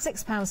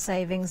 £6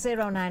 savings,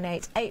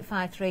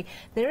 098853.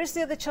 There is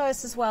the other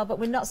choice as well, but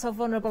we're not so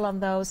vulnerable on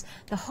those.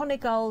 The honey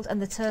gold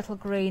and the turtle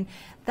green.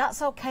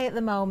 That's okay at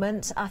the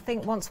moment. I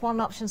think once one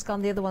option's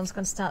gone, the other one's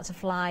going to start to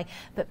fly.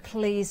 But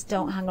please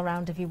don't hang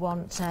around if you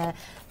want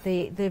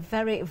the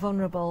very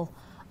vulnerable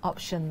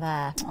option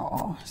there.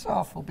 Oh, it's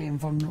awful being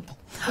vulnerable.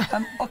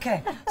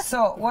 Okay,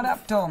 so what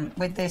I've done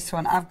with this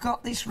one, I've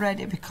got this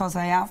ready because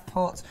I have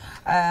put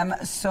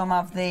some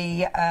of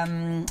the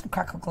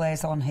crackle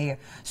glaze on here.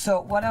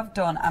 So what I've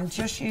done, I'm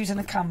just using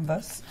a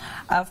canvas.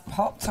 I've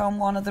popped on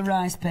one of the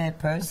rice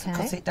papers,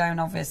 cut it down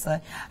obviously,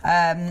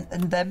 and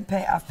then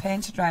I've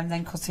painted around,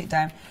 then cut it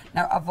down.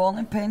 Now I've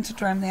only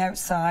painted around the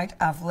outside,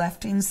 I've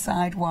left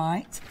inside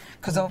white,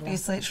 because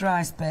obviously it's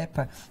rice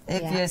paper.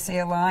 If you see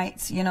a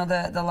light, you know,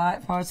 the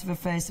light part of a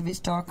face, if it's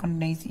dark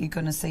underneath, you're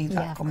going to see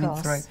that coming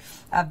through.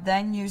 I've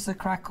then used the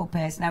crackle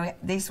paste. Now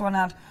this one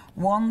had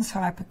one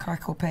type of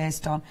crackle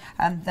paste on,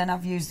 and then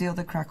I've used the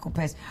other crackle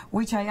paste,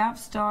 which I have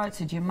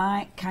started.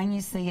 Can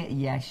you see it?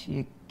 Yes,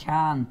 you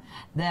can.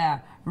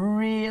 There,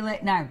 really.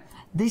 Now,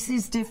 this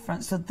is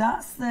different. So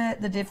that's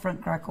the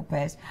different crackle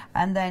paste.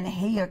 And then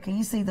here, can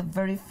you see the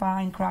very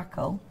fine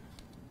crackle?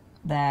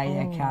 There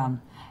you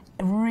can.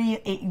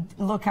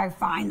 Look how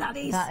fine that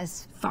is. That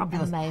is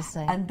fabulous.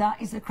 Amazing. And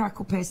that is the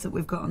crackle paste that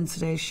we've got on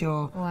today's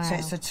show. Wow. So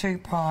it's a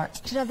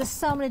two-part. Do you know, there's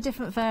so many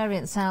different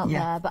variants out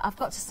there, but I've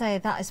got to say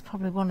that is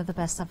probably one of the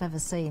best I've ever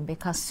seen,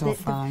 because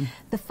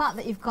the fact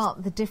that you've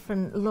got the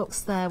different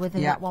looks there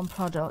within that one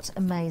product,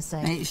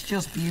 amazing. It's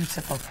just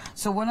beautiful.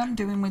 So what I'm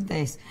doing with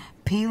this,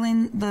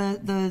 peeling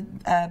the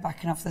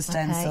backing off the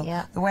stencil.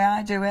 The way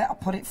I do it, I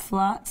put it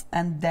flat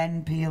and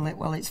then peel it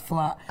while it's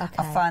flat.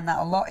 I find that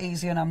a lot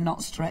easier and I'm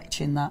not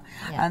stretching that.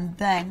 And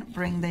then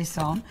bring this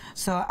on.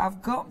 So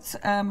I've got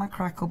my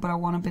crackle, but I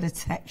want a bit of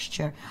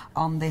texture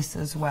on this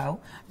as well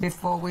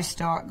before we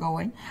start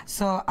going.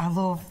 So I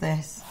love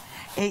this.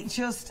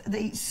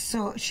 It's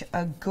such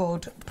a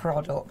good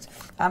product.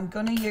 I'm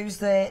going to use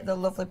the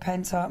lovely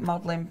Pentart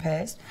modelling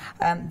paste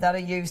that I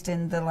used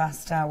in the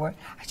last hour.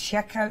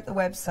 Check out the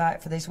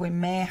website for this. We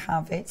may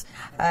have it.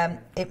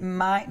 It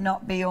might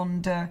not be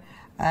under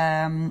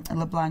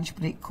La Blanche,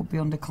 but it could be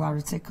under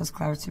Clarity, because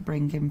Clarity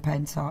bring in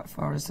Pentart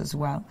for us as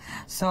well.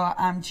 So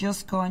I'm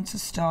just going to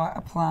start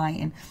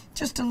applying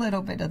just a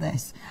little bit of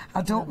this.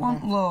 I don't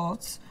want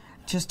loads,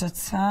 just a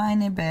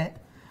tiny bit,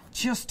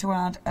 just to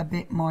add a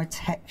bit more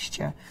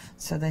texture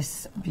to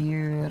this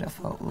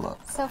beautiful look.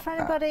 So for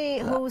anybody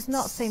who's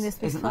not seen this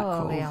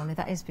before, Leonie,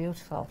 that is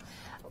beautiful.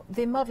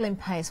 The modelling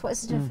paste, what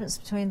is the difference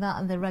between that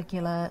and the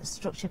regular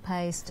structure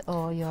paste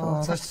or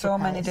your there's so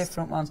many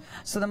different ones.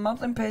 So the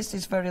modelling paste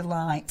is very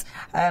light.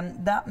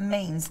 That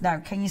means, now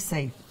can you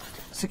see?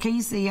 So can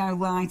you see how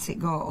light it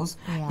goes?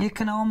 You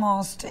can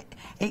almost,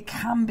 it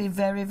can be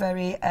very,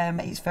 very,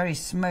 it's very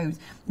smooth,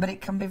 but it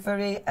can be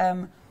very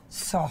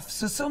soft.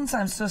 So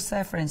sometimes, so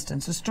say for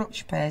instance, a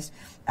structure paste,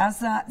 as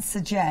that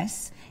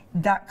suggests,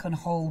 that can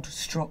hold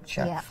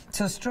structure.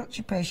 So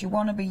structure paste, you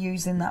want to be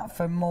using that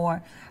for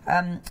more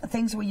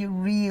things where you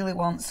really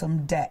want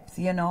some depth,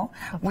 you know.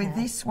 With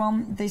this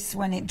one,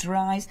 when it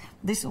dries,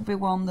 this will be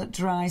one that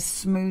dries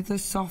smoother,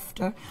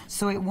 softer,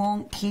 so it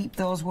won't keep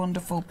those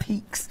wonderful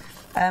peaks.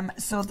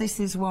 So this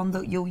is one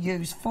that you'll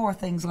use for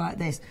things like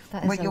this,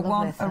 where you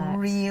want a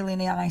really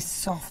nice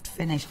soft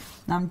finish.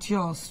 And I'm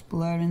just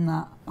blurring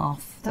that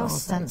off.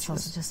 Those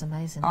stencils are just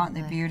amazing, aren't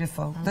they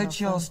beautiful? They're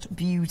just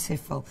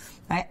beautiful.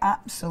 I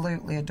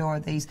absolutely adore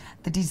these.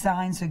 The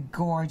designs are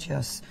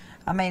gorgeous.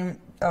 I mean,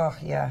 oh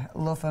yeah,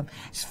 love them.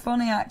 It's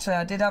funny actually,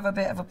 I did have a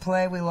bit of a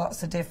play with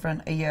lots of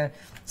different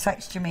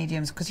texture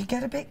mediums, because you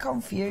get a bit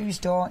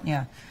confused, don't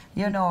you?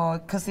 You know,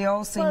 because they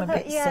all seem a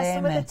bit samey. Yeah,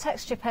 some of the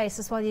texture paste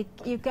as well,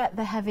 you get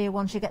the heavier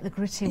ones, you get the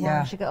gritty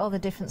ones, you get all the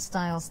different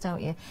styles,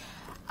 don't you?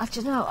 I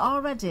just know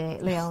already,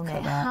 Leonie,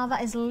 how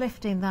that is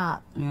lifting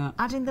that.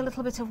 Adding the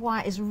little bit of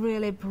white is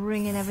really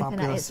bringing everything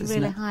out. It's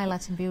really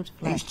highlighting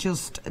beautifully. It's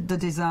just, the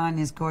design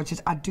is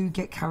gorgeous. I do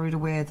get carried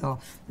away though.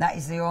 That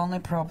is the only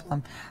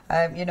problem.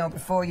 You know,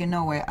 before you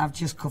know it, I've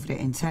just covered it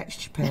in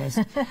texture paste.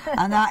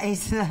 And that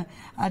is,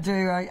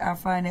 I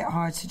find it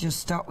hard to just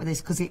stop with this,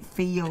 because it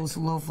feels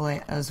lovely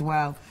as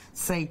well.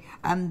 See,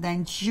 and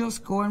then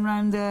just going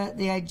around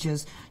the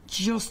edges,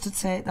 just to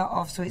take that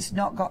off so it's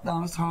not got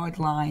those hard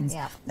lines.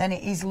 Then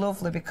it is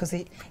lovely, because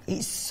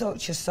it's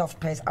such a soft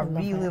paste. I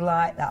really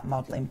like that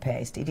modelling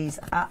paste. It is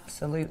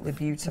absolutely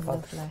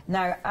beautiful.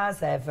 Now,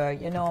 as ever,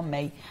 you know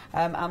me,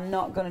 I'm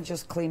not going to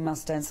just clean my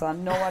stencil. I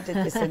know I did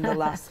this in the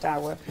last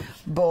hour,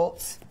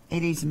 but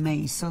it is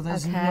me, so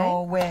there's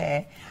no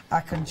way I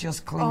can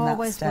just clean that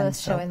Always stencil. worth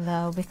showing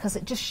though, because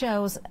it just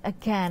shows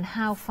again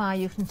how far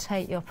you can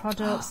take your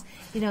products.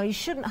 You know, you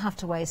shouldn't have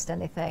to waste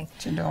anything.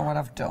 Do you know what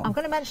I've done? I'm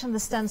going to mention the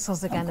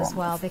stencils again as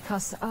well,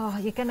 because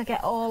you're going to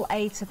get all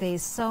 8 of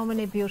these. So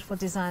many beautiful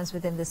designs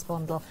within this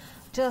bundle.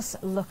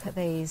 Just look at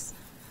these.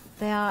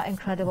 They are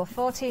incredible.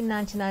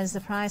 $14.99 is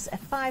the price, a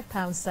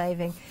 £5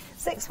 saving.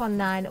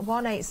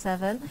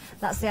 619187.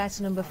 That's the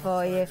item number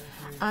for you.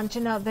 And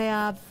you know, they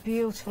are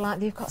beautiful.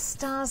 Like, you've got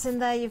stars in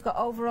there, you've got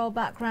overall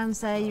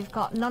backgrounds there, you've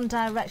got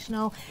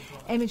non-directional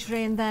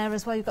imagery in there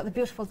as well. You've got the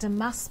beautiful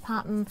damask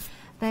pattern.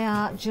 They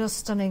are just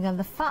stunning, and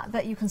the fact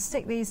that you can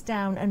stick these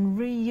down and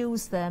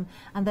reuse them,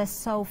 and they're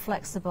so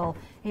flexible,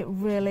 it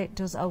really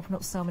does open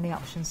up so many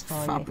options for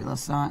you.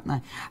 Fabulous, aren't they?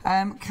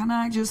 Can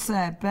I just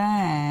say,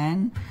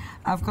 Ben,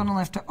 I've gone and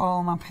left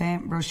all my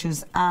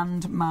paintbrushes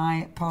and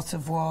my pot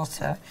of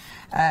water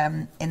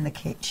in the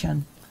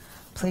kitchen.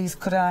 Please,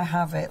 could I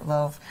have it,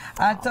 love?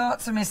 I thought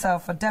to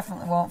myself, I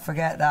definitely won't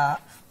forget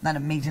that. Then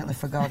immediately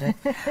forgot it.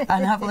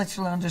 And I've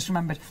literally just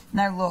remembered.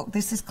 Now, look,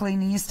 this is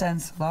cleaning your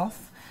stencil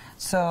off.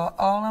 So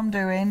all I'm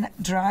doing,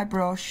 dry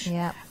brush,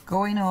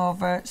 going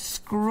over,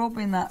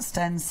 scrubbing that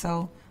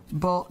stencil,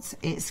 but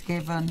it's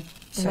given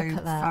two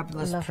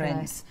fabulous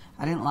prints.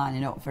 I didn't line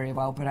it up very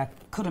well, but I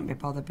couldn't be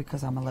bothered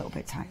because I'm a little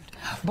bit tired.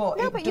 But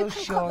no, it but does you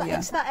can show cut that you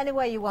into that any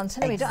way you want.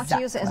 Anyway, you don't have to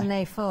use it as an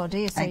A4, do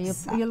you? So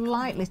you're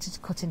likely to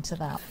cut into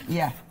that.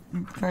 Yeah.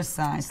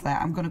 Precisely.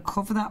 I'm going to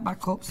cover that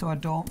back up so I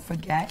don't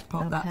forget.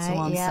 Put that to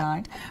one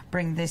side.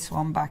 Bring this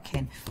one back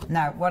in.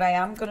 Now, what I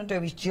am going to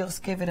do is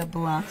just give it a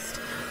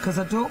blast, because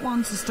I don't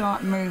want to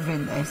start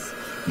moving this.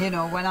 You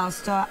know, when I'll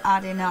start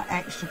adding out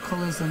extra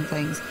colours and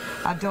things,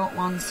 I don't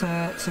want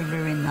to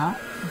ruin that.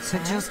 So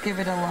just give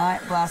it a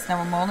light blast. Now,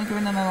 I'm only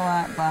giving it a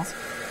light blast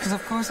because,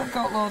 of course, I've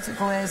got loads of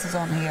glazes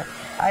on here.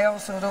 I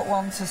also don't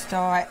want to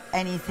start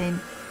anything,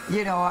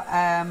 you know,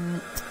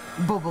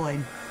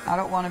 bubbling. I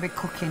don't want to be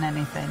cooking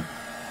anything.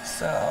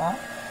 So,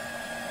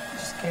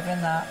 just giving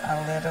that a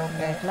little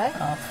bit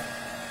of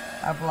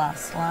a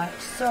blast, like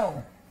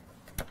so.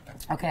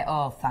 Okay,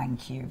 oh,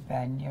 thank you,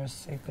 Ben. You're a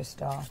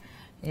superstar.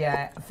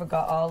 Yeah, I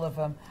forgot all of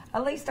them.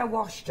 At least I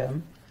washed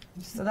them,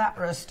 so that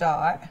for a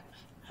start.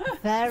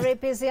 Very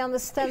busy on the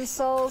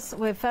stencils.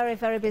 We're very,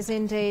 very busy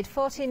indeed.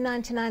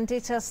 $14.99,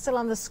 details still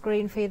on the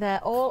screen for you there.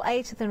 All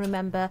 8 of them,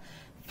 remember.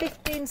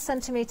 15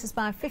 centimetres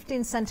by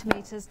 15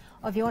 centimetres,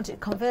 or if you want it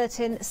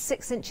converting,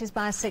 6 inches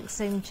by 6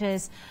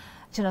 inches.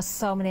 Do you know,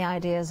 so many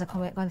ideas are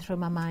going through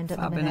my mind at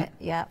the minute.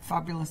 Yeah,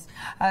 fabulous.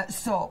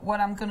 So what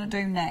I'm going to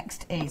do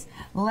next is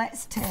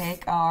let's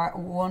take our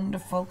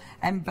wonderful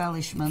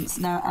embellishments.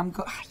 Now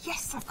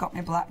yes, I've got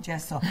my black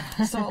gesso.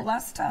 So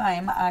last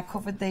time I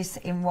covered this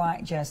in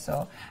white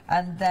gesso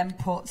and then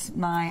put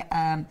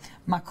my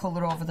my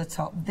colour over the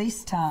top.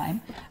 This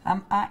time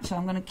I'm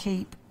going to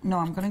keep. No,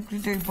 I'm going to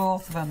do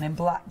both of them in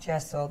black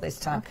gesso this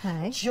time,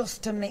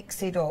 just to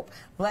mix it up.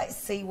 Let's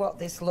see what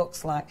this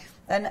looks like.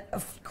 And,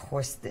 of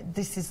course,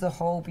 this is the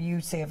whole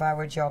beauty of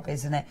our job,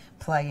 isn't it?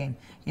 Playing,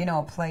 you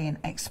know, playing,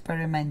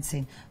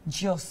 experimenting,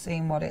 just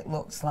seeing what it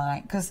looks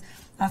like. Because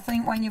I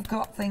think when you've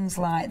got things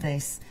like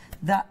this,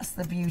 that's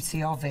the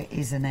beauty of it,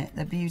 isn't it?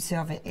 The beauty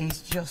of it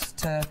is just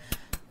to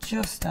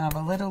have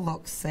a little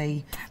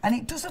look-see. And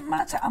it doesn't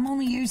matter, I'm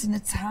only using a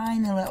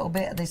tiny little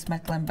bit of this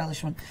metal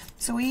embellishment.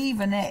 So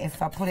even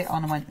if I put it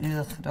on and went,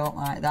 ugh, I don't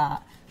like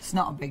that, it's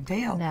not a big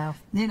deal. No.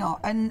 You know,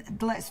 and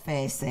let's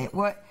face it,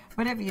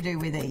 whatever you do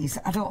with these,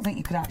 I don't think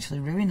you could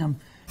actually ruin them.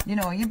 You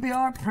know, you'd be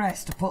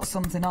hard-pressed to put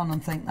something on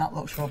and think that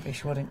looks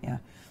rubbish, wouldn't you?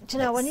 Do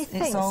you know, when you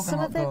think some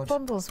of the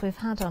bundles we've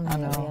had on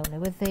here, Leonie,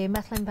 with the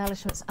metal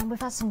embellishments, and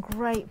we've had some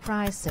great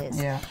prices.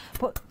 Yeah.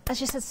 But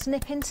as you said,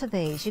 snip into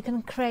these. You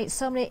can create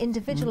so many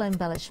individual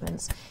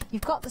embellishments.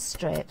 You've got the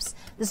strips.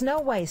 There's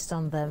no waste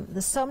on them.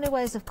 There's so many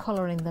ways of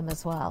colouring them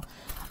as well.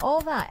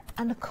 All that,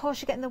 and of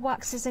course you're getting the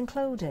waxes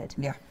included.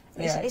 Yeah.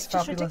 It's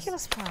just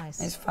ridiculous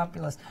price. It's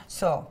fabulous.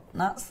 So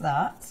that's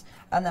that.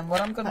 And then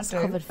what I'm going to do...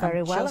 That's covered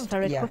very well and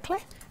very quickly.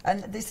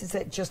 And this is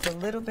it, just a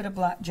little bit of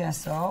black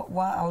gesso.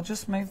 I'll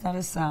just move that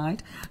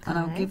aside and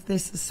I'll give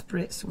this a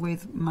spritz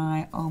with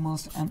my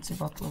almost empty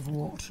bottle of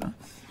water,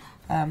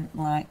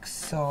 like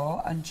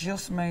so, and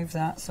just move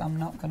that so I'm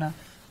not going to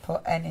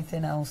put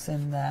anything else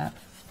in there.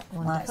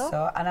 Wonderful. Like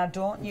so. And I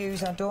don't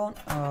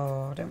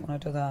oh, I didn't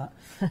want to do that.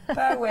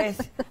 Bear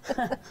with.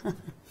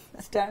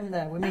 It's down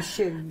there with my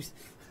shoes.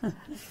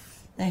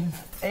 in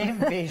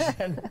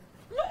vision.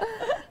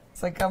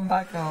 So come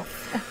back up.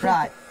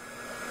 Right.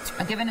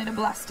 I'm giving it a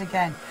blast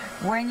again.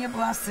 When you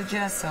blast the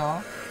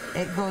gesso,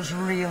 it goes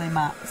really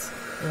matte.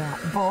 Yeah.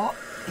 But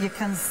you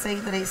can see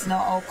that it's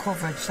not all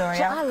covered. So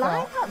I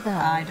like that though.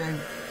 I do.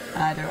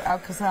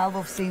 Because I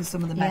love seeing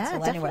some of the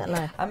metal anyway.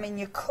 Definitely. I mean,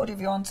 you could, if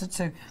you wanted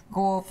to,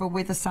 go over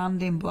with a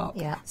sanding block,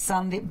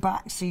 sand it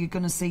back so you're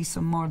going to see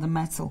some more of the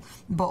metal.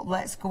 But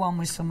let's go on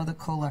with some of the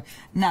colour.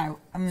 Now,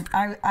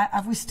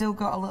 have we still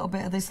got a little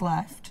bit of this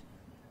left?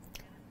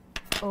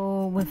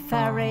 Oh, we're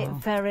very,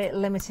 very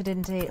limited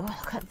indeed. Oh,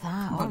 look at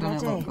that But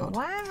doesn't it already. look good?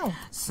 Wow.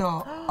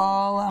 So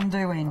all I'm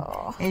doing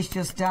is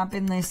just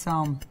dabbing this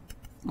on,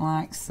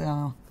 like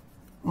so.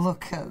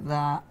 Look at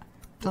that.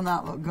 Doesn't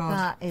that look good?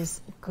 That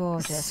is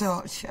gorgeous.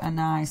 Such a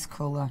nice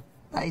colour.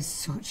 That is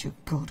such a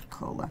good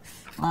colour.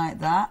 Like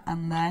that,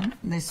 and then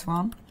this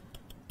one.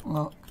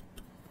 Look.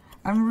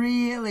 And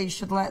really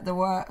should let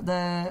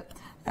the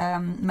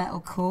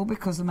metal cool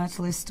because the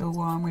metal is still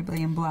warm, we're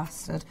being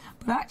blasted.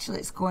 But actually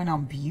it's going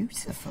on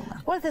beautifully.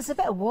 Well, if there's a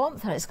bit of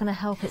warmth there, it's going to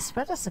help it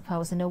spread, I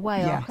suppose, in a way.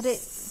 Yes. Or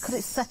could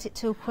it set it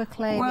too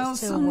quickly? Well, if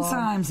it's too warm?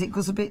 sometimes it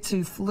goes a bit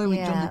too fluid,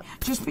 Yeah. doesn't it?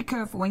 Just be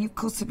careful when you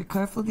cut it, be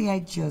careful of the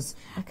edges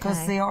because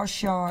Okay. they are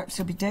sharp,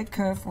 so be dead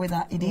careful with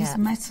that. It is Yeah.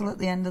 metal at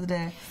the end of the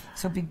day,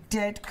 so be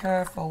dead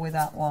careful with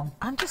that one.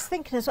 I'm just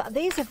thinking as well,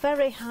 these are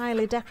very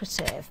highly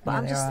decorative, but Yeah,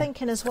 I'm they just are.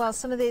 thinking as well,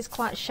 some of these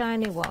quite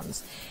shiny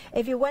ones,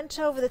 if you went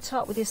over the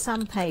top with your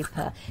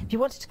sandpaper, if you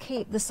wanted to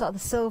keep the sort of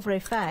the silver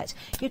effect,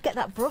 you'd get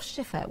that brushed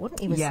effect,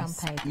 wouldn't you, with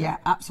sandpaper? Yeah,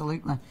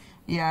 absolutely.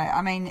 Yeah,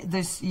 I mean,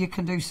 you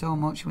can do so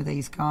much with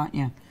these, can't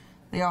you?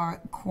 They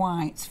are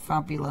quite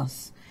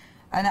fabulous.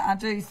 And I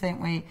do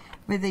think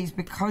with these,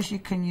 because you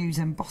can use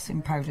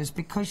embossing powders,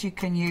 because you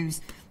can use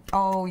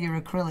all your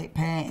acrylic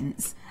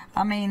paints,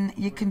 I mean,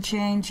 you can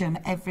change them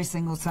every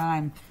single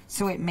time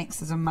so it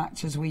mixes and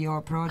matches with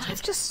your project.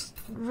 I've just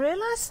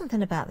realised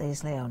something about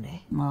these,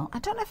 Leonie. What? I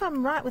don't know if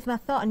I'm right with my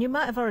thought, and you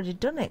might have already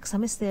done it because I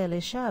missed the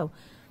earlier show.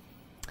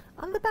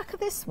 On the back of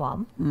this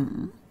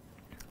one,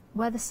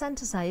 where the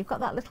centres are, you've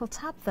got that little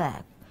tab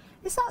there.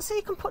 Is that so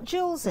you can put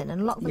jewels in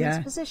and lock them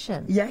into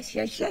position? Yes,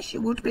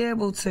 you would be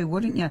able to,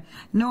 wouldn't you?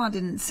 No, I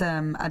didn't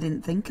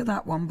think of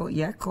that one, but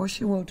yeah, of course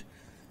you would.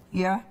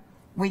 Yeah,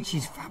 which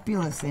is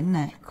fabulous, isn't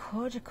it?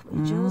 Could you put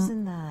your jewels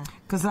in there?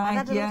 Because I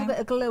had a little bit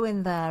of glue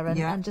in there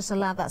and just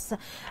allow that.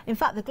 In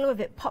fact, the glue, if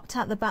it popped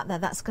out the back there,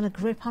 that's going to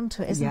grip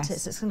onto it, isn't it?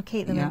 So it's going to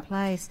keep them in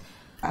place.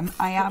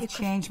 I have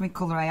changed my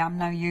colour. I am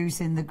now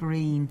using the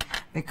green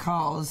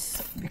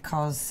because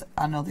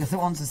I know the other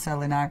ones are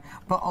selling out,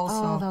 but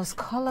also those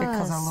colours.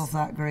 because I love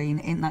that green.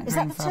 Isn't that Is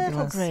green that the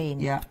fabulous? turtle green?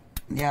 Yeah,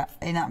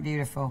 isn't that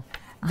beautiful?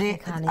 I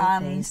think I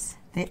need these.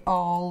 They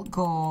all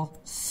go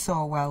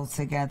so well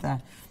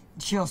together.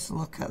 Just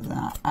look at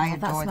that. I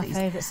adore That's these.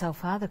 my favourite so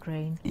far, the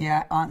green.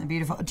 Yeah, aren't they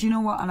beautiful? Do you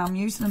know what? And I'm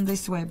using them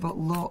this way, but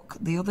look,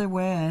 the other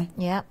way.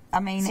 Yeah. I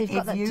mean, So you've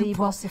got that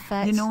deboss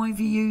effect. You know, if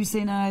you're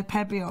using a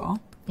Pebeo,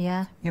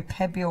 yeah, your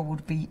Pebeo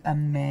would be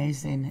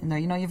amazing.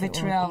 You know your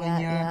vitriol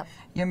and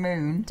your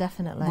moon.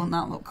 Definitely. Wouldn't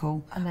that look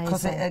cool? Amazing.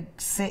 Because it'd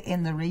sit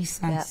in the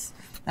recess.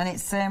 And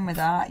it's same with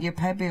that, your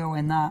Pebeo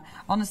in that.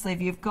 Honestly,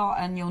 if you've got,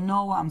 and you'll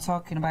know what I'm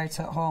talking about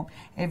at home,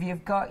 if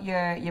you've got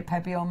your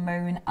Pebeo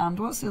moon and,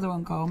 what's the other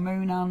one called?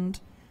 Moon and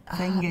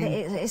thingy.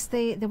 It's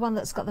the one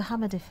that's got the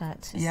hammered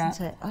effect,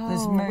 isn't it? Oh,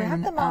 there's moon we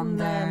had them on, and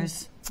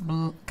there's,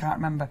 can't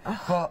remember.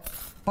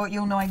 But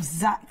you'll know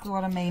exactly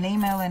what I mean.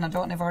 Email in, I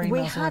don't know if our emails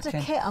we had working.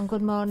 a kit on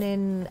Good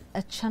Morning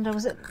Hochanda,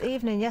 was it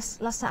evening?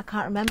 Yes, last night, I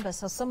can't remember.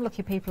 So some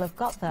lucky people have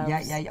got those.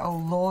 Yeah. Oh,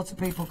 loads of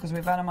people, because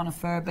we've had them on a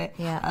fair bit.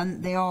 Yeah.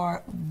 And they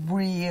are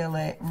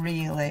really,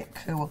 really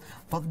cool.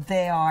 But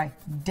they are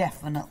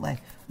definitely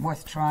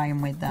worth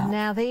trying with that.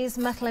 Now, these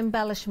metal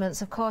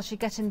embellishments, of course, you're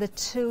getting the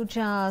 2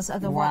 jars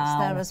of the wax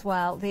there as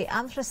well. The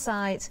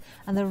anthracite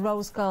and the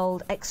rose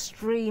gold,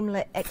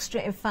 extremely,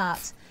 in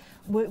fact,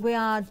 we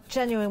are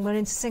genuine. We're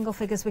into single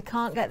figures. We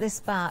can't get this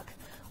back.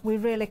 We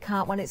really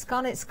can't. When it's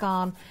gone, it's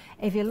gone.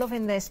 If you're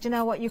loving this, do you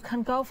know what? You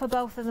can go for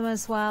both of them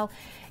as well.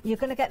 You're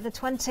going to get the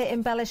 20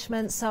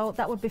 embellishments, so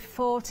that would be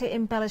 40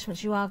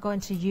 embellishments. You are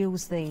going to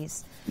use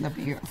these. They're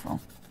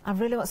beautiful. I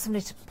really want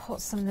somebody to put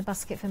some in the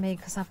basket for me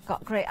because I've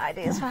got great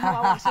ideas for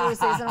how I want to use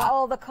these and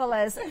all the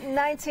colours.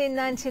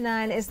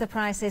 $19.99 is the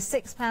price. Is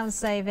 £6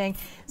 saving.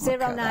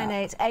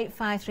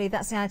 098853.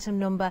 That's the item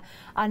number.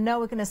 I know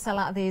we're going to sell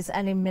out of these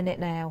any minute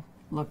now.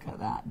 Look at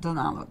that. Doesn't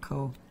that look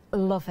cool?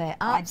 Love it.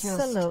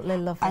 Absolutely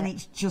love it. And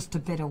it's just a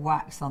bit of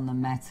wax on the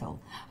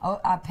metal.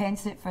 Oh, I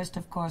painted it first,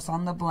 of course,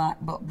 on the black,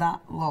 but that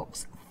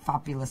looks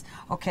fabulous.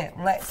 Okay,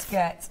 let's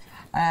get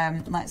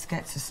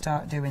to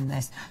start doing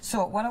this.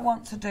 So what I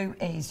want to do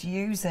is,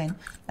 using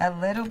a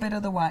little bit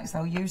of the wax,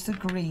 I'll use the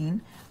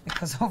green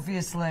because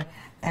obviously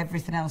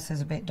everything else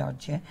is a bit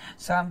dodgy.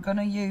 So I'm going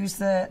to use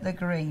the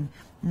green.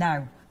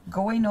 Now,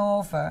 going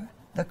over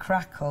the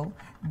crackle,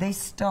 this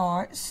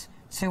starts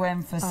to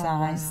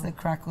emphasise the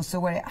crackle. So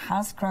where it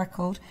has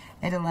crackled,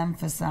 it'll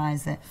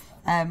emphasise it.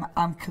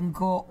 I can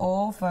go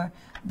over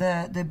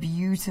the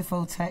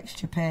beautiful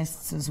texture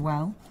pastes as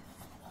well,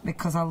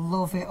 because I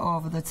love it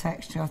over the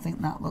texture. I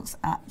think that looks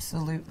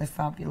absolutely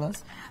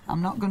fabulous.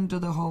 I'm not going to do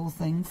the whole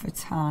thing for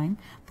time,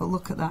 but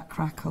look at that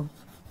crackle.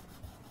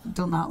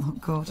 Doesn't that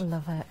look good?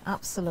 Love it.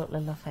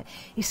 Absolutely love it.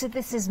 You see,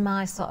 this is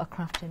my sort of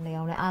crafting,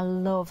 Leonie.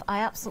 I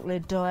absolutely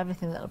adore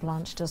everything that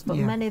Blanche does, but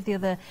many of the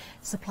other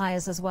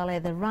suppliers as well,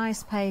 the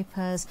rice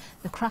papers,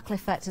 the crackle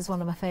effect is one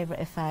of my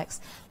favourite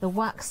effects, the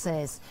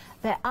waxes,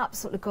 They're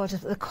absolutely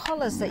gorgeous. The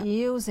colours that you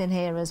use in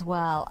here as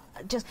well,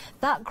 just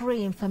that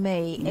green for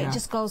me, it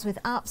just goes with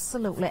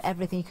absolutely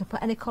everything. You can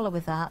put any colour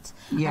with that,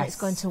 and it's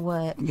going to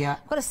work. Yeah.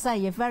 I've got to say,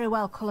 you're very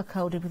well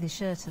colour-coded with your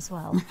shirt as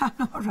well.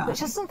 Right.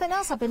 Which is something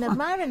else I've been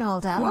admiring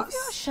all day. I love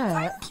your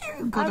shirt. Thank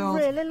you. Good old,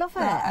 really love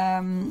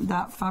it.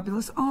 That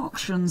fabulous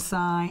auction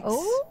site.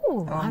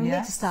 Oh, I need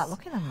to start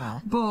looking on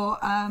there.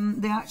 But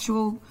the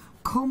actual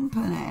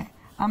company,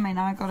 I mean,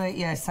 I got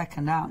it,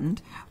 second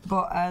hand,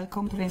 but the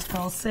company's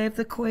called Save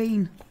the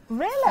Queen.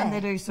 Really? And they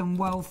do some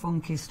well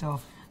funky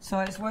stuff. So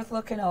it's worth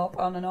looking up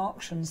on an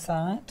auction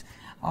site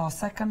or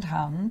second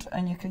hand,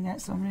 and you can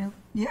get some real,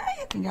 you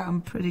can get them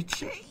pretty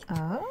cheap.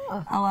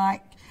 Oh. I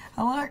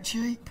like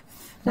cheap.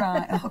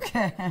 Right,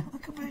 okay,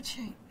 look a bit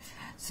cheap.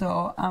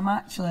 So I'm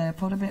actually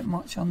put a bit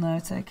much on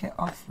there, take it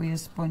off with your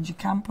sponge. You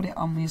can put it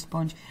on with your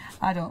sponge.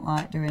 I don't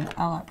like doing it,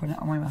 I like putting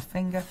it on with my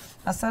finger.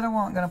 I said I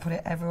wasn't going to put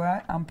it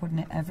everywhere, I'm putting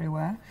it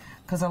everywhere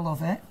because I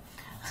love it.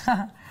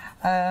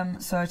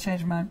 So I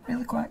changed my mind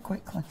really quite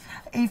quickly.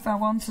 If I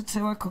wanted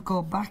to, I could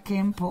go back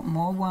in, put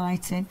more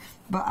white in,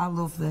 but I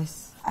love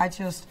this.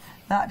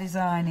 That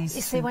design is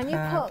You see, when you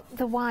put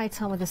the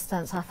white on with the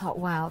stencil, I thought,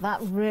 wow,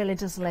 that really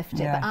does lift it.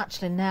 But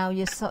actually now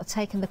you're sort of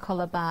taking the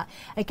colour back.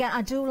 Again,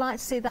 I do like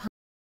to see the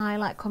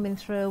highlight coming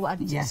through,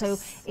 so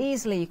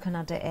easily you can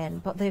add it in.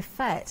 But the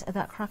effect of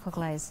that crackle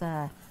glaze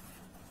there,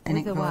 and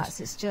with the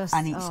wax, it's just...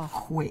 And it's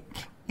quick,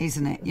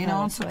 isn't it? You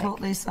know, to put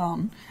this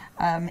on,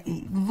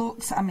 it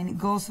looks, I mean, it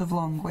goes a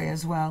long way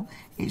as well.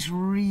 It's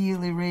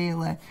really,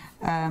 really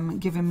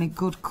giving me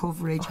good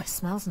coverage. Oh, it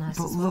smells nice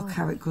But as look well.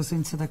 how it goes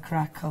into the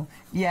crackle.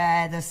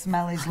 Yeah, the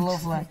smell is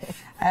lovely.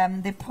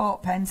 They put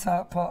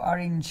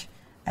orange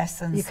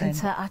essence You can in.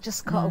 tell, I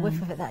just caught a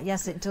whiff of it.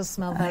 Yes, it does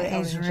smell very orangey.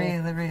 It is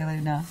really, really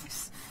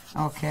nice.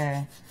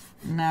 Okay,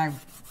 now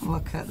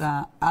look at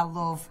that. I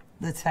love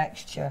the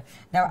texture.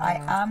 Now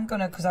I am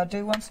gonna, because I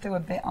do want to do a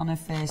bit on her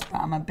face,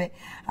 but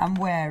I'm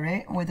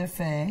wary with her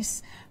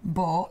face.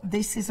 But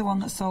this is the one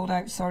that sold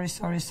out. Sorry.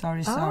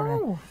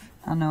 Oh.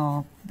 I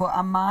know, but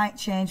I might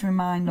change my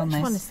mind on this.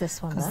 Which one is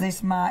this one? Because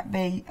this might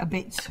be a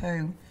bit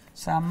too.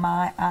 So I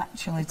might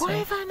actually. Why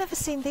have I never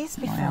seen these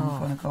before? I'm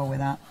gonna go with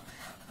that.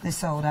 They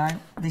sold out.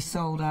 They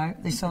sold out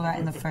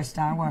in the first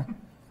hour.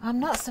 I'm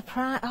not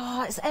surprised.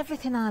 Oh, it's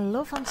everything I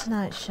love on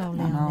tonight's show,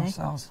 Leonie. I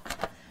know,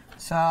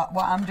 so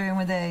what I'm doing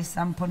with this,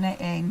 I'm putting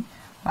it in,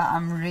 but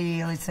I'm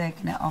really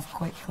taking it off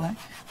quickly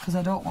because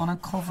I don't want to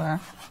cover,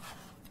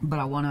 but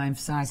I want to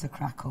emphasise the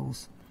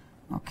crackles.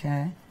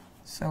 Okay,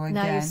 so again.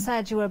 Now you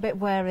said you were a bit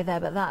wary there,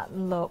 but that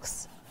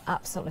looks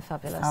absolutely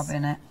fabulous.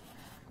 Having it.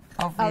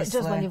 Obviously. Oh, it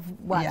does when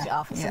you've wiped it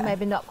off. So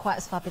maybe not quite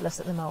as fabulous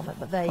at the moment,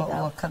 but there you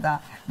go. Look at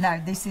that. Now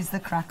this is the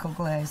crackle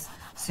glaze,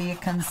 so you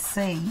can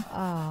see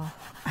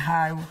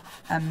how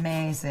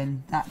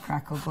amazing that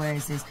crackle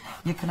glaze is.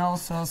 You can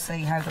also see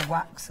how the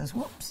waxes,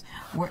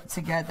 work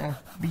together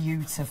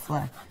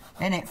beautifully.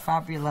 Isn't it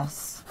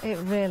fabulous? It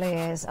really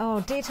is.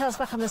 Oh, details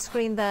back on the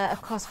screen there,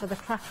 of course, for the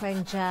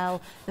crackling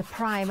gel, the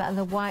primer and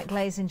the white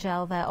glazing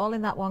gel there, all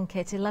in that one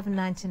kit,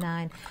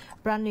 $11.99.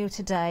 Brand new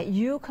today.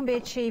 You can be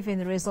achieving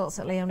the results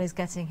that Leonie's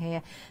getting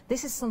here.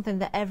 This is something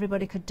that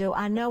everybody could do.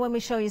 I know when we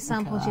show you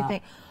samples, you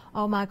think,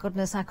 oh my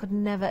goodness, I could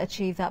never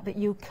achieve that, but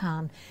you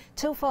can.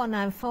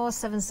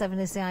 249477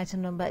 is the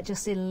item number,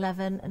 just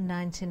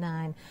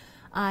 $11.99.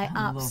 I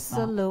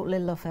absolutely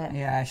love it.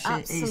 Yeah, it's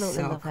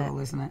so cool,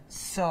 isn't it?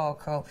 So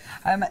cool.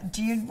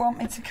 Do you want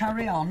me to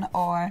carry on,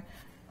 or...?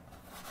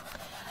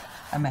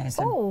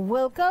 Amazing. Oh,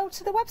 we'll go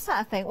to the website,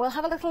 I think. We'll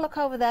have a little look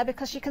over there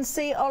because you can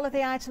see all of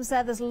the items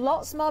there. There's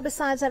lots more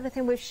besides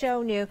everything we've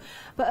shown you.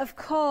 But, of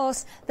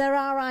course, there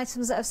are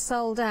items that have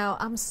sold out.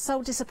 I'm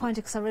so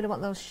disappointed because I really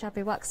want those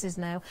shabby waxes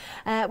now.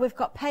 We've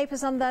got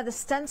papers on there. The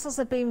stencils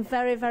have been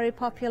very, very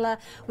popular.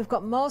 We've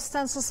got more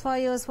stencils for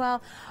you as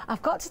well.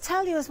 I've got to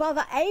tell you as well,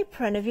 that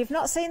apron, if you've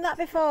not seen that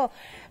before,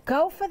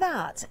 go for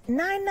that.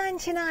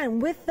 $9.99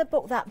 with the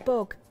book. That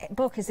book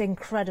is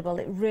incredible.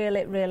 It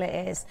really, really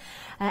is.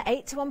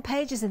 81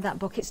 pages in that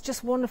book. It's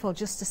just wonderful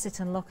just to sit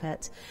and look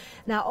at.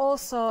 Now, all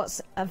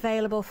sorts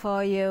available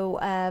for you.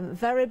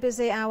 Very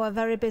busy hour,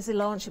 very busy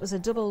launch. It was a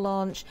double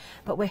launch,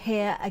 but we're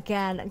here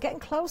again and getting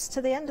close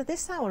to the end of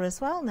this hour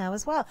as well now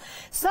as well.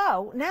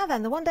 So, now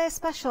then, the one-day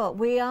special.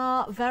 We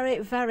are very,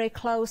 very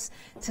close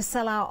to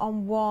sell out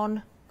on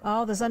one.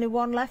 Oh, there's only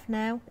one left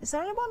now. Is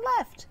there only one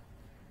left?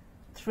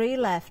 3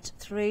 left,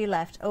 3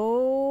 left.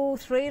 Oh,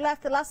 3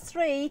 left. The last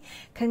 3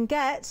 can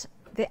get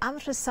the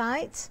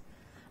anthracite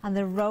and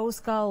the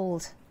rose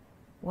gold.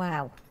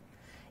 Wow.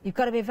 You've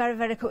got to be very,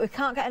 very quick. We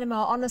can't get any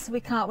more. Honestly, we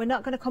can't. We're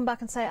not going to come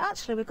back and say,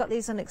 actually, we've got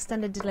these on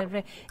extended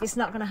delivery. It's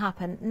not going to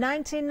happen.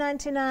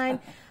 $19.99.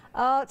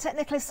 Oh,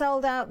 technically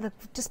sold out.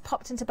 They've just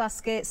popped into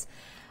baskets.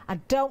 I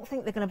don't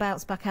think they're going to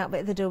bounce back out, but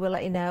if they do, we'll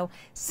let you know.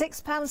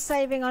 £6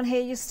 saving on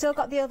here. You've still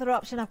got the other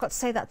option. I've got to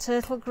say that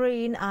turtle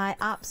green, I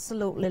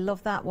absolutely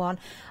love that one.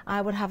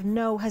 I would have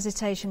no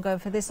hesitation going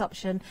for this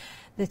option.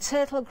 The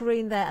turtle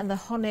green there and the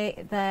honey,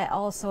 they're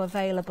also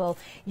available.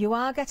 You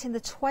are getting the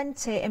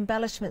 20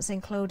 embellishments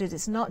included.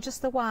 It's not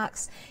just the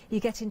wax.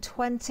 You're getting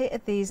 20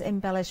 of these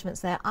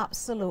embellishments. They're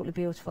absolutely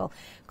beautiful.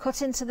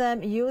 Cut into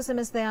them, use them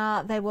as they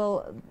are. They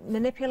will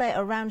manipulate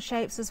around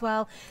shapes as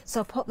well.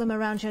 So put them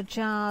around your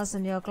jars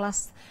and your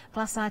glass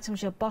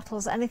items, your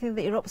bottles, anything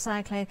that you're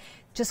upcycling.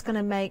 Just going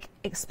to make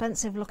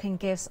expensive looking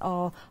gifts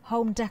or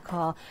home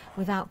decor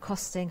without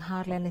costing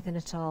hardly anything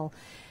at all.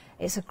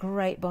 It's a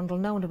great bundle.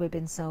 No wonder we've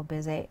been so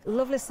busy.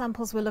 Lovely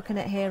samples we're looking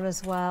at here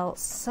as well.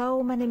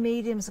 So many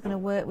mediums are going to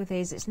work with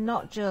these. It's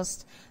not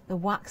just the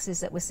waxes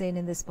that we're seeing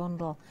in this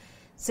bundle.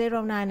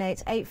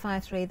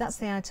 098853, that's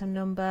the item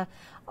number.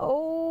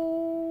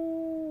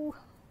 Oh,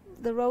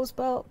 the rose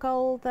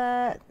gold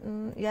there.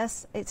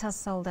 Yes, it has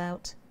sold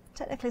out.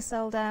 Technically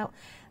sold out.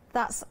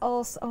 That's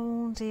also,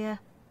 oh dear.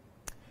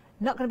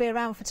 Not going to be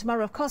around for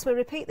tomorrow. Of course, we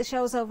repeat the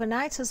shows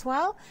overnight as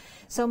well.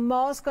 So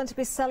more's going to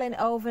be selling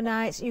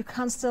overnight. You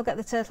can still get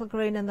the turtle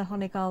green and the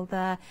honey gold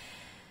there.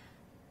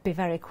 Be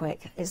very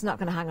quick. It's not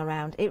going to hang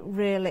around. It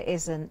really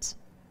isn't.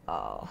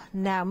 Oh,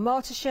 now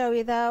more to show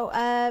you though.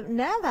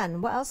 Now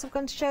then, what else I'm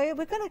going to show you?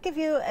 We're going to give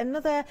you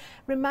another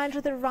reminder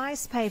of the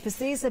rice papers.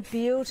 These are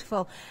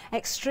beautiful,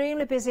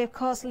 extremely busy. Of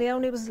course,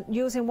 Leonie was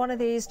using one of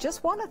these,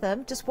 just one of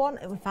them, just one,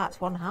 in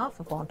fact, one half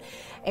of one,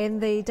 in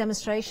the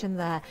demonstration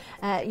there.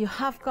 You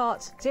have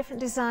got different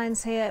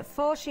designs here,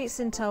 4 sheets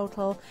in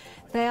total.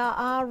 They are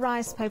our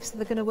rice papers, so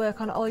they're going to work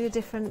on all your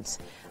different,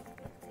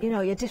 you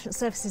know, your different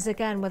surfaces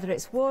again, whether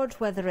it's wood,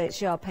 whether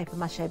it's your paper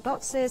mache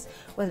boxes,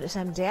 whether it's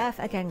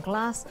MDF, again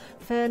glass,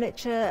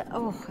 furniture,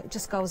 oh, it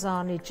just goes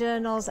on, your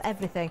journals,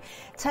 everything.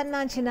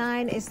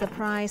 £10.99 is the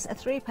price, a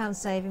 £3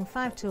 saving,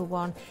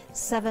 521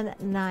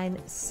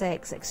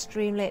 796.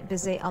 Extremely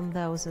busy on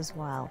those as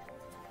well.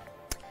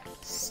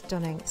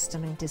 Stunning,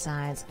 stunning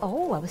designs.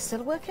 Oh, are we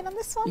still working on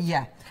this one?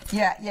 Yeah.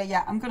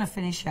 I'm going to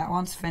finish it. I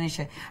want to finish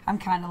it. I'm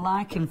kind of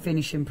liking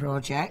finishing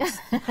projects.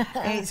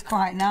 It's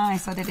quite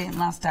nice. I did it in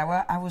last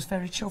hour. I was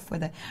very chuffed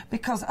with it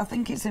because I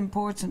think it's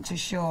important to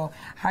show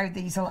how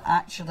these will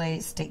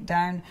actually stick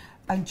down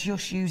and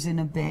just using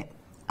a bit.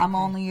 I'm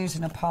only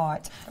using a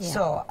part. Yeah.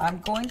 So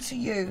I'm going to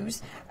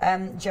use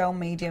gel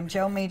medium.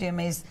 Gel medium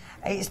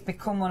it's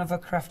become one of our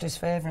crafters'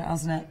 favourite,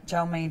 hasn't it?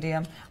 Gel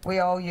medium. We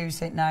all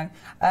use it now.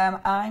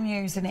 I'm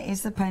using it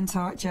is the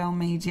Pentart gel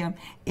medium.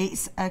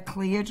 It's a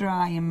clear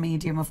drying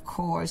medium, of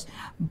course,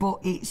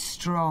 but it's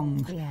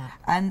strong. Yeah.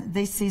 And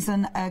this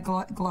isn't a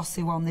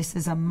glossy one. This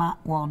is a matte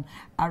one.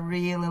 I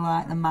really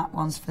like the matte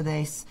ones for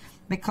this,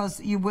 because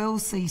you will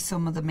see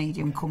some of the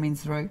medium coming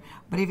through,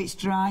 but if it's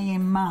dry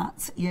and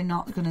matte, you're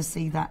not going to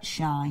see that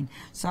shine.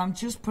 So I'm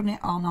just putting it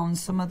on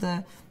some of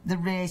the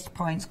raised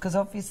points, because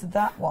obviously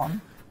that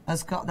one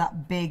has got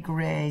that big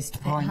raised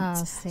point. It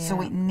has, yeah.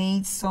 So it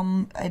needs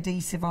some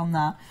adhesive on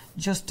that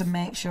just to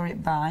make sure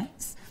it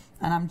bites.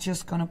 And I'm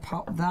just going to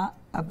pop that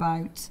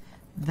about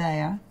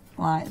there,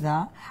 like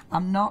that.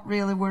 I'm not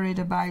really worried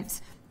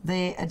about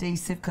the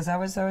adhesive, because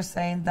as I was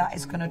saying, that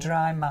is going to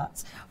dry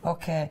matte.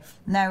 Okay,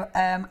 now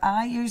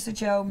I use the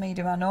gel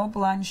medium. I know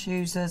Blanche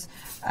uses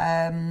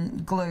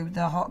glue,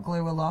 the hot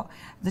glue, a lot.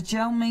 The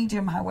gel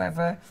medium,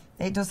 however,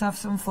 it does have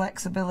some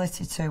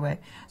flexibility to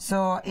it,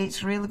 so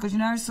it's really good. You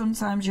know,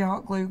 sometimes your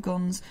hot glue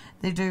guns,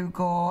 they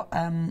go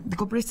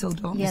brittle,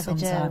 don't they,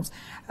 sometimes?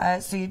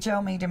 So your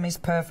gel medium is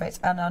perfect,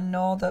 and I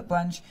know that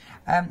Blanche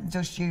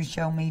does use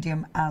gel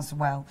medium as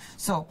well.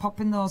 So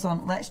popping those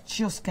on, let's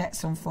just get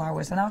some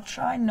flowers, and I'll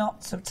try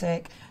not to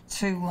take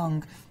too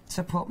long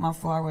to put my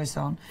flowers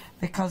on,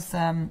 because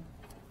I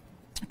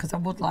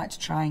would like to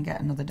try and get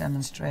another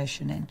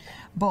demonstration in,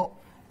 but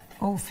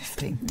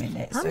 15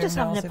 minutes. I'm just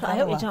having a play. I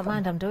hope you don't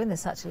mind I'm doing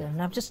this actually,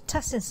 and I'm just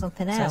testing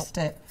something out. Test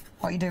it.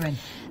 What are you doing?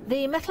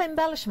 The metal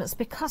embellishments,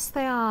 because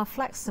they are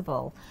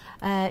flexible,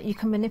 you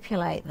can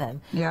manipulate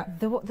them. Yeah.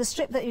 The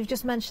strip that you've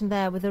just mentioned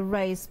there with the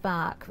raised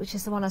back, which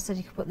is the one I said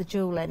you could put the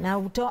jewel in.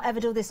 Now, don't ever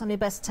do this on your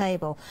best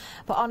table,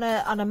 but on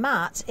a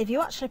mat, if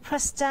you actually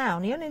press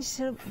down, you only need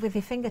to with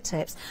your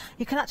fingertips,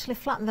 you can actually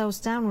flatten those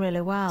down really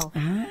well.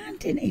 I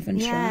didn't even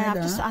try that.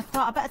 I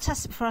thought I better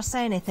test it before I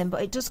say anything,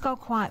 but it does go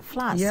quite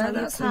flat. Yeah, so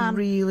that's a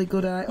really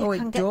good idea. Oh,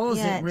 it does.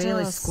 It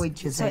really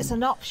squidges in. So it's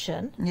an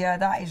option. Yeah,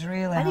 that is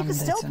really handy. And you can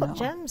still put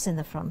gems in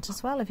the front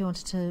as well if you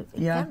wanted to.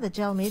 Yeah, the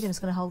gel medium is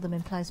going to hold them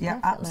in place perfectly.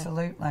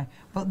 Absolutely.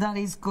 But that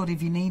is good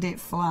if you need it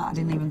flat. I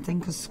didn't even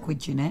think of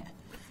squidging it.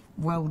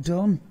 Well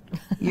done,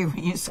 you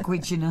and your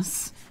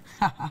squidginess.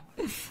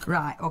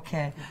 Right,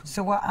 okay.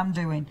 So what I'm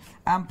doing,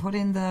 I'm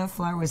putting the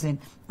flowers in.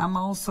 I'm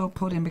also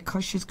putting,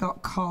 because she's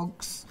got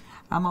cogs,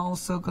 I'm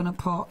also going to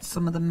put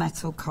some of the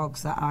metal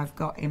cogs that I've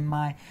got in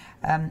my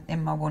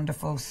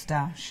wonderful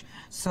stash.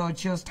 So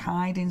just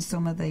hiding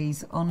some of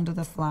these under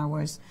the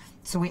flowers,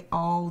 so it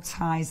all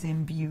ties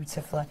in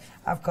beautifully.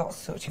 I've got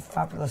such a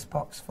fabulous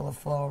box full of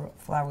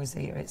flowers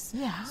here. It's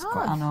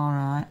quite, I know,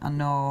 right? I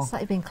know. It's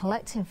like you've been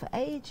collecting for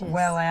ages.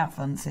 Well, I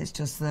haven't. It's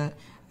just that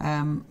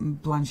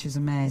Blanche is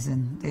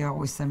amazing. They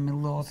always send me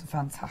loads of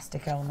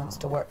fantastic elements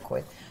to work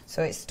with.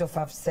 So it's stuff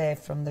I've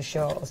saved from the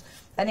shows.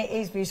 And it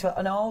is beautiful.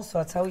 And also,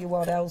 I'll tell you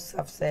what else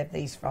I've saved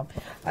these from.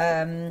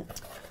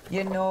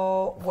 You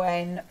know,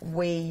 when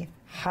we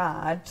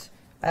had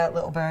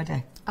Little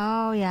Birdie.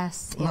 Oh,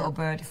 yes. Yeah. Little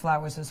Birdie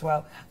flowers as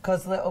well.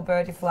 Because Little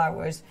Birdie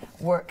flowers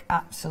work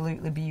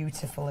absolutely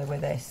beautifully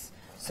with this.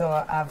 So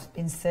I've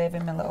been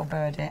saving my Little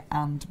Birdie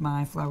and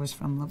my flowers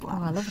from the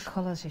Blanche. Oh, I love the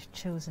colours you've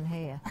chosen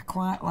here. I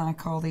quite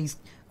like all these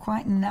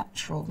quite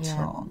natural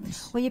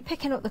tones. Well, you're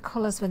picking up the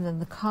colours within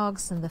the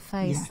cogs and the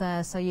face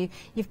there, so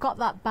you've got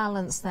that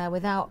balance there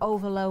without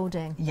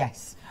overloading.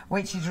 Yes,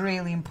 which is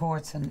really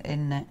important,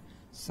 isn't it?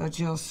 So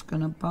just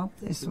going to bob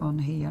this one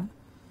here,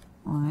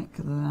 like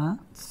that.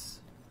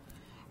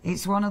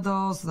 It's one of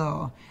those,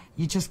 though,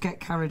 you just get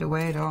carried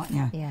away, don't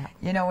you? Yeah.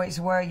 You know, it's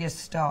where you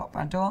stop.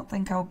 I don't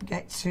think I'll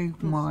get too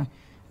more.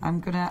 I'm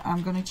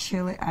gonna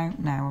chill it out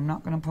now. I'm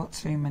not gonna put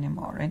too many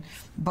more in.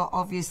 But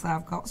obviously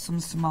I've got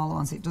some smaller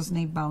ones. It does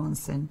need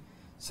balancing.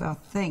 So I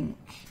think,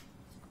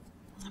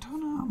 I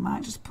don't know, I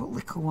might just put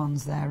little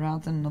ones there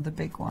rather than another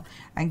big one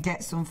and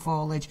get some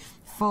foliage.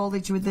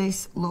 Foliage with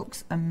this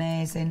looks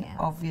amazing,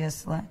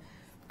 obviously.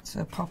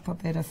 So pop a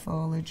bit of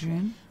foliage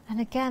in. And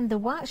again, the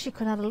wax, you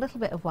could add a little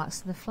bit of wax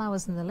to the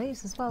flowers and the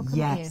leaves as well, couldn't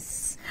you?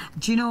 Yes.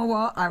 Do you know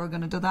what? I were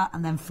going to do that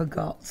and then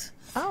forgot.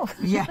 Oh.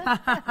 Yeah.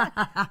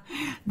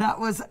 That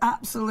was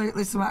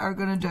absolutely something I were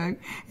going to do.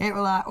 It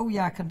was like, oh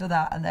yeah, I can do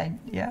that, and then,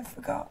 yeah,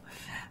 forgot.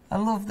 I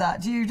love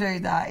that. Do you do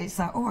that? It's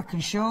like, oh, I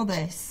can show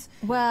this.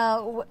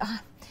 Well,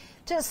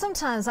 just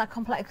sometimes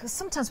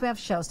sometimes we have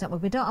shows, don't we?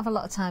 We don't have a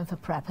lot of time for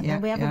prep, and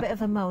then we have a bit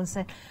of a moan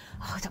saying,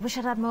 oh, I wish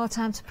I'd had more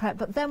time to prep.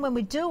 But then when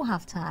we do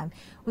have time,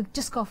 we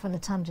just go off on a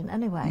tangent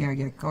anyway.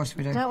 Yeah, of course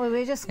we do. Don't we?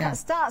 We just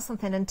start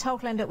something and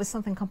totally end up with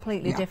something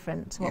completely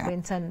different to what we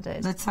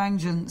intended. The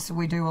tangents,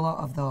 we do a lot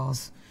of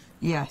those.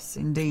 Yes,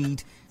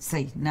 indeed.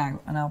 See,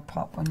 now, and I'll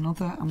pop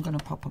another, I'm going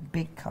to pop a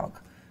big cog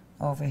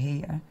over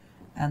here,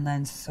 and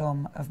then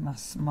some of my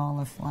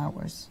smaller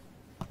flowers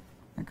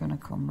are going to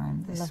come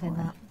round this way.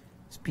 Loving that.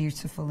 It's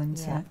beautiful,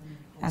 isn't it?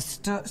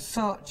 It's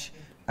such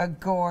a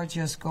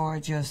gorgeous,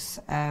 gorgeous,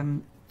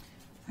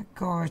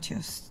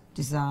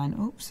 design.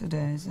 Oops, a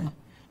daisy.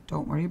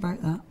 Don't worry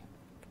about that.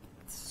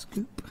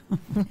 Scoop.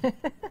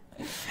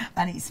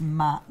 And it's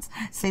matte.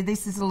 See,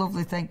 this is a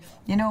lovely thing.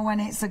 You know, when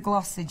it's a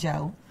glossy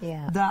gel,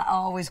 that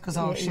always goes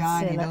all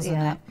shiny, doesn't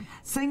it?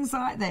 Things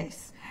like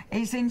this.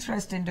 It's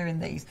interesting doing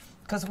these.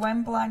 Because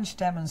when Blanche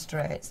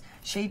demonstrates,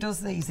 she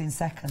does these in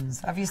seconds.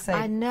 Have you seen?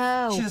 I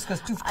know. She just goes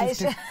doof,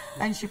 doof, doof,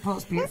 and she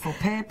puts beautiful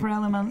paper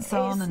elements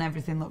on, and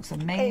everything looks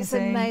amazing. It's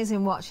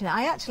amazing watching it.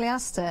 I actually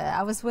asked her,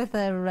 I was with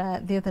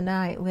her the other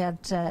night. We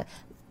had,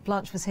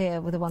 Blanche was here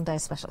with a one-day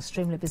special,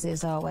 extremely busy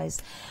as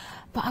always.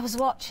 But I was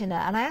watching her,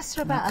 and I asked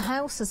her about a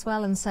house as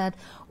well, and said,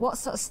 what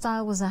sort of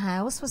style was her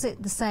house? Was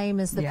it the same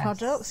as the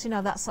products, you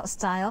know, that sort of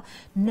style?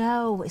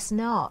 No, it's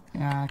not.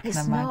 Yeah, I can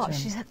it's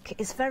imagine. not.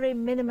 It's very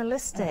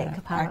minimalistic,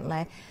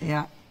 apparently.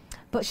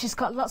 But she's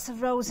got lots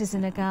of roses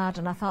in her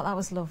garden. I thought that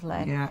was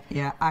lovely.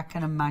 Yeah, I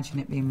can imagine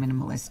it being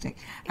minimalistic.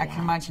 I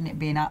can imagine it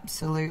being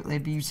absolutely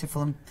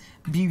beautiful and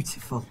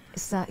beautiful.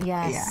 So,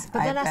 yes. Yeah,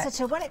 but then I said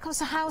to her, when it comes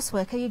to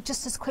housework, are you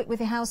just as quick with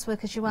your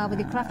housework as you are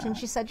with your crafting?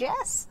 She said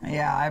yes.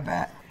 Yeah, I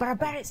bet. But I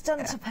bet it's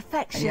done to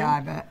perfection.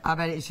 Yeah, I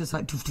bet it's just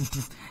like doof, doof,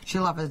 doof.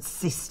 She'll have a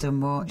system,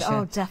 won't she?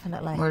 Oh,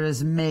 definitely.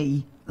 Whereas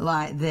me,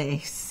 like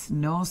this,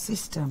 no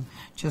system,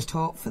 just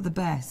hope for the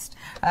best.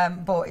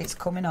 But it's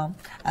coming on,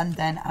 and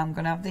then I'm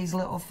going to have these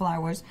little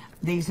flowers.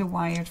 These are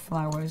wired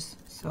flowers,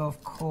 so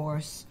of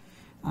course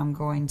I'm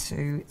going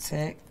to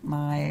take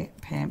my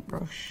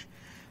paintbrush,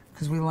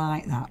 because we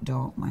like that,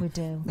 don't we? We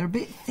do. They're a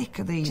bit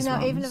thicker, these ones. Do you know,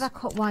 ones. even if I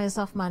cut wires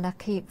off mine, I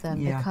keep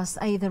them, because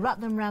I either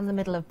wrap them around the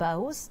middle of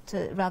bows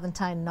rather than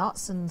tying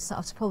knots and sort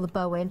of to pull the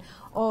bow in,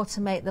 or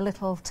to make the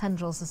little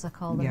tendrils, as I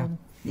call them, in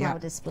flower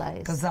displays.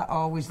 Because that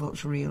always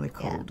looks really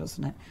cool,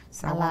 doesn't it?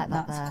 So I want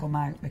that to come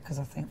out, because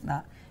I think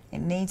that it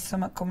needs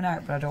something coming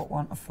out, but I don't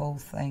want a full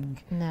thing.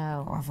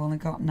 No. Oh, I've only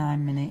got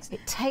 9 minutes.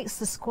 It takes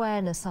the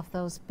squareness off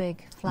those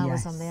big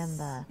flowers on the end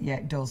there. Yeah,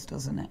 it does,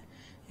 doesn't it?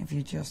 If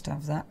you just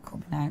have that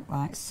coming out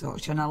like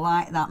such. And I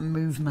like that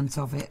movement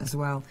of it as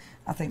well.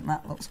 I think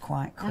that looks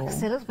quite cool. I can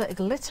see a little bit of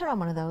glitter on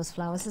one of those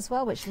flowers as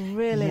well, which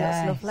really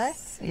looks lovely.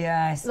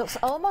 Yes. Looks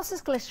almost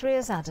as glittery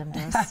as Adam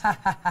does.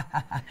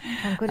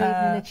 And good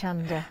evening,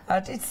 Hochanda. I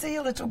did see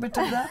a little bit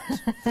of that.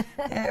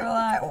 It was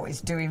like, oh,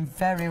 it's doing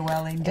very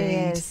well indeed.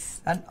 It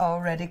is. And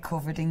already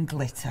covered in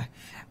glitter.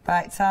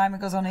 By the time he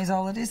goes on his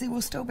holidays, he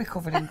will still be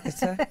covered in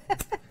glitter.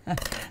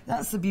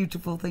 That's the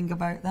beautiful thing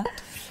about that.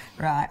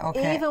 Right,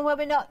 okay. Even when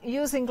we're not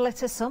using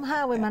glitter,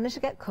 somehow we manage to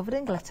get covered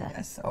in glitter.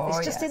 Yes. Oh,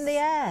 it's just in the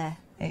air.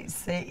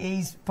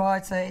 It's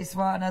part of, it's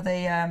one of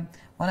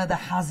the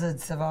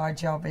hazards of our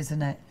job,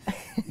 isn't it?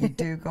 You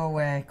do go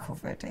away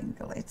covered in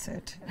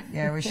glittered.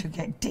 Yeah, we should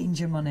get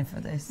danger money for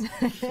this,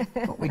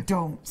 but we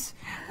don't.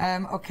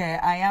 Okay,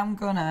 I am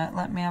gonna,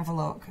 let me have a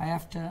look. I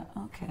have to,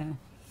 okay.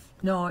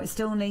 No, it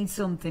still needs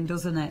something,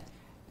 doesn't it?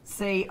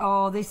 See,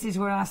 oh, this is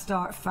where I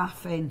start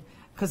faffing,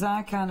 because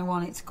I kind of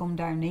want it to come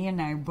down here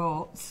now,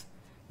 but,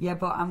 yeah,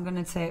 but I'm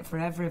going to take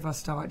forever if I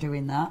start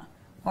doing that.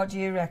 What do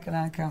you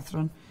reckon,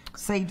 Catherine?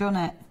 See, done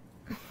it?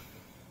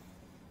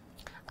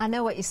 I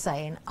know what you're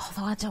saying,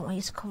 although I don't want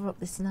you to cover up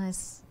this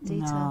nice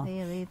detail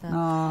here either.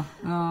 No,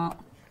 no,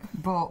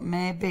 but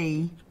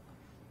maybe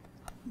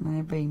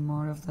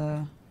more of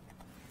the...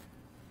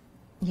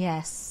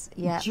 Yes,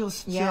 yeah.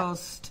 Just.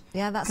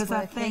 Yeah, that's because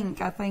I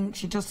think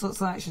she just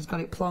looks like she's got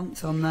it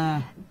plonked on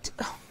there.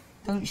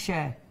 Don't she?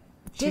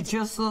 She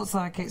just looks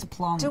like it's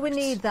plonked. Do we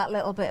need that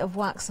little bit of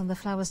wax on the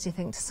flowers, do you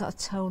think, to sort of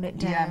tone it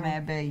down? Yeah,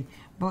 maybe.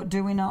 But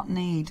do we not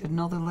need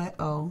another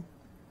little,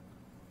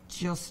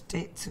 just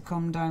it to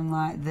come down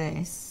like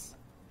this?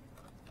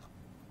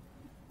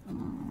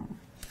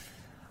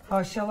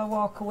 Oh, shall I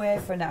walk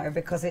away for now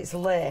because it's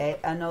late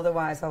and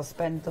otherwise I'll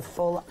spend the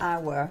full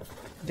hour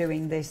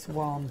doing this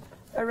one.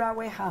 Or are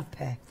we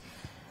happy?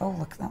 Oh,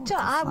 look, that was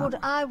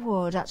I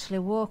would actually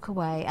walk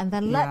away and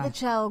then let the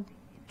gel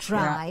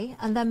dry,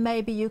 and then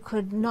maybe you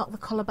could knock the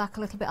colour back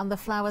a little bit on the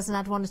flowers and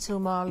add one or two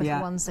more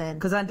little ones in.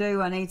 Because I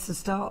need to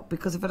stop,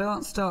 because if I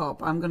don't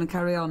stop, I'm going to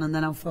carry on and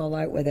then I'll fall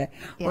out with it.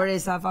 Yeah.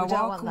 Whereas if I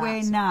walk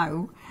away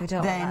now,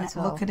 then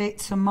look at it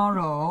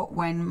tomorrow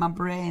when my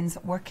brain's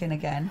working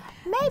again.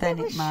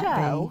 Maybe we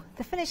show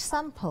the finished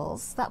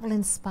samples. That will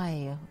inspire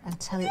you and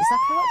tell you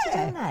exactly what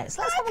to do next.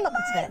 Let's have a look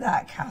at it.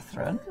 That,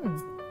 Catherine.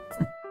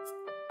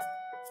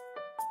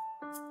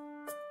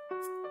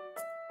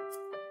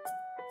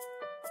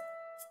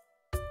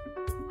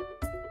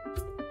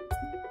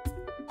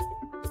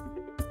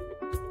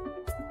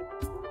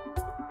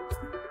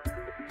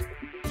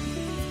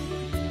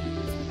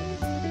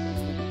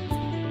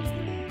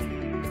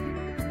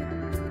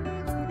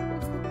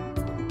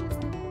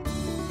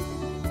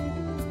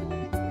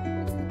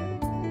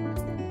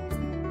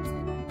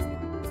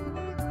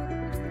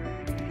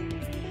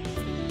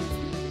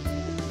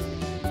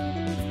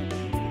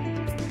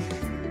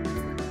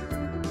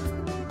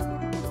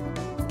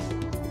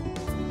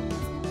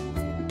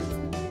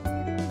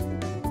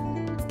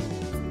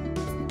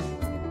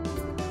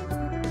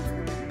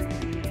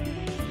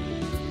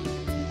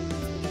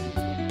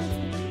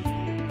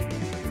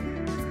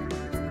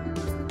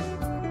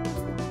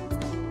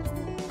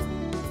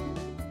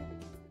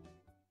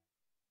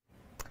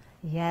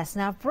 Yes,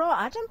 now I've brought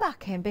Adam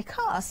back in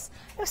because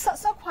it was sat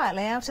so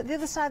quietly out at the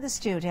other side of the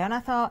studio, and I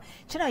thought,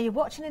 do you know, you're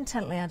watching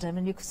intently, Adam,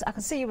 and I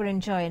can see you were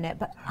enjoying it,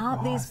 but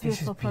aren't these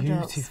beautiful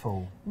products?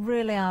 Beautiful.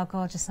 Really are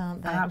gorgeous,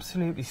 aren't they?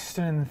 Absolutely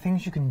stunning. The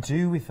things you can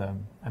do with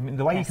them. I mean,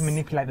 the way you can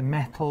manipulate the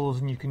metals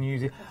and you can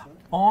use it.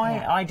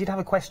 I did have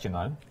a question,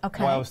 though,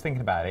 while I was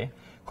thinking about it.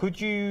 Could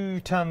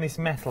you turn this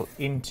metal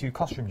into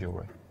costume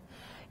jewellery?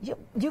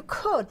 You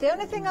could. The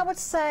only thing I would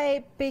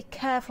say be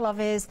careful of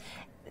is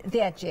the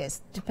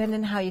edges, depending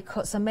on how you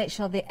cut, so make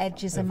sure the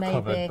edges are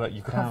maybe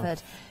covered.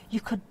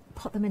 You could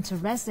put them into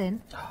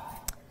resin.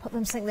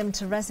 Sink them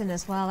into resin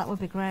as well, that would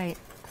be great.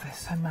 They're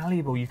so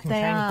malleable, you can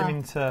change them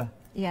into...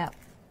 Yeah.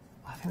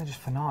 I think they're just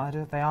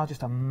phenomenal. They are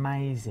just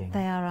amazing.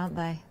 They are, aren't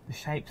they? The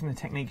shapes and the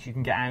techniques you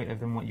can get out of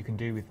them, what you can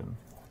do with them.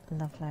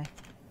 Lovely.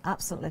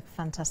 Absolutely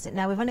fantastic.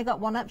 Now, we've only got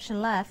one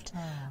option left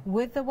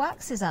with the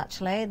waxes,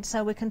 actually,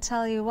 so we can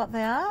tell you what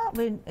they are.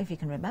 If you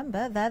can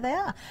remember, there they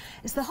are.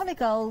 It's the honey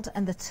gold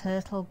and the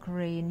turtle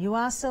green. You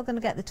are still going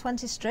to get the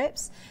 20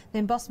 strips, the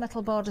embossed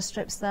metal border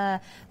strips there,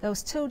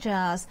 those 2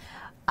 jars.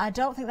 I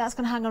don't think that's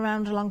going to hang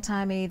around a long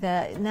time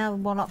either. Now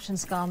one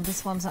option's gone,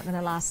 this one's not going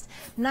to last.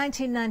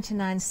 £19.99,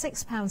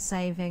 £6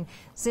 saving,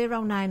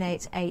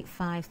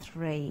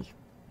 098853.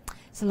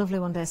 It's a lovely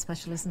one-day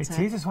special, isn't it? It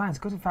is as well. It's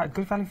good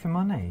value for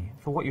money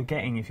for what you're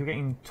getting. If you're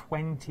getting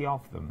 20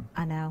 of them,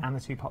 I know, and the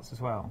 2 pots as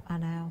well. I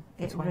know,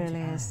 it really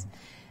is.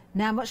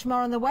 Now, much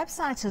more on the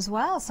website as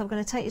well. So we're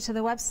going to take you to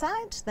the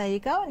website. There you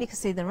go, and you can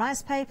see the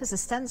rice papers, the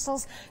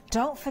stencils.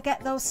 Don't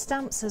forget those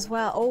stamps as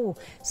well. Oh,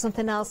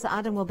 something else that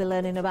Adam will be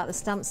learning about the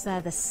stamps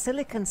there, the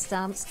silicone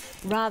stamps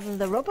rather than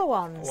the rubber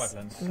ones. Oh, I've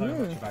learned so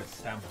much about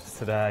stamps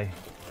today.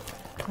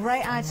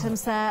 Great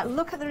items there.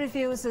 Look at the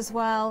reviews as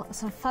well.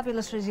 Some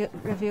fabulous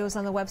reviews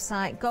on the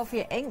website. Go for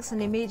your inks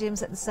and your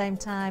mediums at the same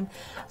time.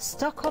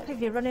 Stock up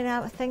if you're running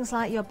out of things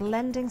like your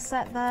blending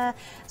set there.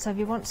 So if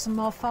you want some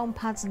more foam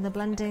pads and the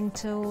blending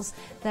tools,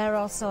 they're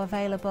also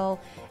available.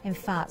 In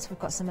fact, we've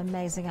got some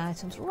amazing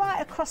items right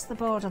across the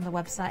board on the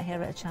website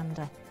here at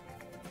Hochanda.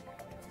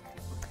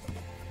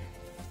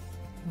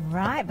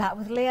 Right, back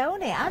with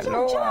Leonie. Adam,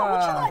 would you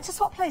like to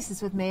swap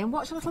places with me and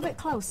watch a little bit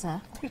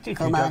closer?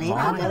 Come on,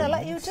 I'm going to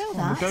let you do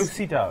that.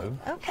 Go-si-do.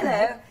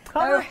 Okay.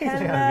 Hello.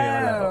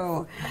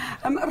 Hello.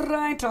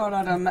 Right on,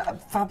 Adam.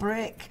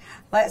 Fabric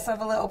let's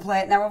have a little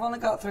play. Now, I've only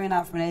got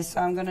 3.5 minutes,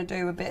 so I'm going to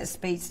do a bit of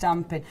speed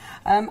stamping.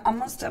 I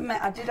must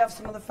admit, I did have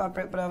some other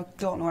fabric, but I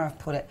don't know where I've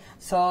put it.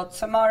 So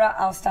tomorrow,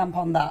 I'll stamp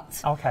on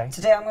that. Okay.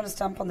 Today, I'm going to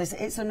stamp on this.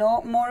 It's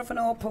more of an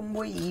open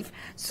weave,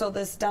 so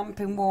the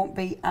stamping won't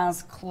be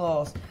as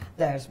close.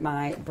 There's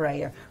my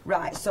brayer.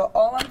 Right, so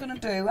all I'm going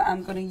to do,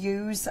 I'm going to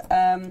use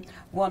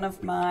one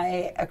of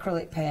my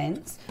acrylic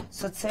paints.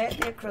 So take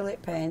the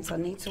acrylic paints. I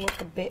need to look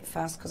a bit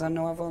fast because I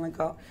know I've only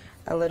got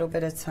a little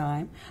bit of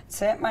time.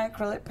 Take my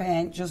acrylic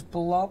paint, just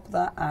blob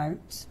that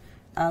out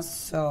as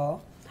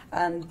so,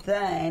 and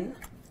then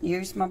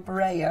use my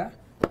brayer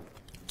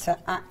to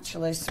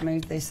actually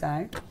smooth this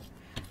out.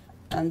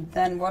 And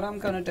then what I'm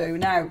going to do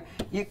now,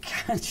 you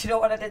know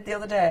what I did the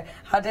other day?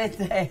 I did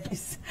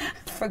this,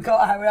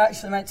 forgot how we're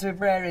actually meant to be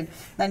brayering,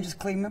 then just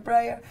cleaned my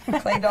brayer,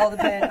 cleaned all the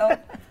paint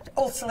up,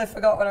 utterly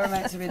forgot what I was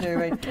meant to be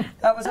doing.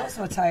 That was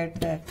also a tired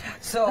day.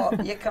 So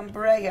you can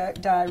brayer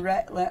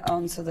directly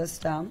onto the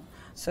stamp.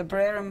 So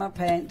brayering my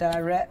paint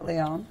directly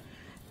on.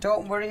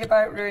 Don't worry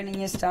about ruining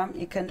your stamp,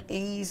 you can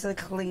easily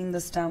clean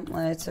the stamp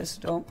later,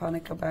 so don't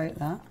panic about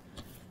that.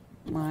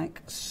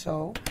 Like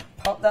so.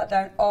 Pop that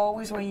down.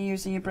 Always when you're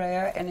using your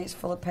brayer and it's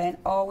full of paint,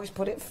 always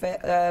put it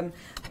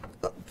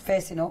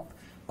facing up,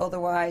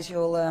 otherwise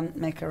you'll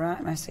make a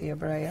right mess of your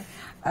brayer.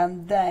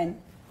 And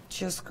then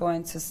just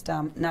going to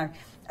stamp. Now,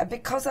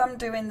 because I'm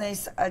doing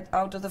this,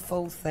 I'll do the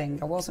full thing.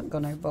 I wasn't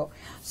going to, but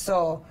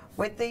so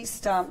with these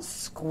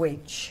stamps,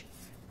 squidge.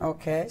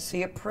 Okay, so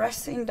you're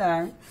pressing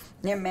down,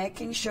 you're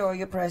making sure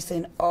you're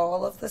pressing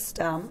all of the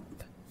stamp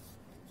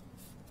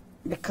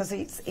because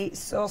it's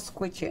so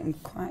squidgy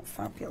and quite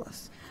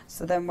fabulous.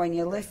 So then when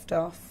you lift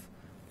off,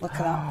 look at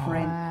that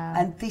print. Wow.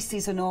 And this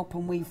is an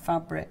open weave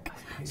fabric.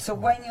 So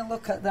when you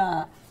look at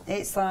that,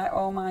 it's like,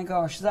 oh my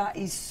gosh, that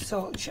is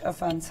such a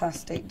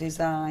fantastic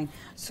design.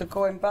 So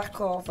going back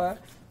over,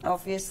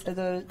 obviously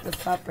the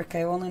fabric,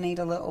 I only need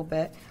a little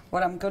bit.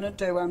 What I'm going to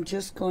do, I'm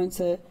just going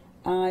to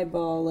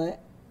eyeball it.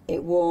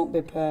 It won't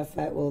be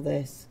perfect, will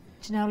this?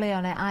 Do you know,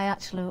 Leonie, I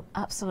actually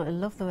absolutely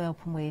love the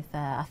open weave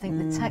there. I think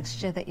the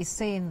texture that you're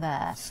seeing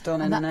there,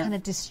 stunning, and that isn't it? kind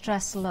of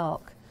distressed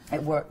look,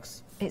 It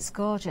works. it's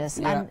gorgeous.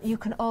 Yeah. And you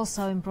can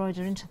also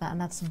embroider into that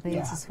and add some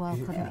beads as well,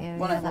 couldn't you?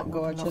 Well, Yeah, it that looked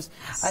would gorgeous.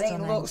 look I think it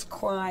stunning. looks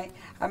quite,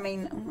 I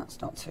mean, that's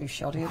not too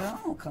shoddy at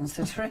all,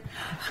 considering.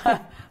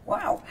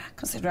 Wow,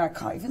 considering I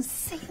can't even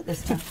see it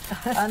this time.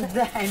 And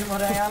then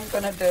what I am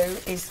going to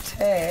do is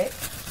take,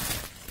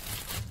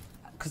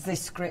 because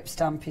this script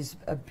stamp is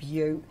a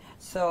beaut.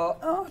 So,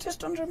 oh,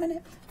 just under a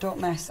minute.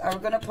 Don't mess. I'm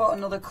going to put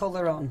another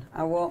colour on.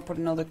 I won't put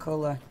another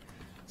colour.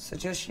 So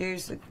just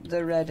use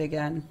the red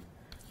again.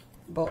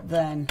 But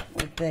then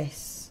with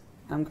this,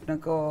 I'm going to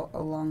go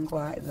along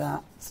like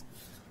that.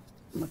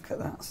 Look at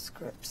that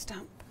script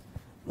stamp.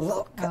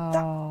 Look at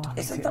that.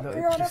 Isn't that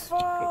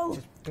beautiful? It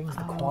just brings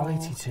the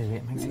quality to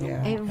it. Makes it,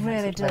 It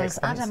really does.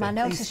 Adam, I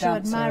noticed you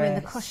stamps are admiring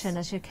the ace. cushion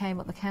as you came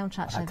up the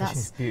counter, actually. that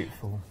cushion's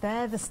beautiful.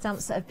 They're the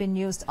stamps that have been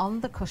used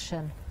on the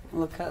cushion.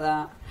 Look at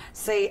that.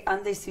 See,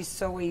 and this is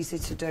so easy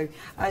to do.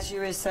 As you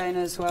were saying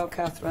as well,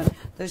 Catherine,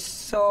 there's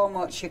so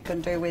much you can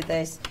do with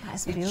this.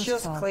 That's you beautiful.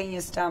 just clean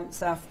your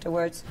stamps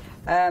afterwards.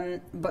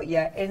 But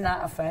yeah, isn't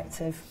that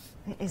effective?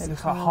 It is It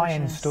looks like a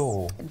high-end gorgeous.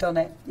 store. Done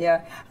it,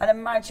 yeah. And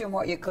imagine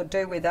what you could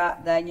do with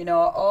that then, you know,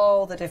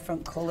 all the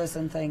different colours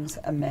and things.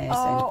 Amazing.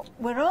 Oh,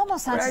 we're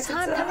almost out We're of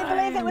time. Can you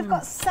believe it? We've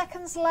got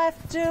seconds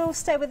left. Do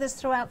stay with us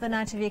throughout the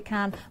night if you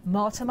can.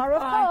 More tomorrow,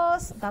 of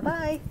course.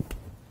 Bye-bye.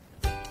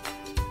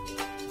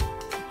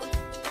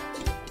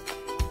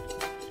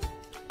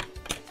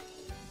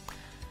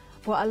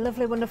 What a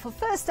lovely, wonderful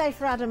first day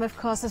for Adam, of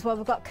course, as well.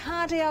 We've got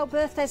cardio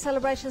birthday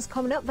celebrations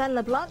coming up. Then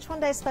LeBlanche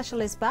One Day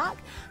Special is back.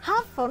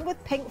 Have fun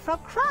with Pink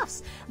Frog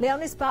Crafts.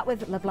 Leon is back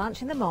with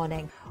LeBlanche in the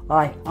morning.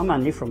 Hi, I'm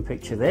Andy from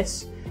Picture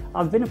This.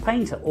 I've been a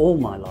painter all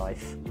my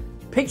life.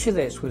 Picture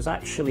This was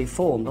actually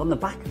formed on the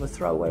back of a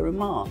throwaway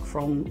remark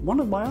from one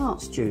of my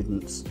art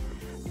students.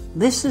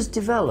 This has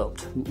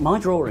developed my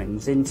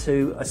drawings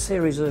into a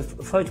series of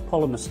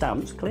photopolymer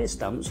stamps, clear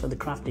stamps for the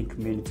crafting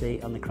community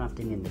and the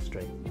crafting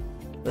industry.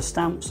 The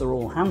stamps are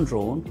all hand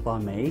drawn by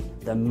me,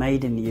 they're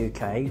made in the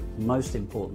UK, most important.